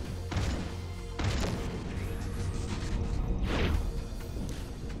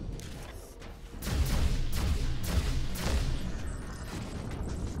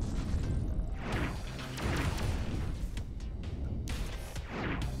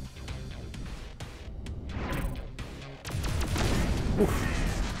 Oof.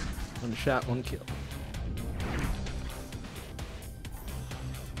 One shot, one kill.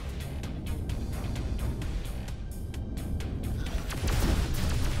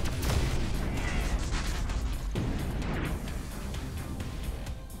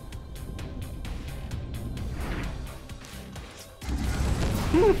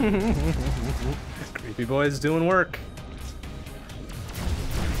 Creepy boys doing work.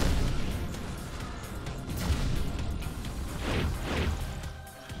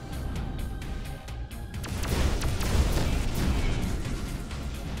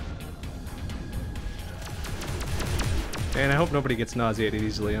 And I hope nobody gets nauseated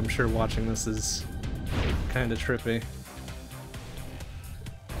easily. I'm sure watching this is kind of trippy.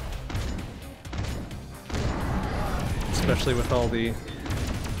 Especially with all the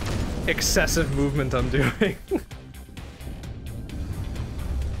excessive movement I'm doing.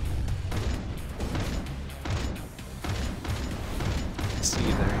 See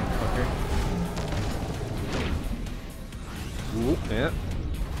you there, you fucker. Ooh, yeah.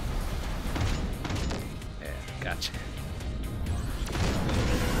 Yeah, gotcha.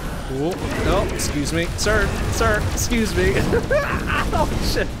 Cool. Oh, excuse me. Sir, excuse me. Oh,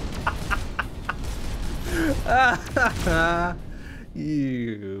 shit.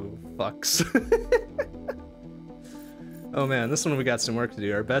 You fucks. Oh man, this one we got some work to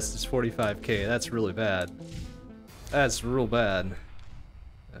do. Our best is 45k. That's really bad. That's real bad.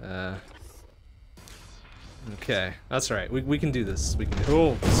 Okay, that's right. We can do this. We can do.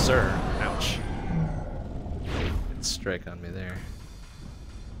 Oh, sir. Ouch. Good strike on me there.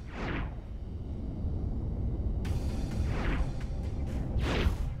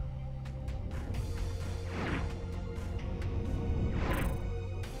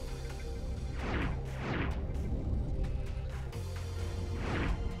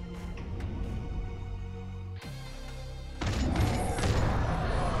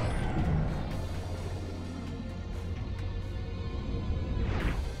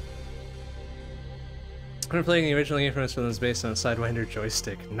 I remember playing the original game from was based on a Sidewinder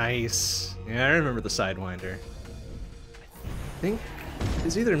joystick. Nice. Yeah, I remember the Sidewinder. I think it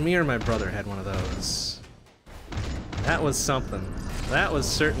was either me or my brother had one of those. That was something. That was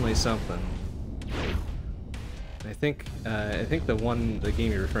certainly something. I think the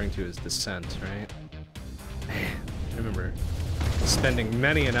game you're referring to is Descent, right? Man, I remember spending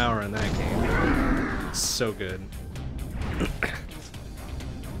many an hour on that game. So good.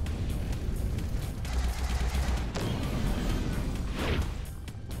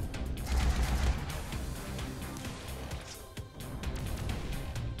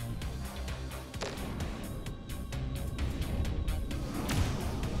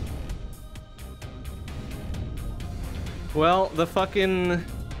 Well, the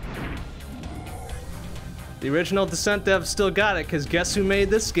original Descent devs still got it, because guess who made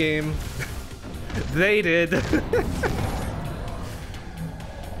this game? They did.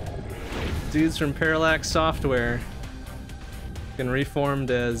 Dudes from Parallax Software. Fucking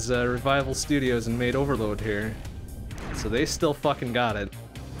reformed as Revival Studios and made Overload here. So they still fucking got it.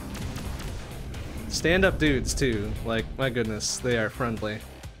 Stand-up dudes, too. Like, my goodness, they are friendly.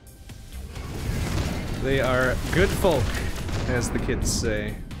 They are good folk, as the kids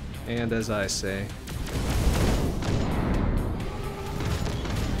say, and as I say.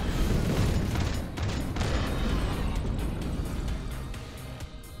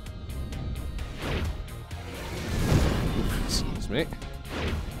 Oof, excuse me.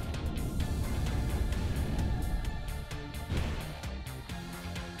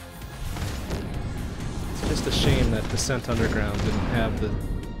 It's just a shame that Descent Underground didn't have the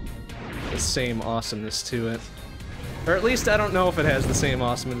same awesomeness to it. Or at least I don't know if it has the same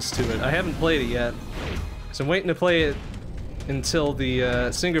awesomeness to it. I haven't played it yet, so I'm waiting to play it until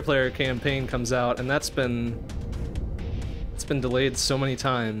the single-player campaign comes out, and it's been delayed so many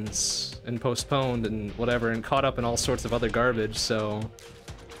times and postponed and whatever, and caught up in all sorts of other garbage. So,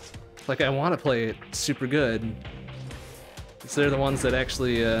 like, I want to play it super good. Because they're the ones that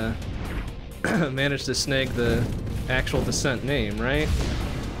actually managed to snag the actual Descent name, right?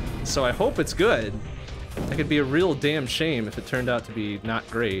 So I hope it's good. It could be a real damn shame if it turned out to be not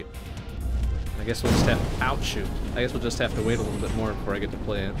great. I guess we'll just have to outshoot. I guess we'll just have to wait a little bit more before I get to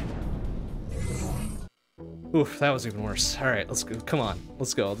play it. Oof, that was even worse. Alright, let's go. Come on,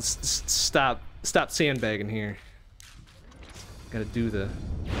 let's go. Let's stop sandbagging here. Gotta do the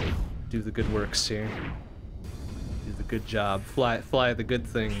good works here. Do the good job. Fly the good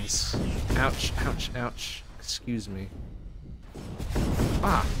things. Ouch, ouch, ouch. Excuse me.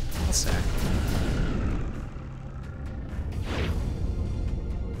 Ah, what's that?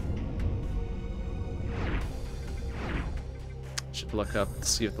 Should look up to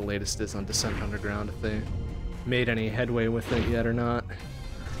see what the latest is on Descent Underground, if they made any headway with it yet or not.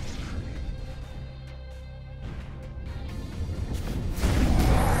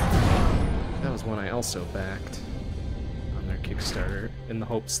 That was one I also backed on their Kickstarter in the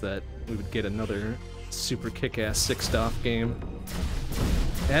hopes that we would get another super kick-ass six-off game.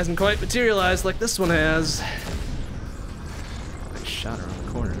 It hasn't quite materialized like this one has. I shot her on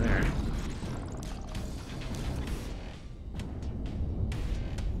the corner there.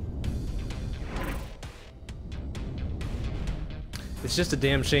 It's just a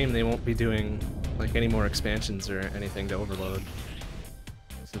damn shame they won't be doing like any more expansions or anything to Overload,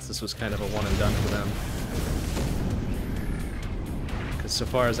 since this was kind of a one and done for them. Because so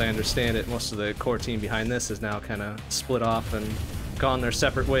far as I understand it, most of the core team behind this is now kind of split off and gone their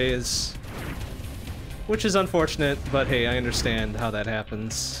separate ways, which is unfortunate, but hey, I understand how that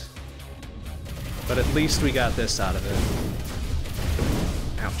happens. But at least we got this out of it.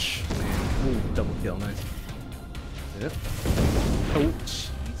 Ouch, man. Ooh, double kill, nice. Yep. Oh,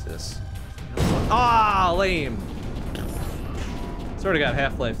 Jesus. Ah, lame. Sort of got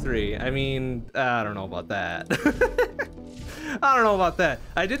Half-Life 3. I mean, I don't know about that. I don't know about that.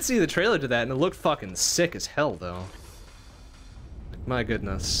 I did see the trailer to that, and it looked fucking sick as hell, though. My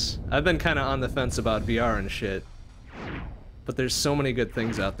goodness. I've been kind of on the fence about VR and shit. But there's so many good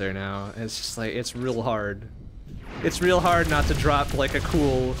things out there now, and it's just like, it's real hard. It's real hard not to drop like a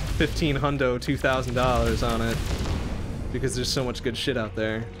cool $1,500, $2,000 on it. Because there's so much good shit out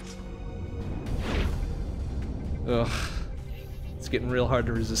there. Ugh. It's getting real hard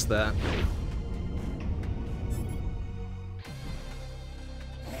to resist that.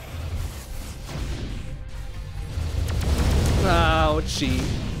 Ouchie.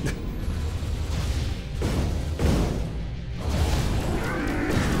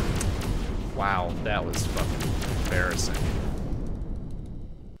 Wow, that was fucking embarrassing.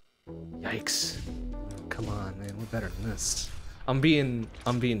 Yikes. Come on, man, we're better than this. I'm being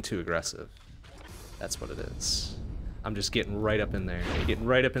too aggressive. That's what it is. I'm just getting right up in there, getting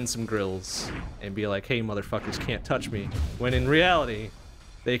right up in some grills, and be like, hey, motherfuckers can't touch me. When in reality,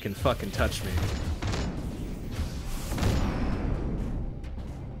 they can fucking touch me.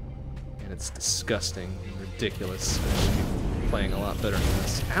 And it's disgusting and ridiculous. I should be playing a lot better than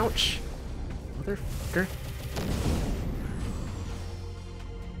this. Ouch! Motherfucker.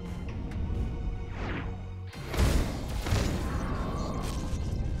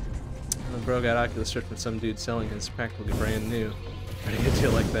 Bro got Oculus Rift from some dude selling his practically brand new. Pretty good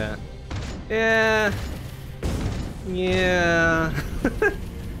deal like that. Yeah. Yeah.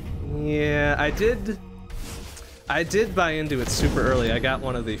 Yeah, I did buy into it super early. I got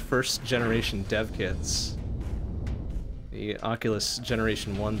one of the first generation dev kits. The Oculus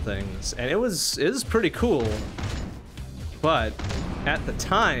Generation 1 things. And it was pretty cool. But at the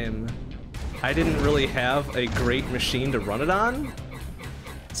time, I didn't really have a great machine to run it on.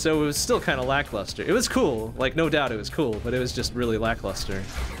 So it was still kind of lackluster. It was cool, like no doubt it was cool, but it was just really lackluster.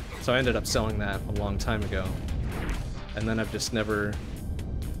 So I ended up selling that a long time ago. And then I've just never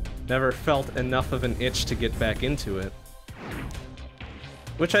felt enough of an itch to get back into it.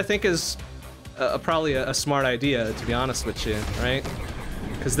 Which I think is probably a smart idea, to be honest with you, right?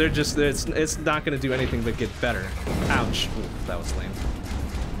 Because they're just, it's not going to do anything but get better. Ouch. Ooh, that was lame.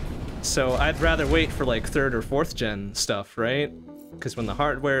 So I'd rather wait for like 3rd or 4th gen stuff, right? Because when the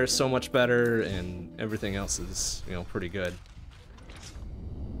hardware is so much better and everything else is, you know, pretty good.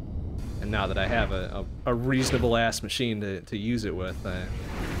 And now that I have a reasonable ass machine to use it with, I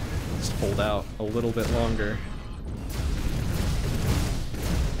just hold out a little bit longer.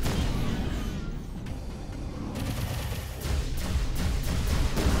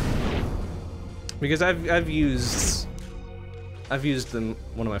 Because I've used one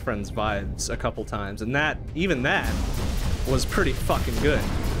of my friend's Vives a couple times, and even that was pretty fucking good.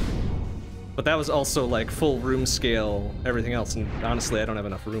 But that was also like full room scale, everything else, and honestly I don't have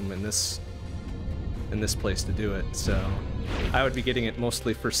enough room in this place to do it, so I would be getting it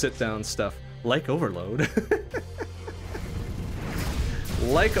mostly for sit-down stuff, like Overload.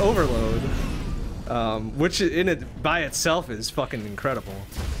 Like Overload, which in it by itself is fucking incredible.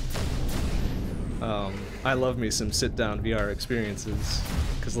 I love me some sit-down VR experiences,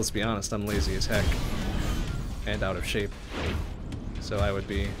 because let's be honest, I'm lazy as heck. And out of shape. So I would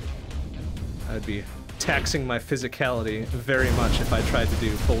be taxing my physicality very much if I tried to do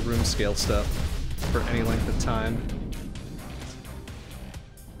full room scale stuff for any length of time.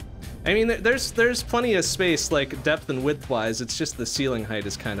 I mean, there's plenty of space, like depth and width wise, it's just the ceiling height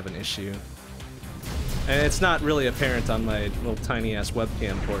is kind of an issue. And it's not really apparent on my little tiny ass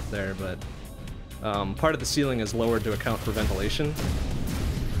webcam port there, but part of the ceiling is lowered to account for ventilation.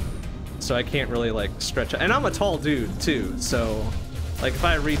 So I can't really like stretch out. And I'm a tall dude too, so like if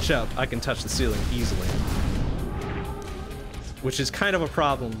I reach up, I can touch the ceiling easily. Which is kind of a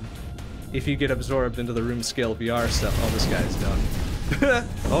problem if you get absorbed into the room scale VR stuff. Oh, this guy's done.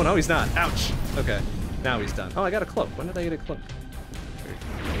 Oh no, he's not. Ouch. Okay, now he's done. Oh, I got a cloak. When did I get a cloak?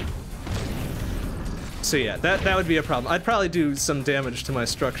 So yeah, that would be a problem. I'd probably do some damage to my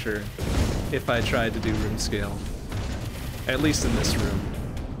structure if I tried to do room scale. At least in this room.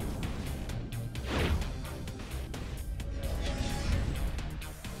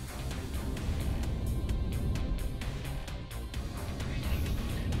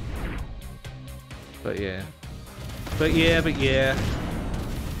 But yeah.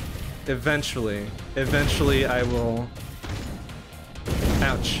 Eventually I will,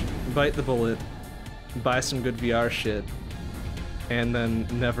 ouch, bite the bullet, buy some good VR shit, and then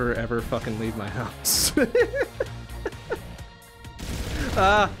never ever fucking leave my house. Okay,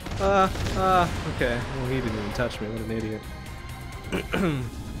 well he didn't even touch me, what an idiot.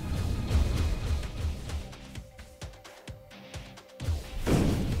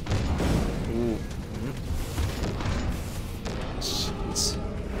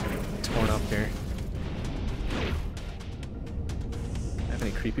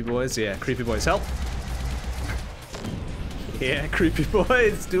 Creepy boys? Yeah, creepy boys help. Yeah, creepy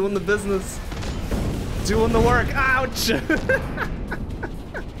boys doing the business. Doing the work. Ouch!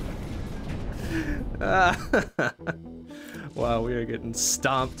 Wow, we are getting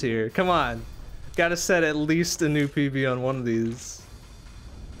stomped here. Come on. Gotta set at least a new PB on one of these.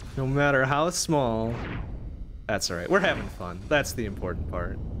 No matter how small. That's alright. We're having fun. That's the important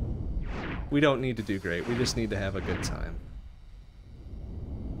part. We don't need to do great. We just need to have a good time.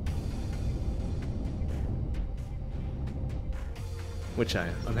 Which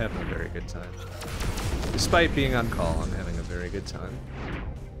I'm having a very good time. Despite being on call, I'm having a very good time.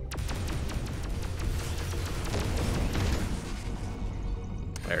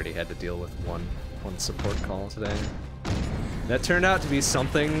 I already had to deal with one support call today. That turned out to be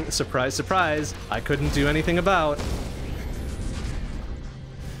something, surprise, surprise, I couldn't do anything about.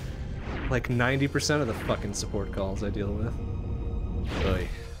 Like 90% of the fucking support calls I deal with. Oy.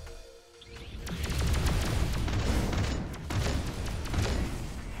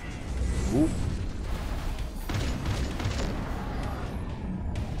 Ooh.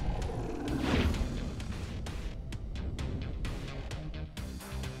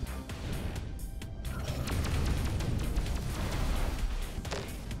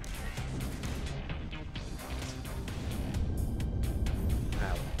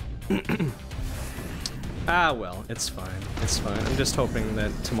 Ah, well, it's fine. It's fine. I'm just hoping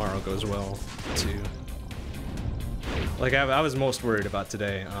that tomorrow goes well, too. Like, I was most worried about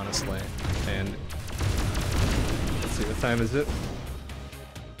today, honestly. And... let's see, what time is it?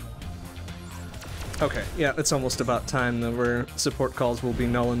 Okay, yeah, it's almost about time that where support calls will be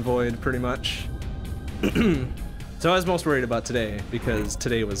null and void, pretty much. So I was most worried about today, because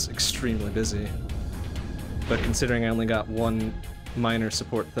today was extremely busy. But considering I only got one minor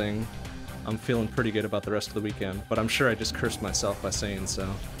support thing, I'm feeling pretty good about the rest of the weekend, but I'm sure I just cursed myself by saying so.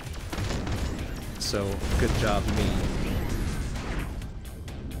 So, good job, me.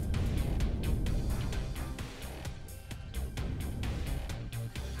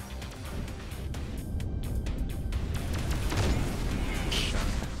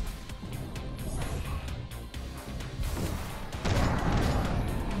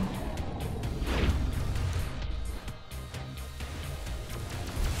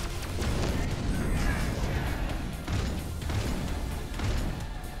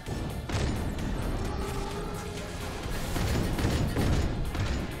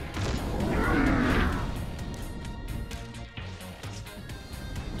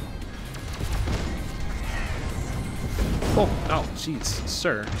 Oh, jeez,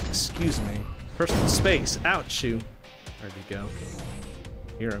 sir. Excuse me. Personal space. Ouch, you. Where'd he go?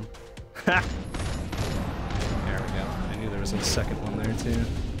 Hear him. Ha! There we go. I knew there was a second one there, too.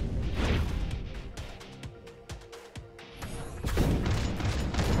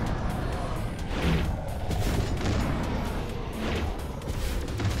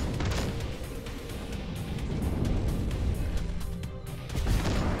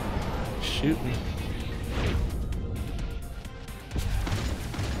 Shoot me.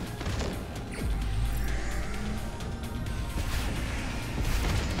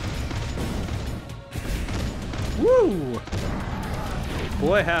 Woo!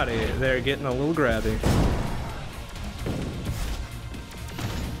 Boy howdy, they're getting a little grabby.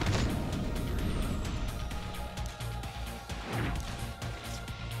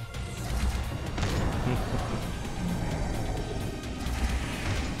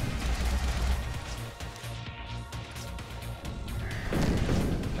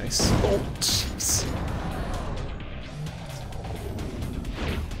 Nice. Oh, jeez.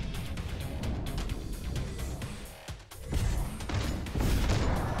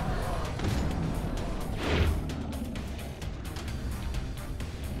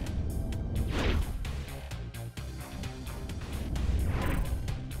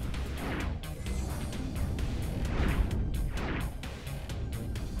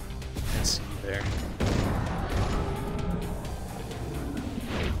 I see you there.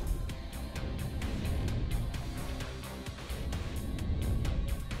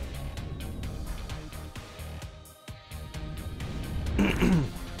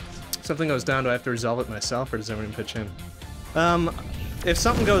 Something goes down, do I have to resolve it myself, or does everyone pitch in? If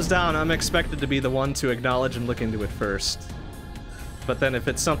something goes down, I'm expected to be the one to acknowledge and look into it first. But then if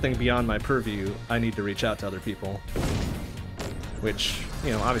it's something beyond my purview, I need to reach out to other people. Which,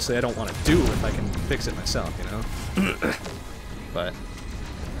 you know, obviously I don't want to do if I can fix it myself, you know? But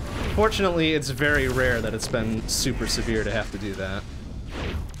fortunately, it's very rare that it's been super severe to have to do that.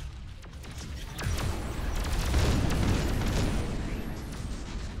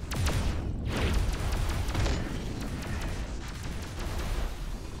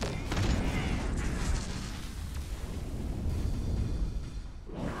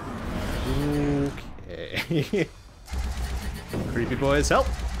 Creepy boys, help!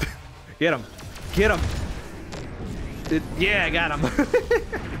 Get him! Get him! Yeah, I got him!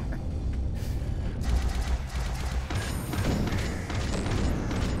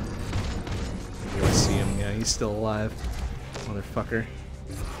 Oh, I see him, yeah, he's still alive. Motherfucker.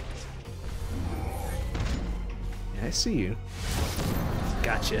 Yeah, I see you.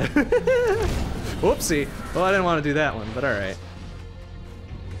 Gotcha. Whoopsie! Well, I didn't want to do that one, but alright.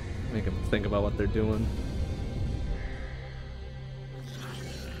 Make them think about what they're doing.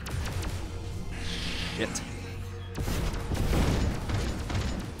 Shit.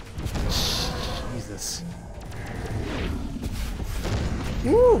 Jesus.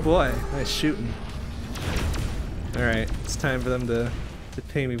 Woo, boy. Nice shooting. Alright, it's time for them to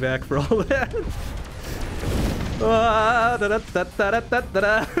pay me back for all that. Ah, da, da, da, da, da, da,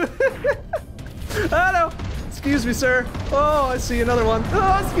 da. Ah, no! Excuse me, sir. Oh, I see another one.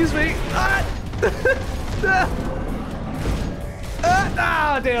 Oh, excuse me. Ah!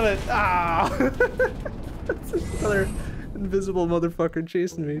 Ah, damn it. Ah! That's another invisible motherfucker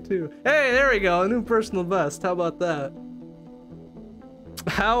chasing me, too. Hey, there we go. A new personal best. How about that?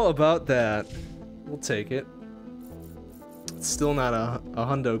 How about that? We'll take it. It's still not a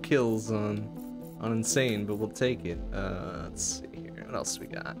hundo kills on insane, but we'll take it. Let's see here. What else we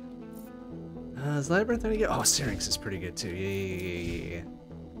got? Is Labyrinth any good? Oh, Syrinx is pretty good too. Yeah.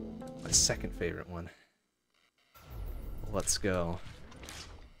 My second favorite one. Let's go.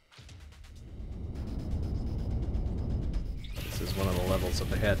 This is one of the levels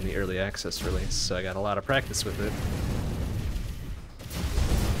that they had in the early access release, so I got a lot of practice with it.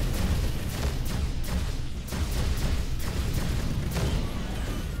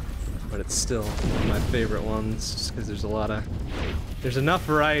 But it's still one of my favorite ones, just because there's enough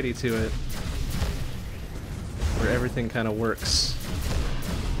variety to it, where everything kind of works.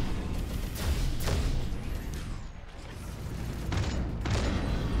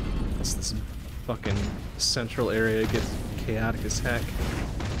 Plus this fucking central area gets chaotic as heck.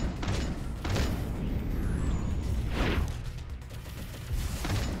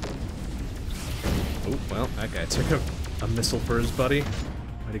 Oh, well, that guy took a missile for his buddy.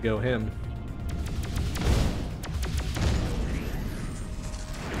 Way to go him.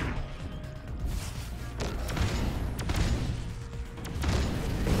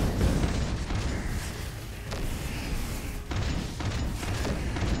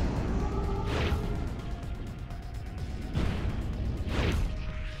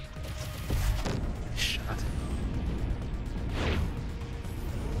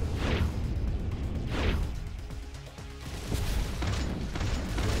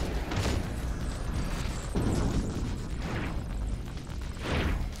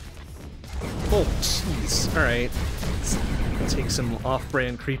 Oh, jeez. Alright. Let's take some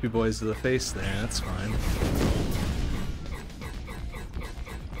off-brand creepy boys to the face there, that's fine.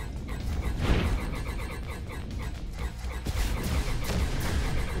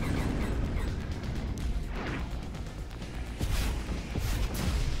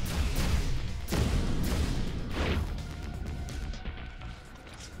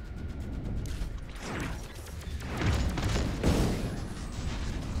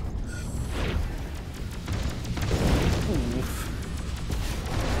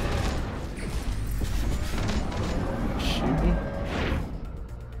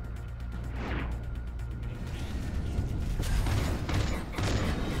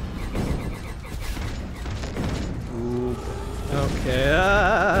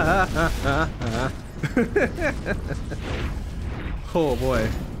 Oh boy.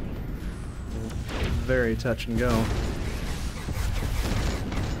 Very touch and go.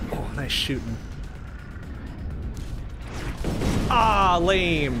 Oh, nice shooting. Ah,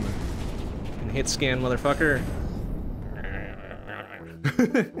 lame! And hit scan, motherfucker.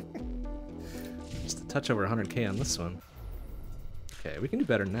 Just a touch over 100k on this one. Okay, we can do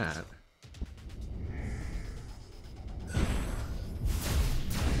better than that.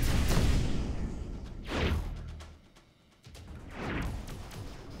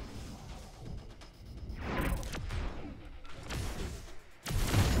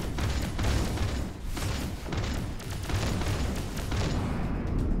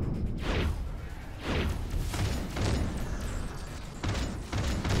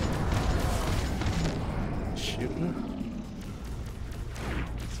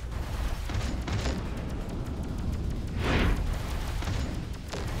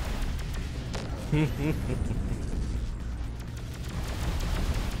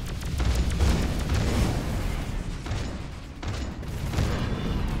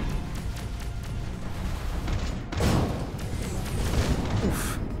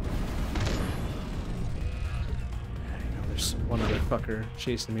 fucker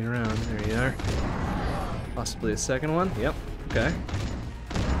chasing me around. There you are. Possibly a second one. Yep. Okay.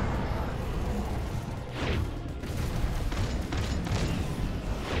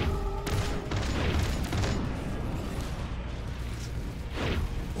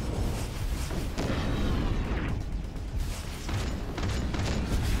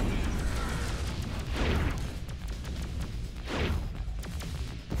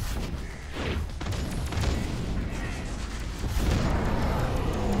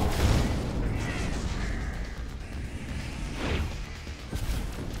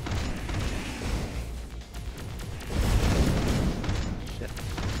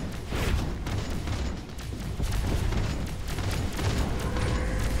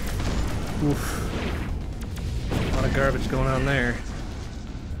 Oof. A lot of garbage going on there.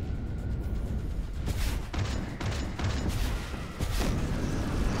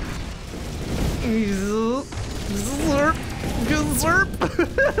 Zerp.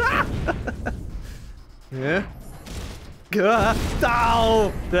 Yeah.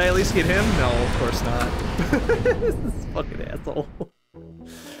 Oh! Did I at least get him? No, of course not. This fucking asshole.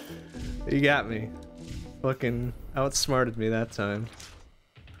 He got me. Fucking outsmarted me that time.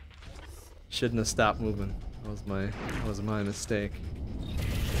 Shouldn't have stopped moving. That was my mistake.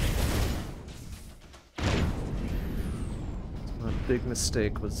 My big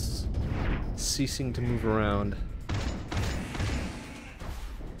mistake was ceasing to move around.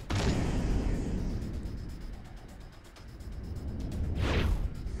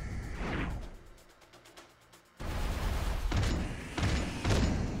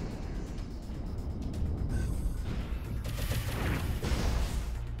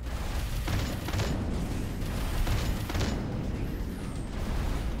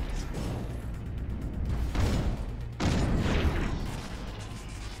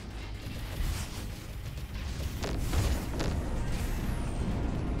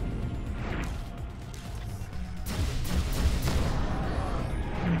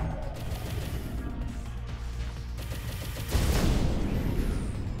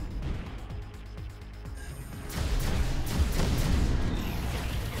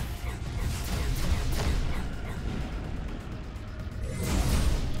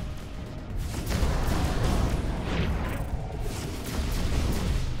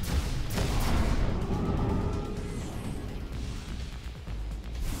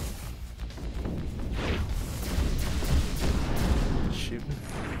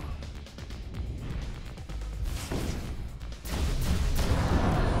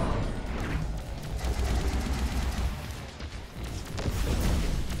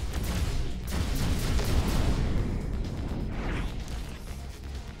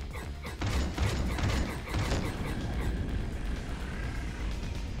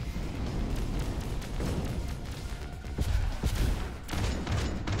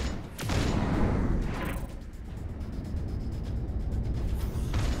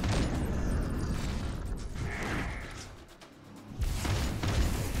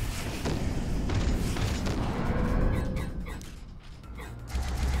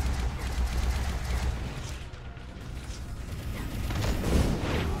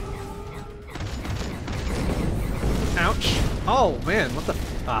 Ouch. Oh, man, what the...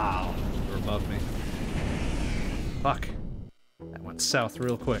 Oh, they're above me. Fuck. That went south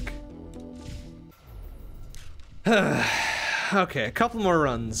real quick. Okay, a couple more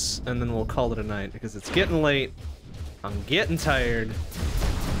runs, and then we'll call it a night, because it's getting late, I'm getting tired,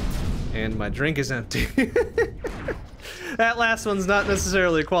 and my drink is empty. That last one's not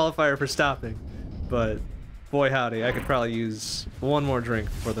necessarily a qualifier for stopping, but boy howdy, I could probably use one more drink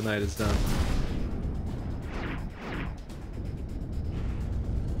before the night is done.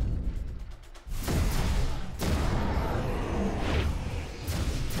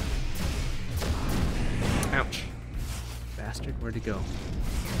 Ouch. Bastard, where'd he go?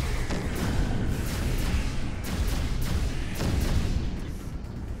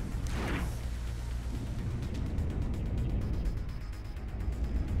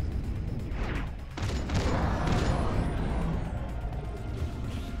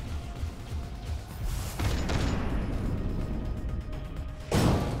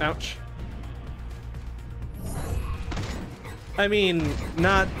 Ouch. I mean,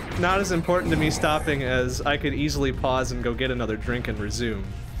 not as important to me stopping as I could easily pause and go get another drink and resume.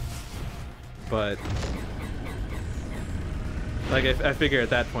 But like, I figure at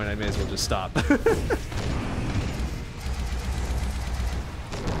that point I may as well just stop.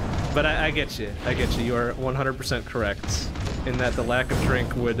 But I get you. I get you. You are 100% correct in that the lack of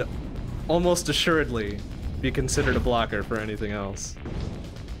drink would almost assuredly be considered a blocker for anything else.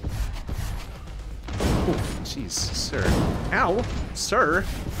 Oof, Jeez, sir. Ow! Sir!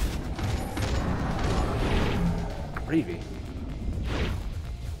 Gravy.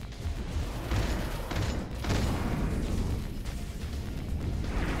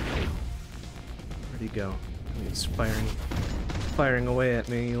 Where'd he go? He's firing away at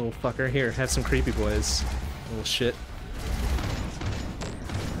me, you little fucker. Here, have some creepy boys. Little shit.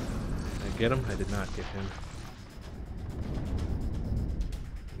 Did I get him? I did not get him.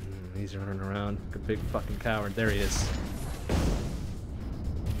 He's running around like a big fucking coward. There he is.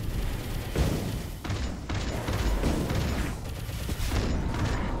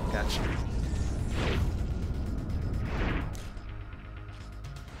 Gotcha.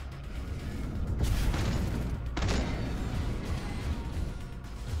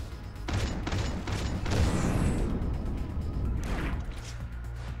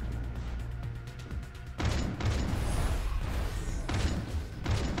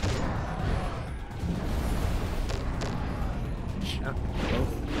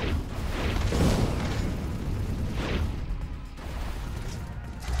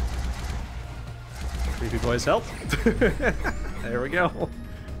 Creepy boys help. There we go.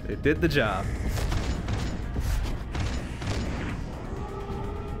 They did the job.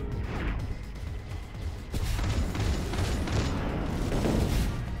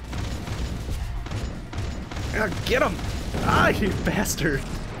 Get him! Ah, you bastard!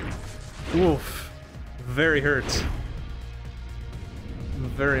 Oof. Very hurt.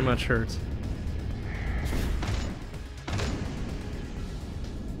 Very much hurt.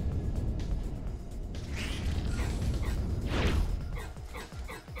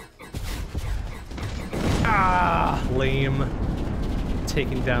 Ah, lame.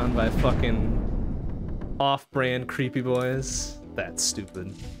 Taken down by fucking off-brand creepy boys. That's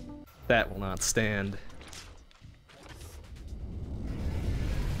stupid. That will not stand.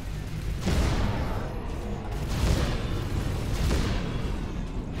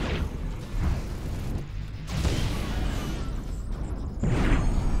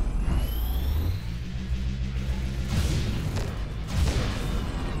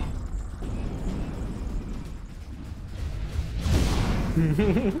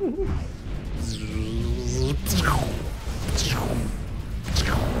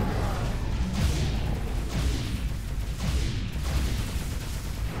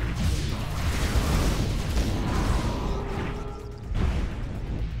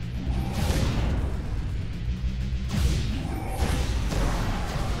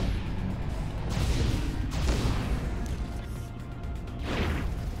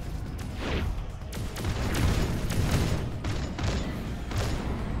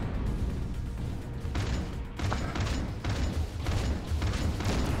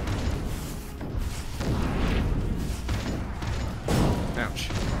 Ouch.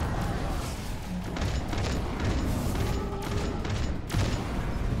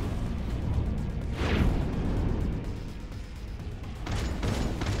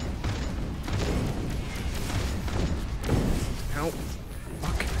 Ow.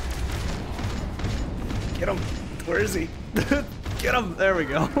 Fuck. Get him. Where is he? Get him. There we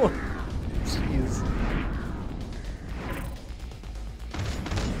go. Jeez.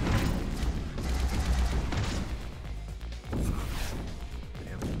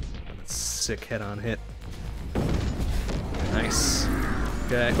 Sick head-on hit. Nice.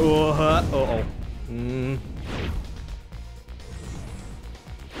 Okay. Oh, uh-oh.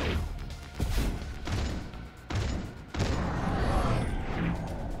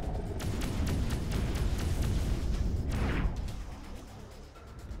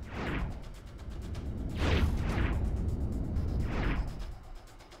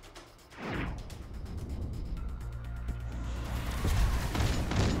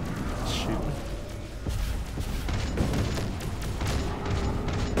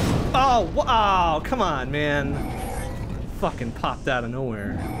 Oh, come on, man. Fucking popped out of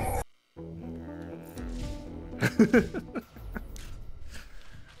nowhere.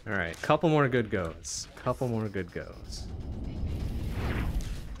 Alright, couple more good goes. Couple more good goes.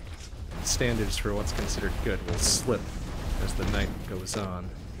 Standards for what's considered good will slip as the night goes on.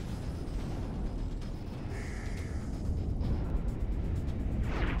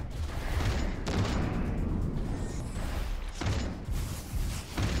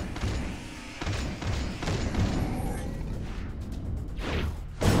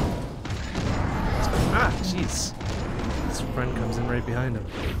 Jeez. His friend comes in right behind him.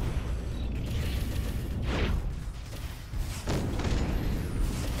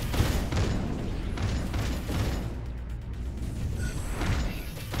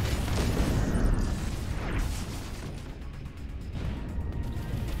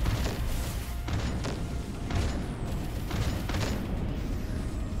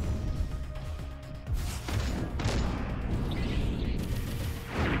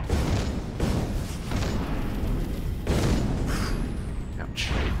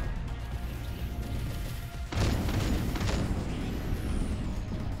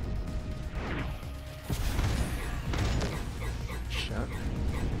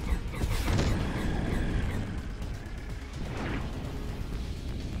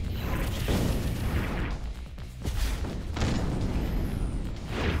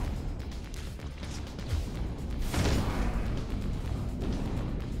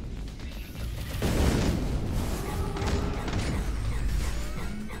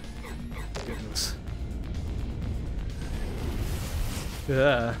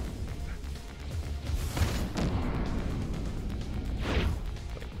 Yeah.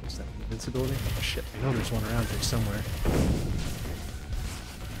 Wait, what's that? Invincibility? Oh shit, I know there's one around here somewhere.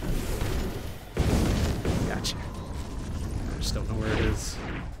 Gotcha. I just don't know where it is.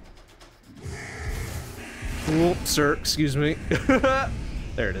 Oh, sir, excuse me.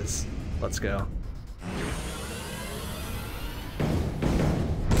 There it is. Let's go.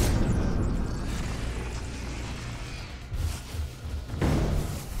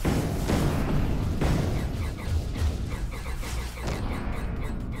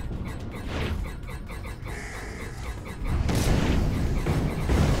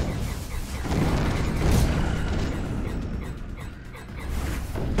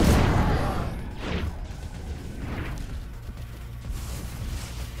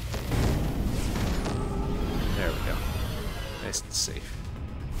 Nice and safe.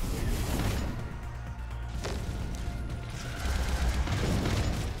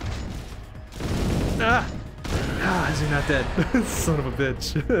 Ah! Ah, is he not dead? Son of a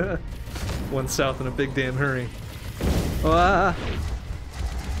bitch. One south in a big damn hurry. Ah!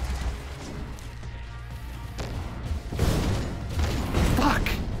 Fuck!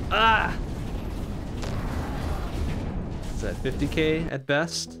 Ah! Is that 50k at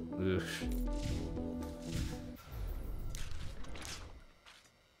best? Oof.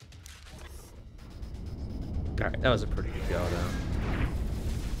 Alright, that was a pretty good go, though.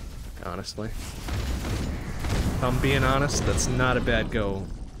 Honestly. If I'm being honest, that's not a bad go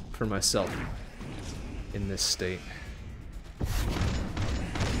for myself in this state.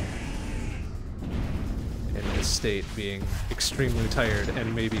 In this state being extremely tired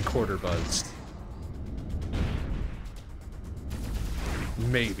and maybe quarter buzzed.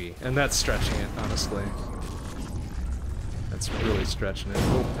 Maybe. And that's stretching it, honestly. That's really stretching it.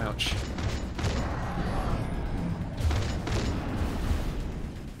 Oh, ouch.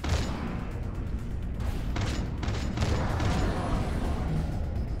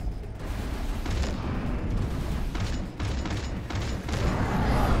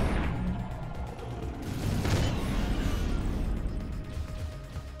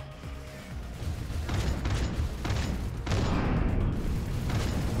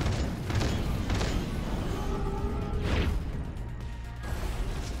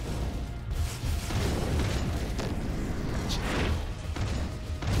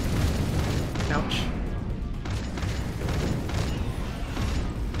 Ouch.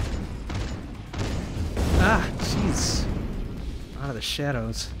 Ah, jeez. Out of the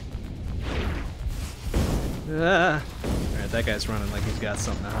shadows. Ah. Alright, that guy's running like he's got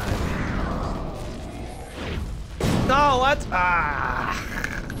something to hide. No, what? Ah!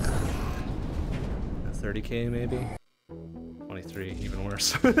 30k maybe? 23, even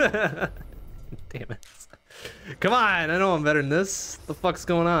worse. Damn it. Come on, I know I'm better than this. What the fuck's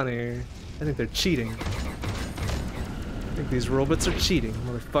going on here? I think they're cheating. I think these robots are cheating,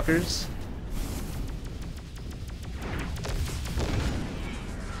 motherfuckers.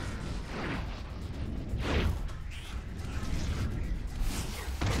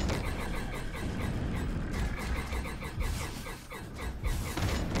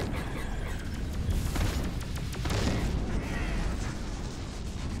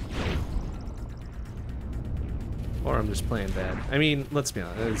 Or I'm just playing bad. I mean, let's be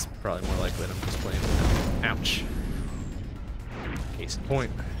honest, it's probably more likely that I'm just playing bad. Ouch. Case in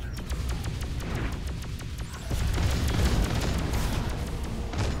point.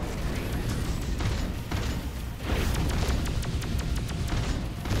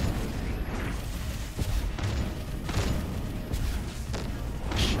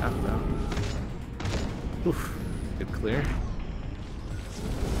 Shot though. Oof. Good clear.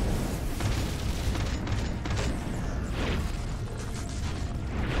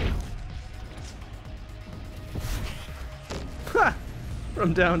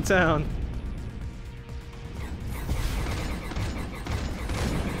 From downtown.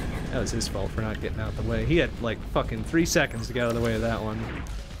 That was his fault for not getting out the way. He had like fucking 3 seconds to get out of the way of that one.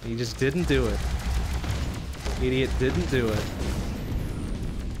 He just didn't do it. Idiot didn't do it.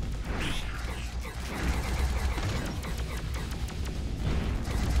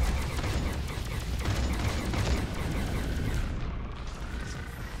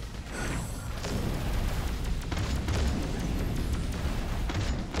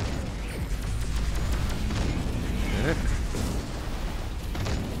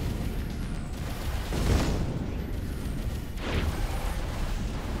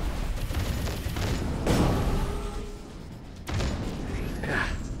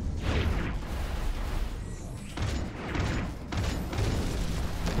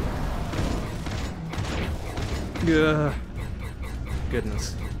 Ugh.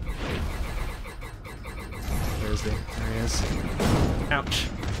 goodness. Where is he? There he is. Ouch.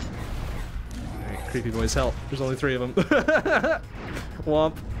 Alright, creepy boys, help. There's only 3 of them.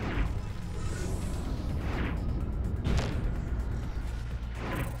 Womp.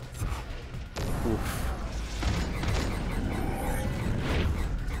 Oof.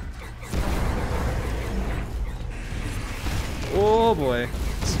 Oh boy.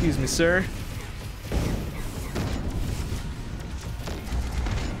 Excuse me, sir.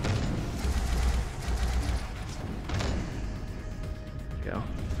 Go.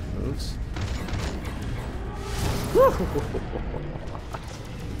 Moves.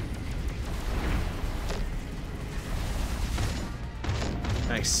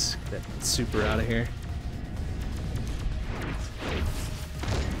 Nice. Get that super out of here.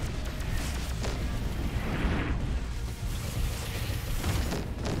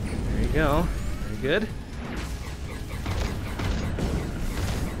 There you go. Very good.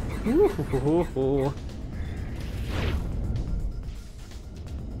 Ooh.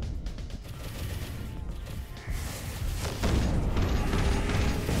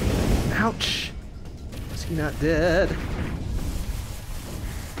 Ouch! Is he not dead?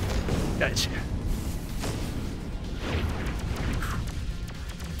 Gotcha.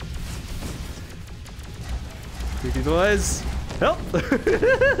 Creepy boys, help!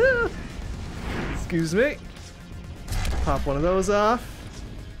 Excuse me. Pop one of those off.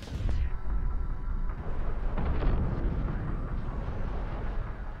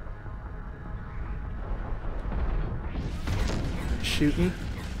 Shooting.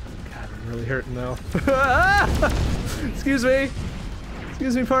 God, I'm really hurting though. Excuse me.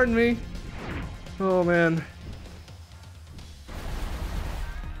 Excuse me, pardon me. Oh man.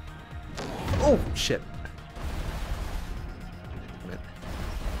 Oh shit.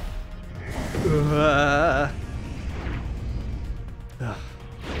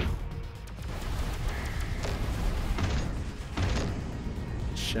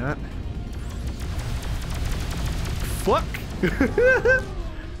 Shot. Fuck.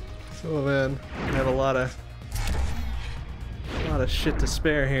 Oh man, I have a lot of shit to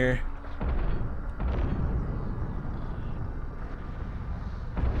spare here.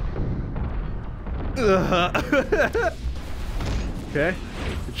 Okay,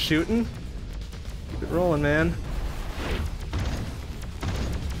 good shooting. Keep it rolling, man.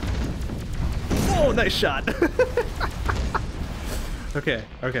 Oh, nice shot. Okay,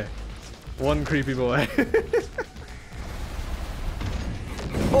 okay. One creepy boy.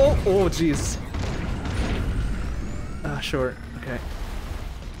 Oh, jeez. Ah, short. Okay.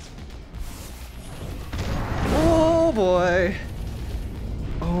 Oh boy.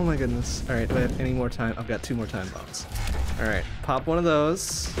 Oh my goodness. All right, do I have any more time? I've got 2 more time bombs. All right, pop one of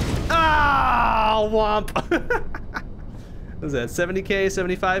those. Ah, womp. What was that? 70k,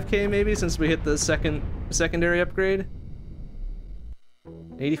 75k maybe since we hit the secondary upgrade.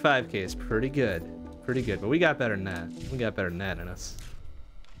 85k is pretty good. Pretty good, but we got better than that. We got better than that in us.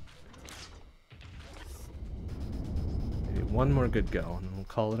 Maybe one more good go, and then we'll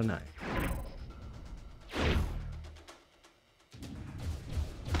call it a night.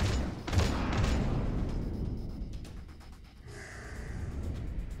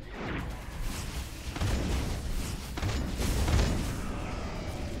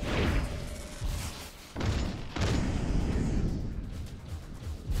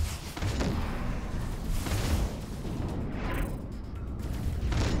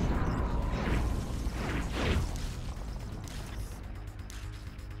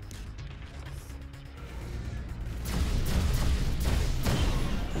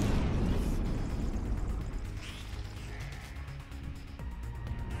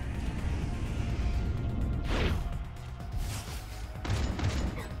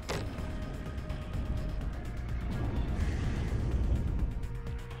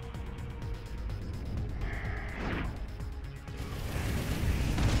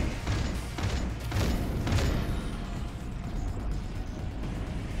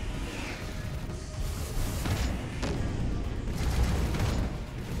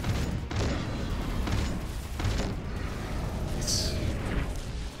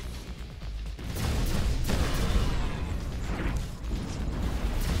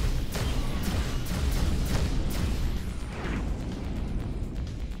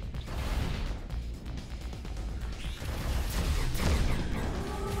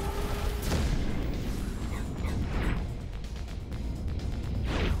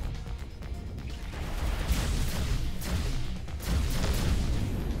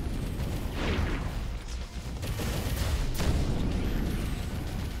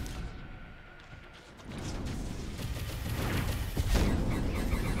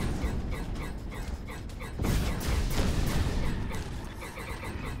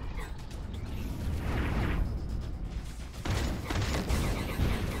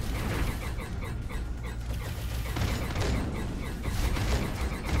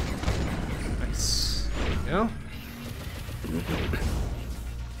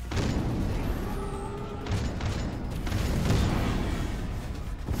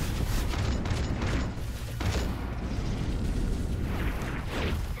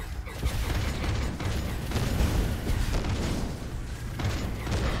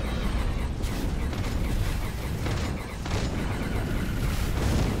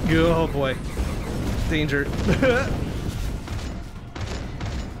 Oh boy. Danger.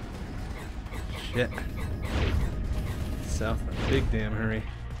 Shit. South in a big damn hurry.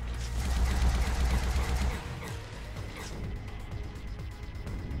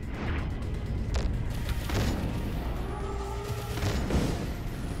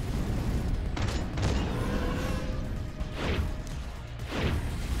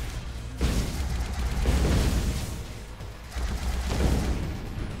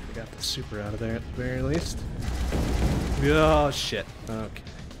 Super out of there at the very least. Oh shit. Okay.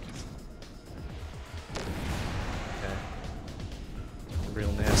 Okay.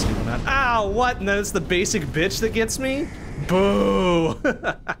 Real nasty one out. Ow! What? And that's the basic bitch that gets me? Boo!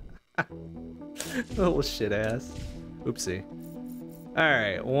 Little shit ass. Oopsie.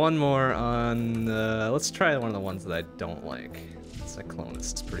 Alright, one more on let's try one of the ones that I don't like.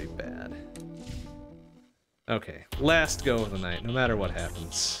 Cyclonus is pretty bad. Okay, last go of the night, no matter what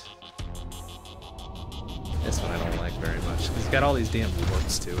happens. This one I don't like very much, because it's got all these damn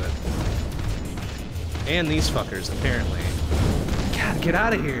warps to it. And these fuckers, apparently. God, get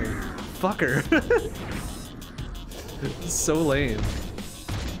out of here! Fucker! This is so lame.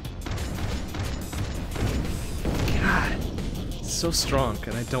 God! It's so strong,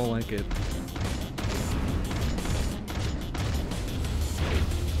 and I don't like it.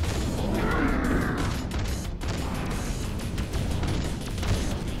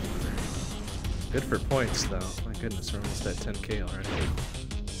 Good for points, though. My goodness, we're almost at 10k already.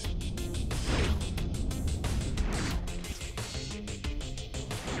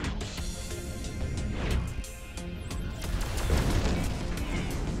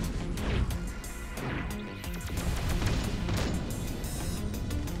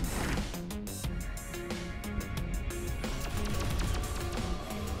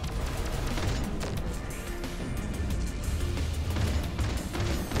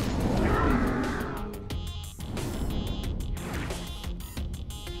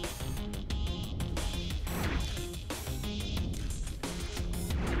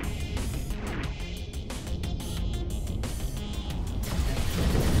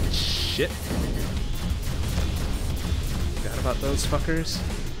 Shit. Forgot about those fuckers.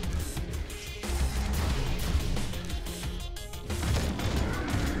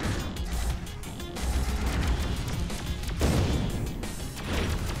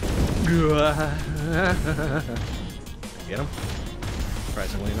 Get him?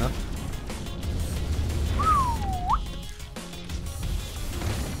 Surprisingly enough.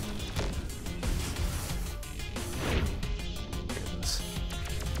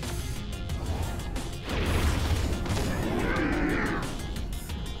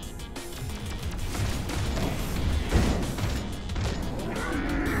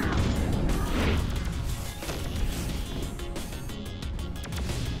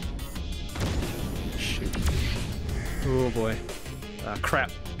 Oh boy. Ah,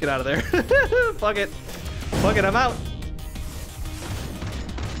 crap. Get out of there. Fuck it. Fuck it, I'm out.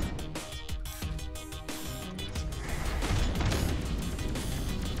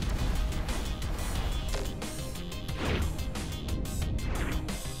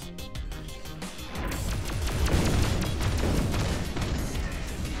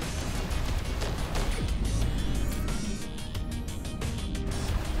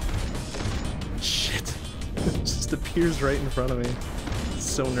 Appears right in front of me. It's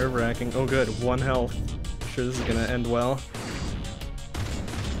so nerve-wracking. Oh good, 1 health. I'm sure this is gonna end well.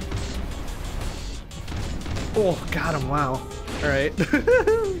 Oh, got him, wow. Alright.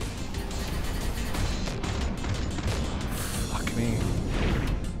 Fuck me.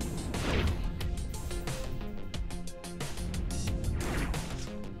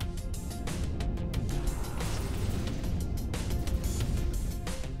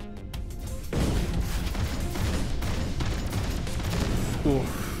 Ooh.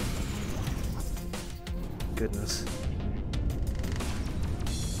 Goodness.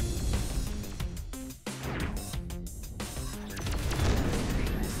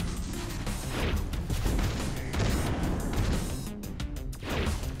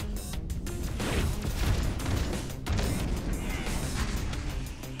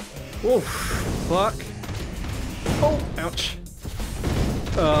 Oof. Fuck. Oh, ouch.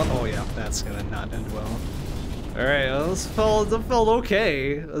 Oh yeah, that's gonna not end well. Alright, well, this felt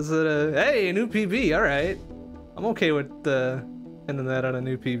okay. Is it a, hey, a new PB, alright. I'm okay with ending that on a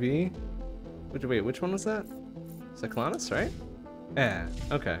new PB. Wait, which one was that? Cyclonus, right? Yeah,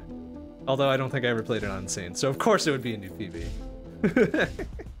 okay. Although I don't think I ever played it on Insane, so of course it would be a new PB.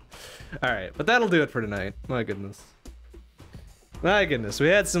 Alright, but that'll do it for tonight. My goodness. My goodness, we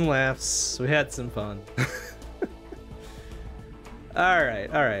had some laughs, we had some fun. All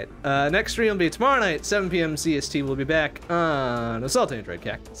right. Next stream will be tomorrow night, 7 p.m. CST. We'll be back on Assault Android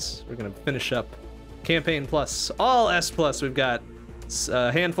Cactus. We're gonna finish up Campaign Plus, all S Plus. We've got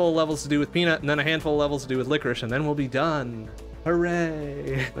a handful of levels to do with Peanut, and then a handful of levels to do with Licorice, and then we'll be done.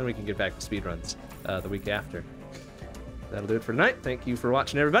 Hooray! Then we can get back to speedruns the week after. That'll do it for tonight. Thank you for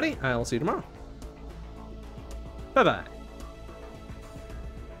watching, everybody. I'll see you tomorrow. Bye-bye.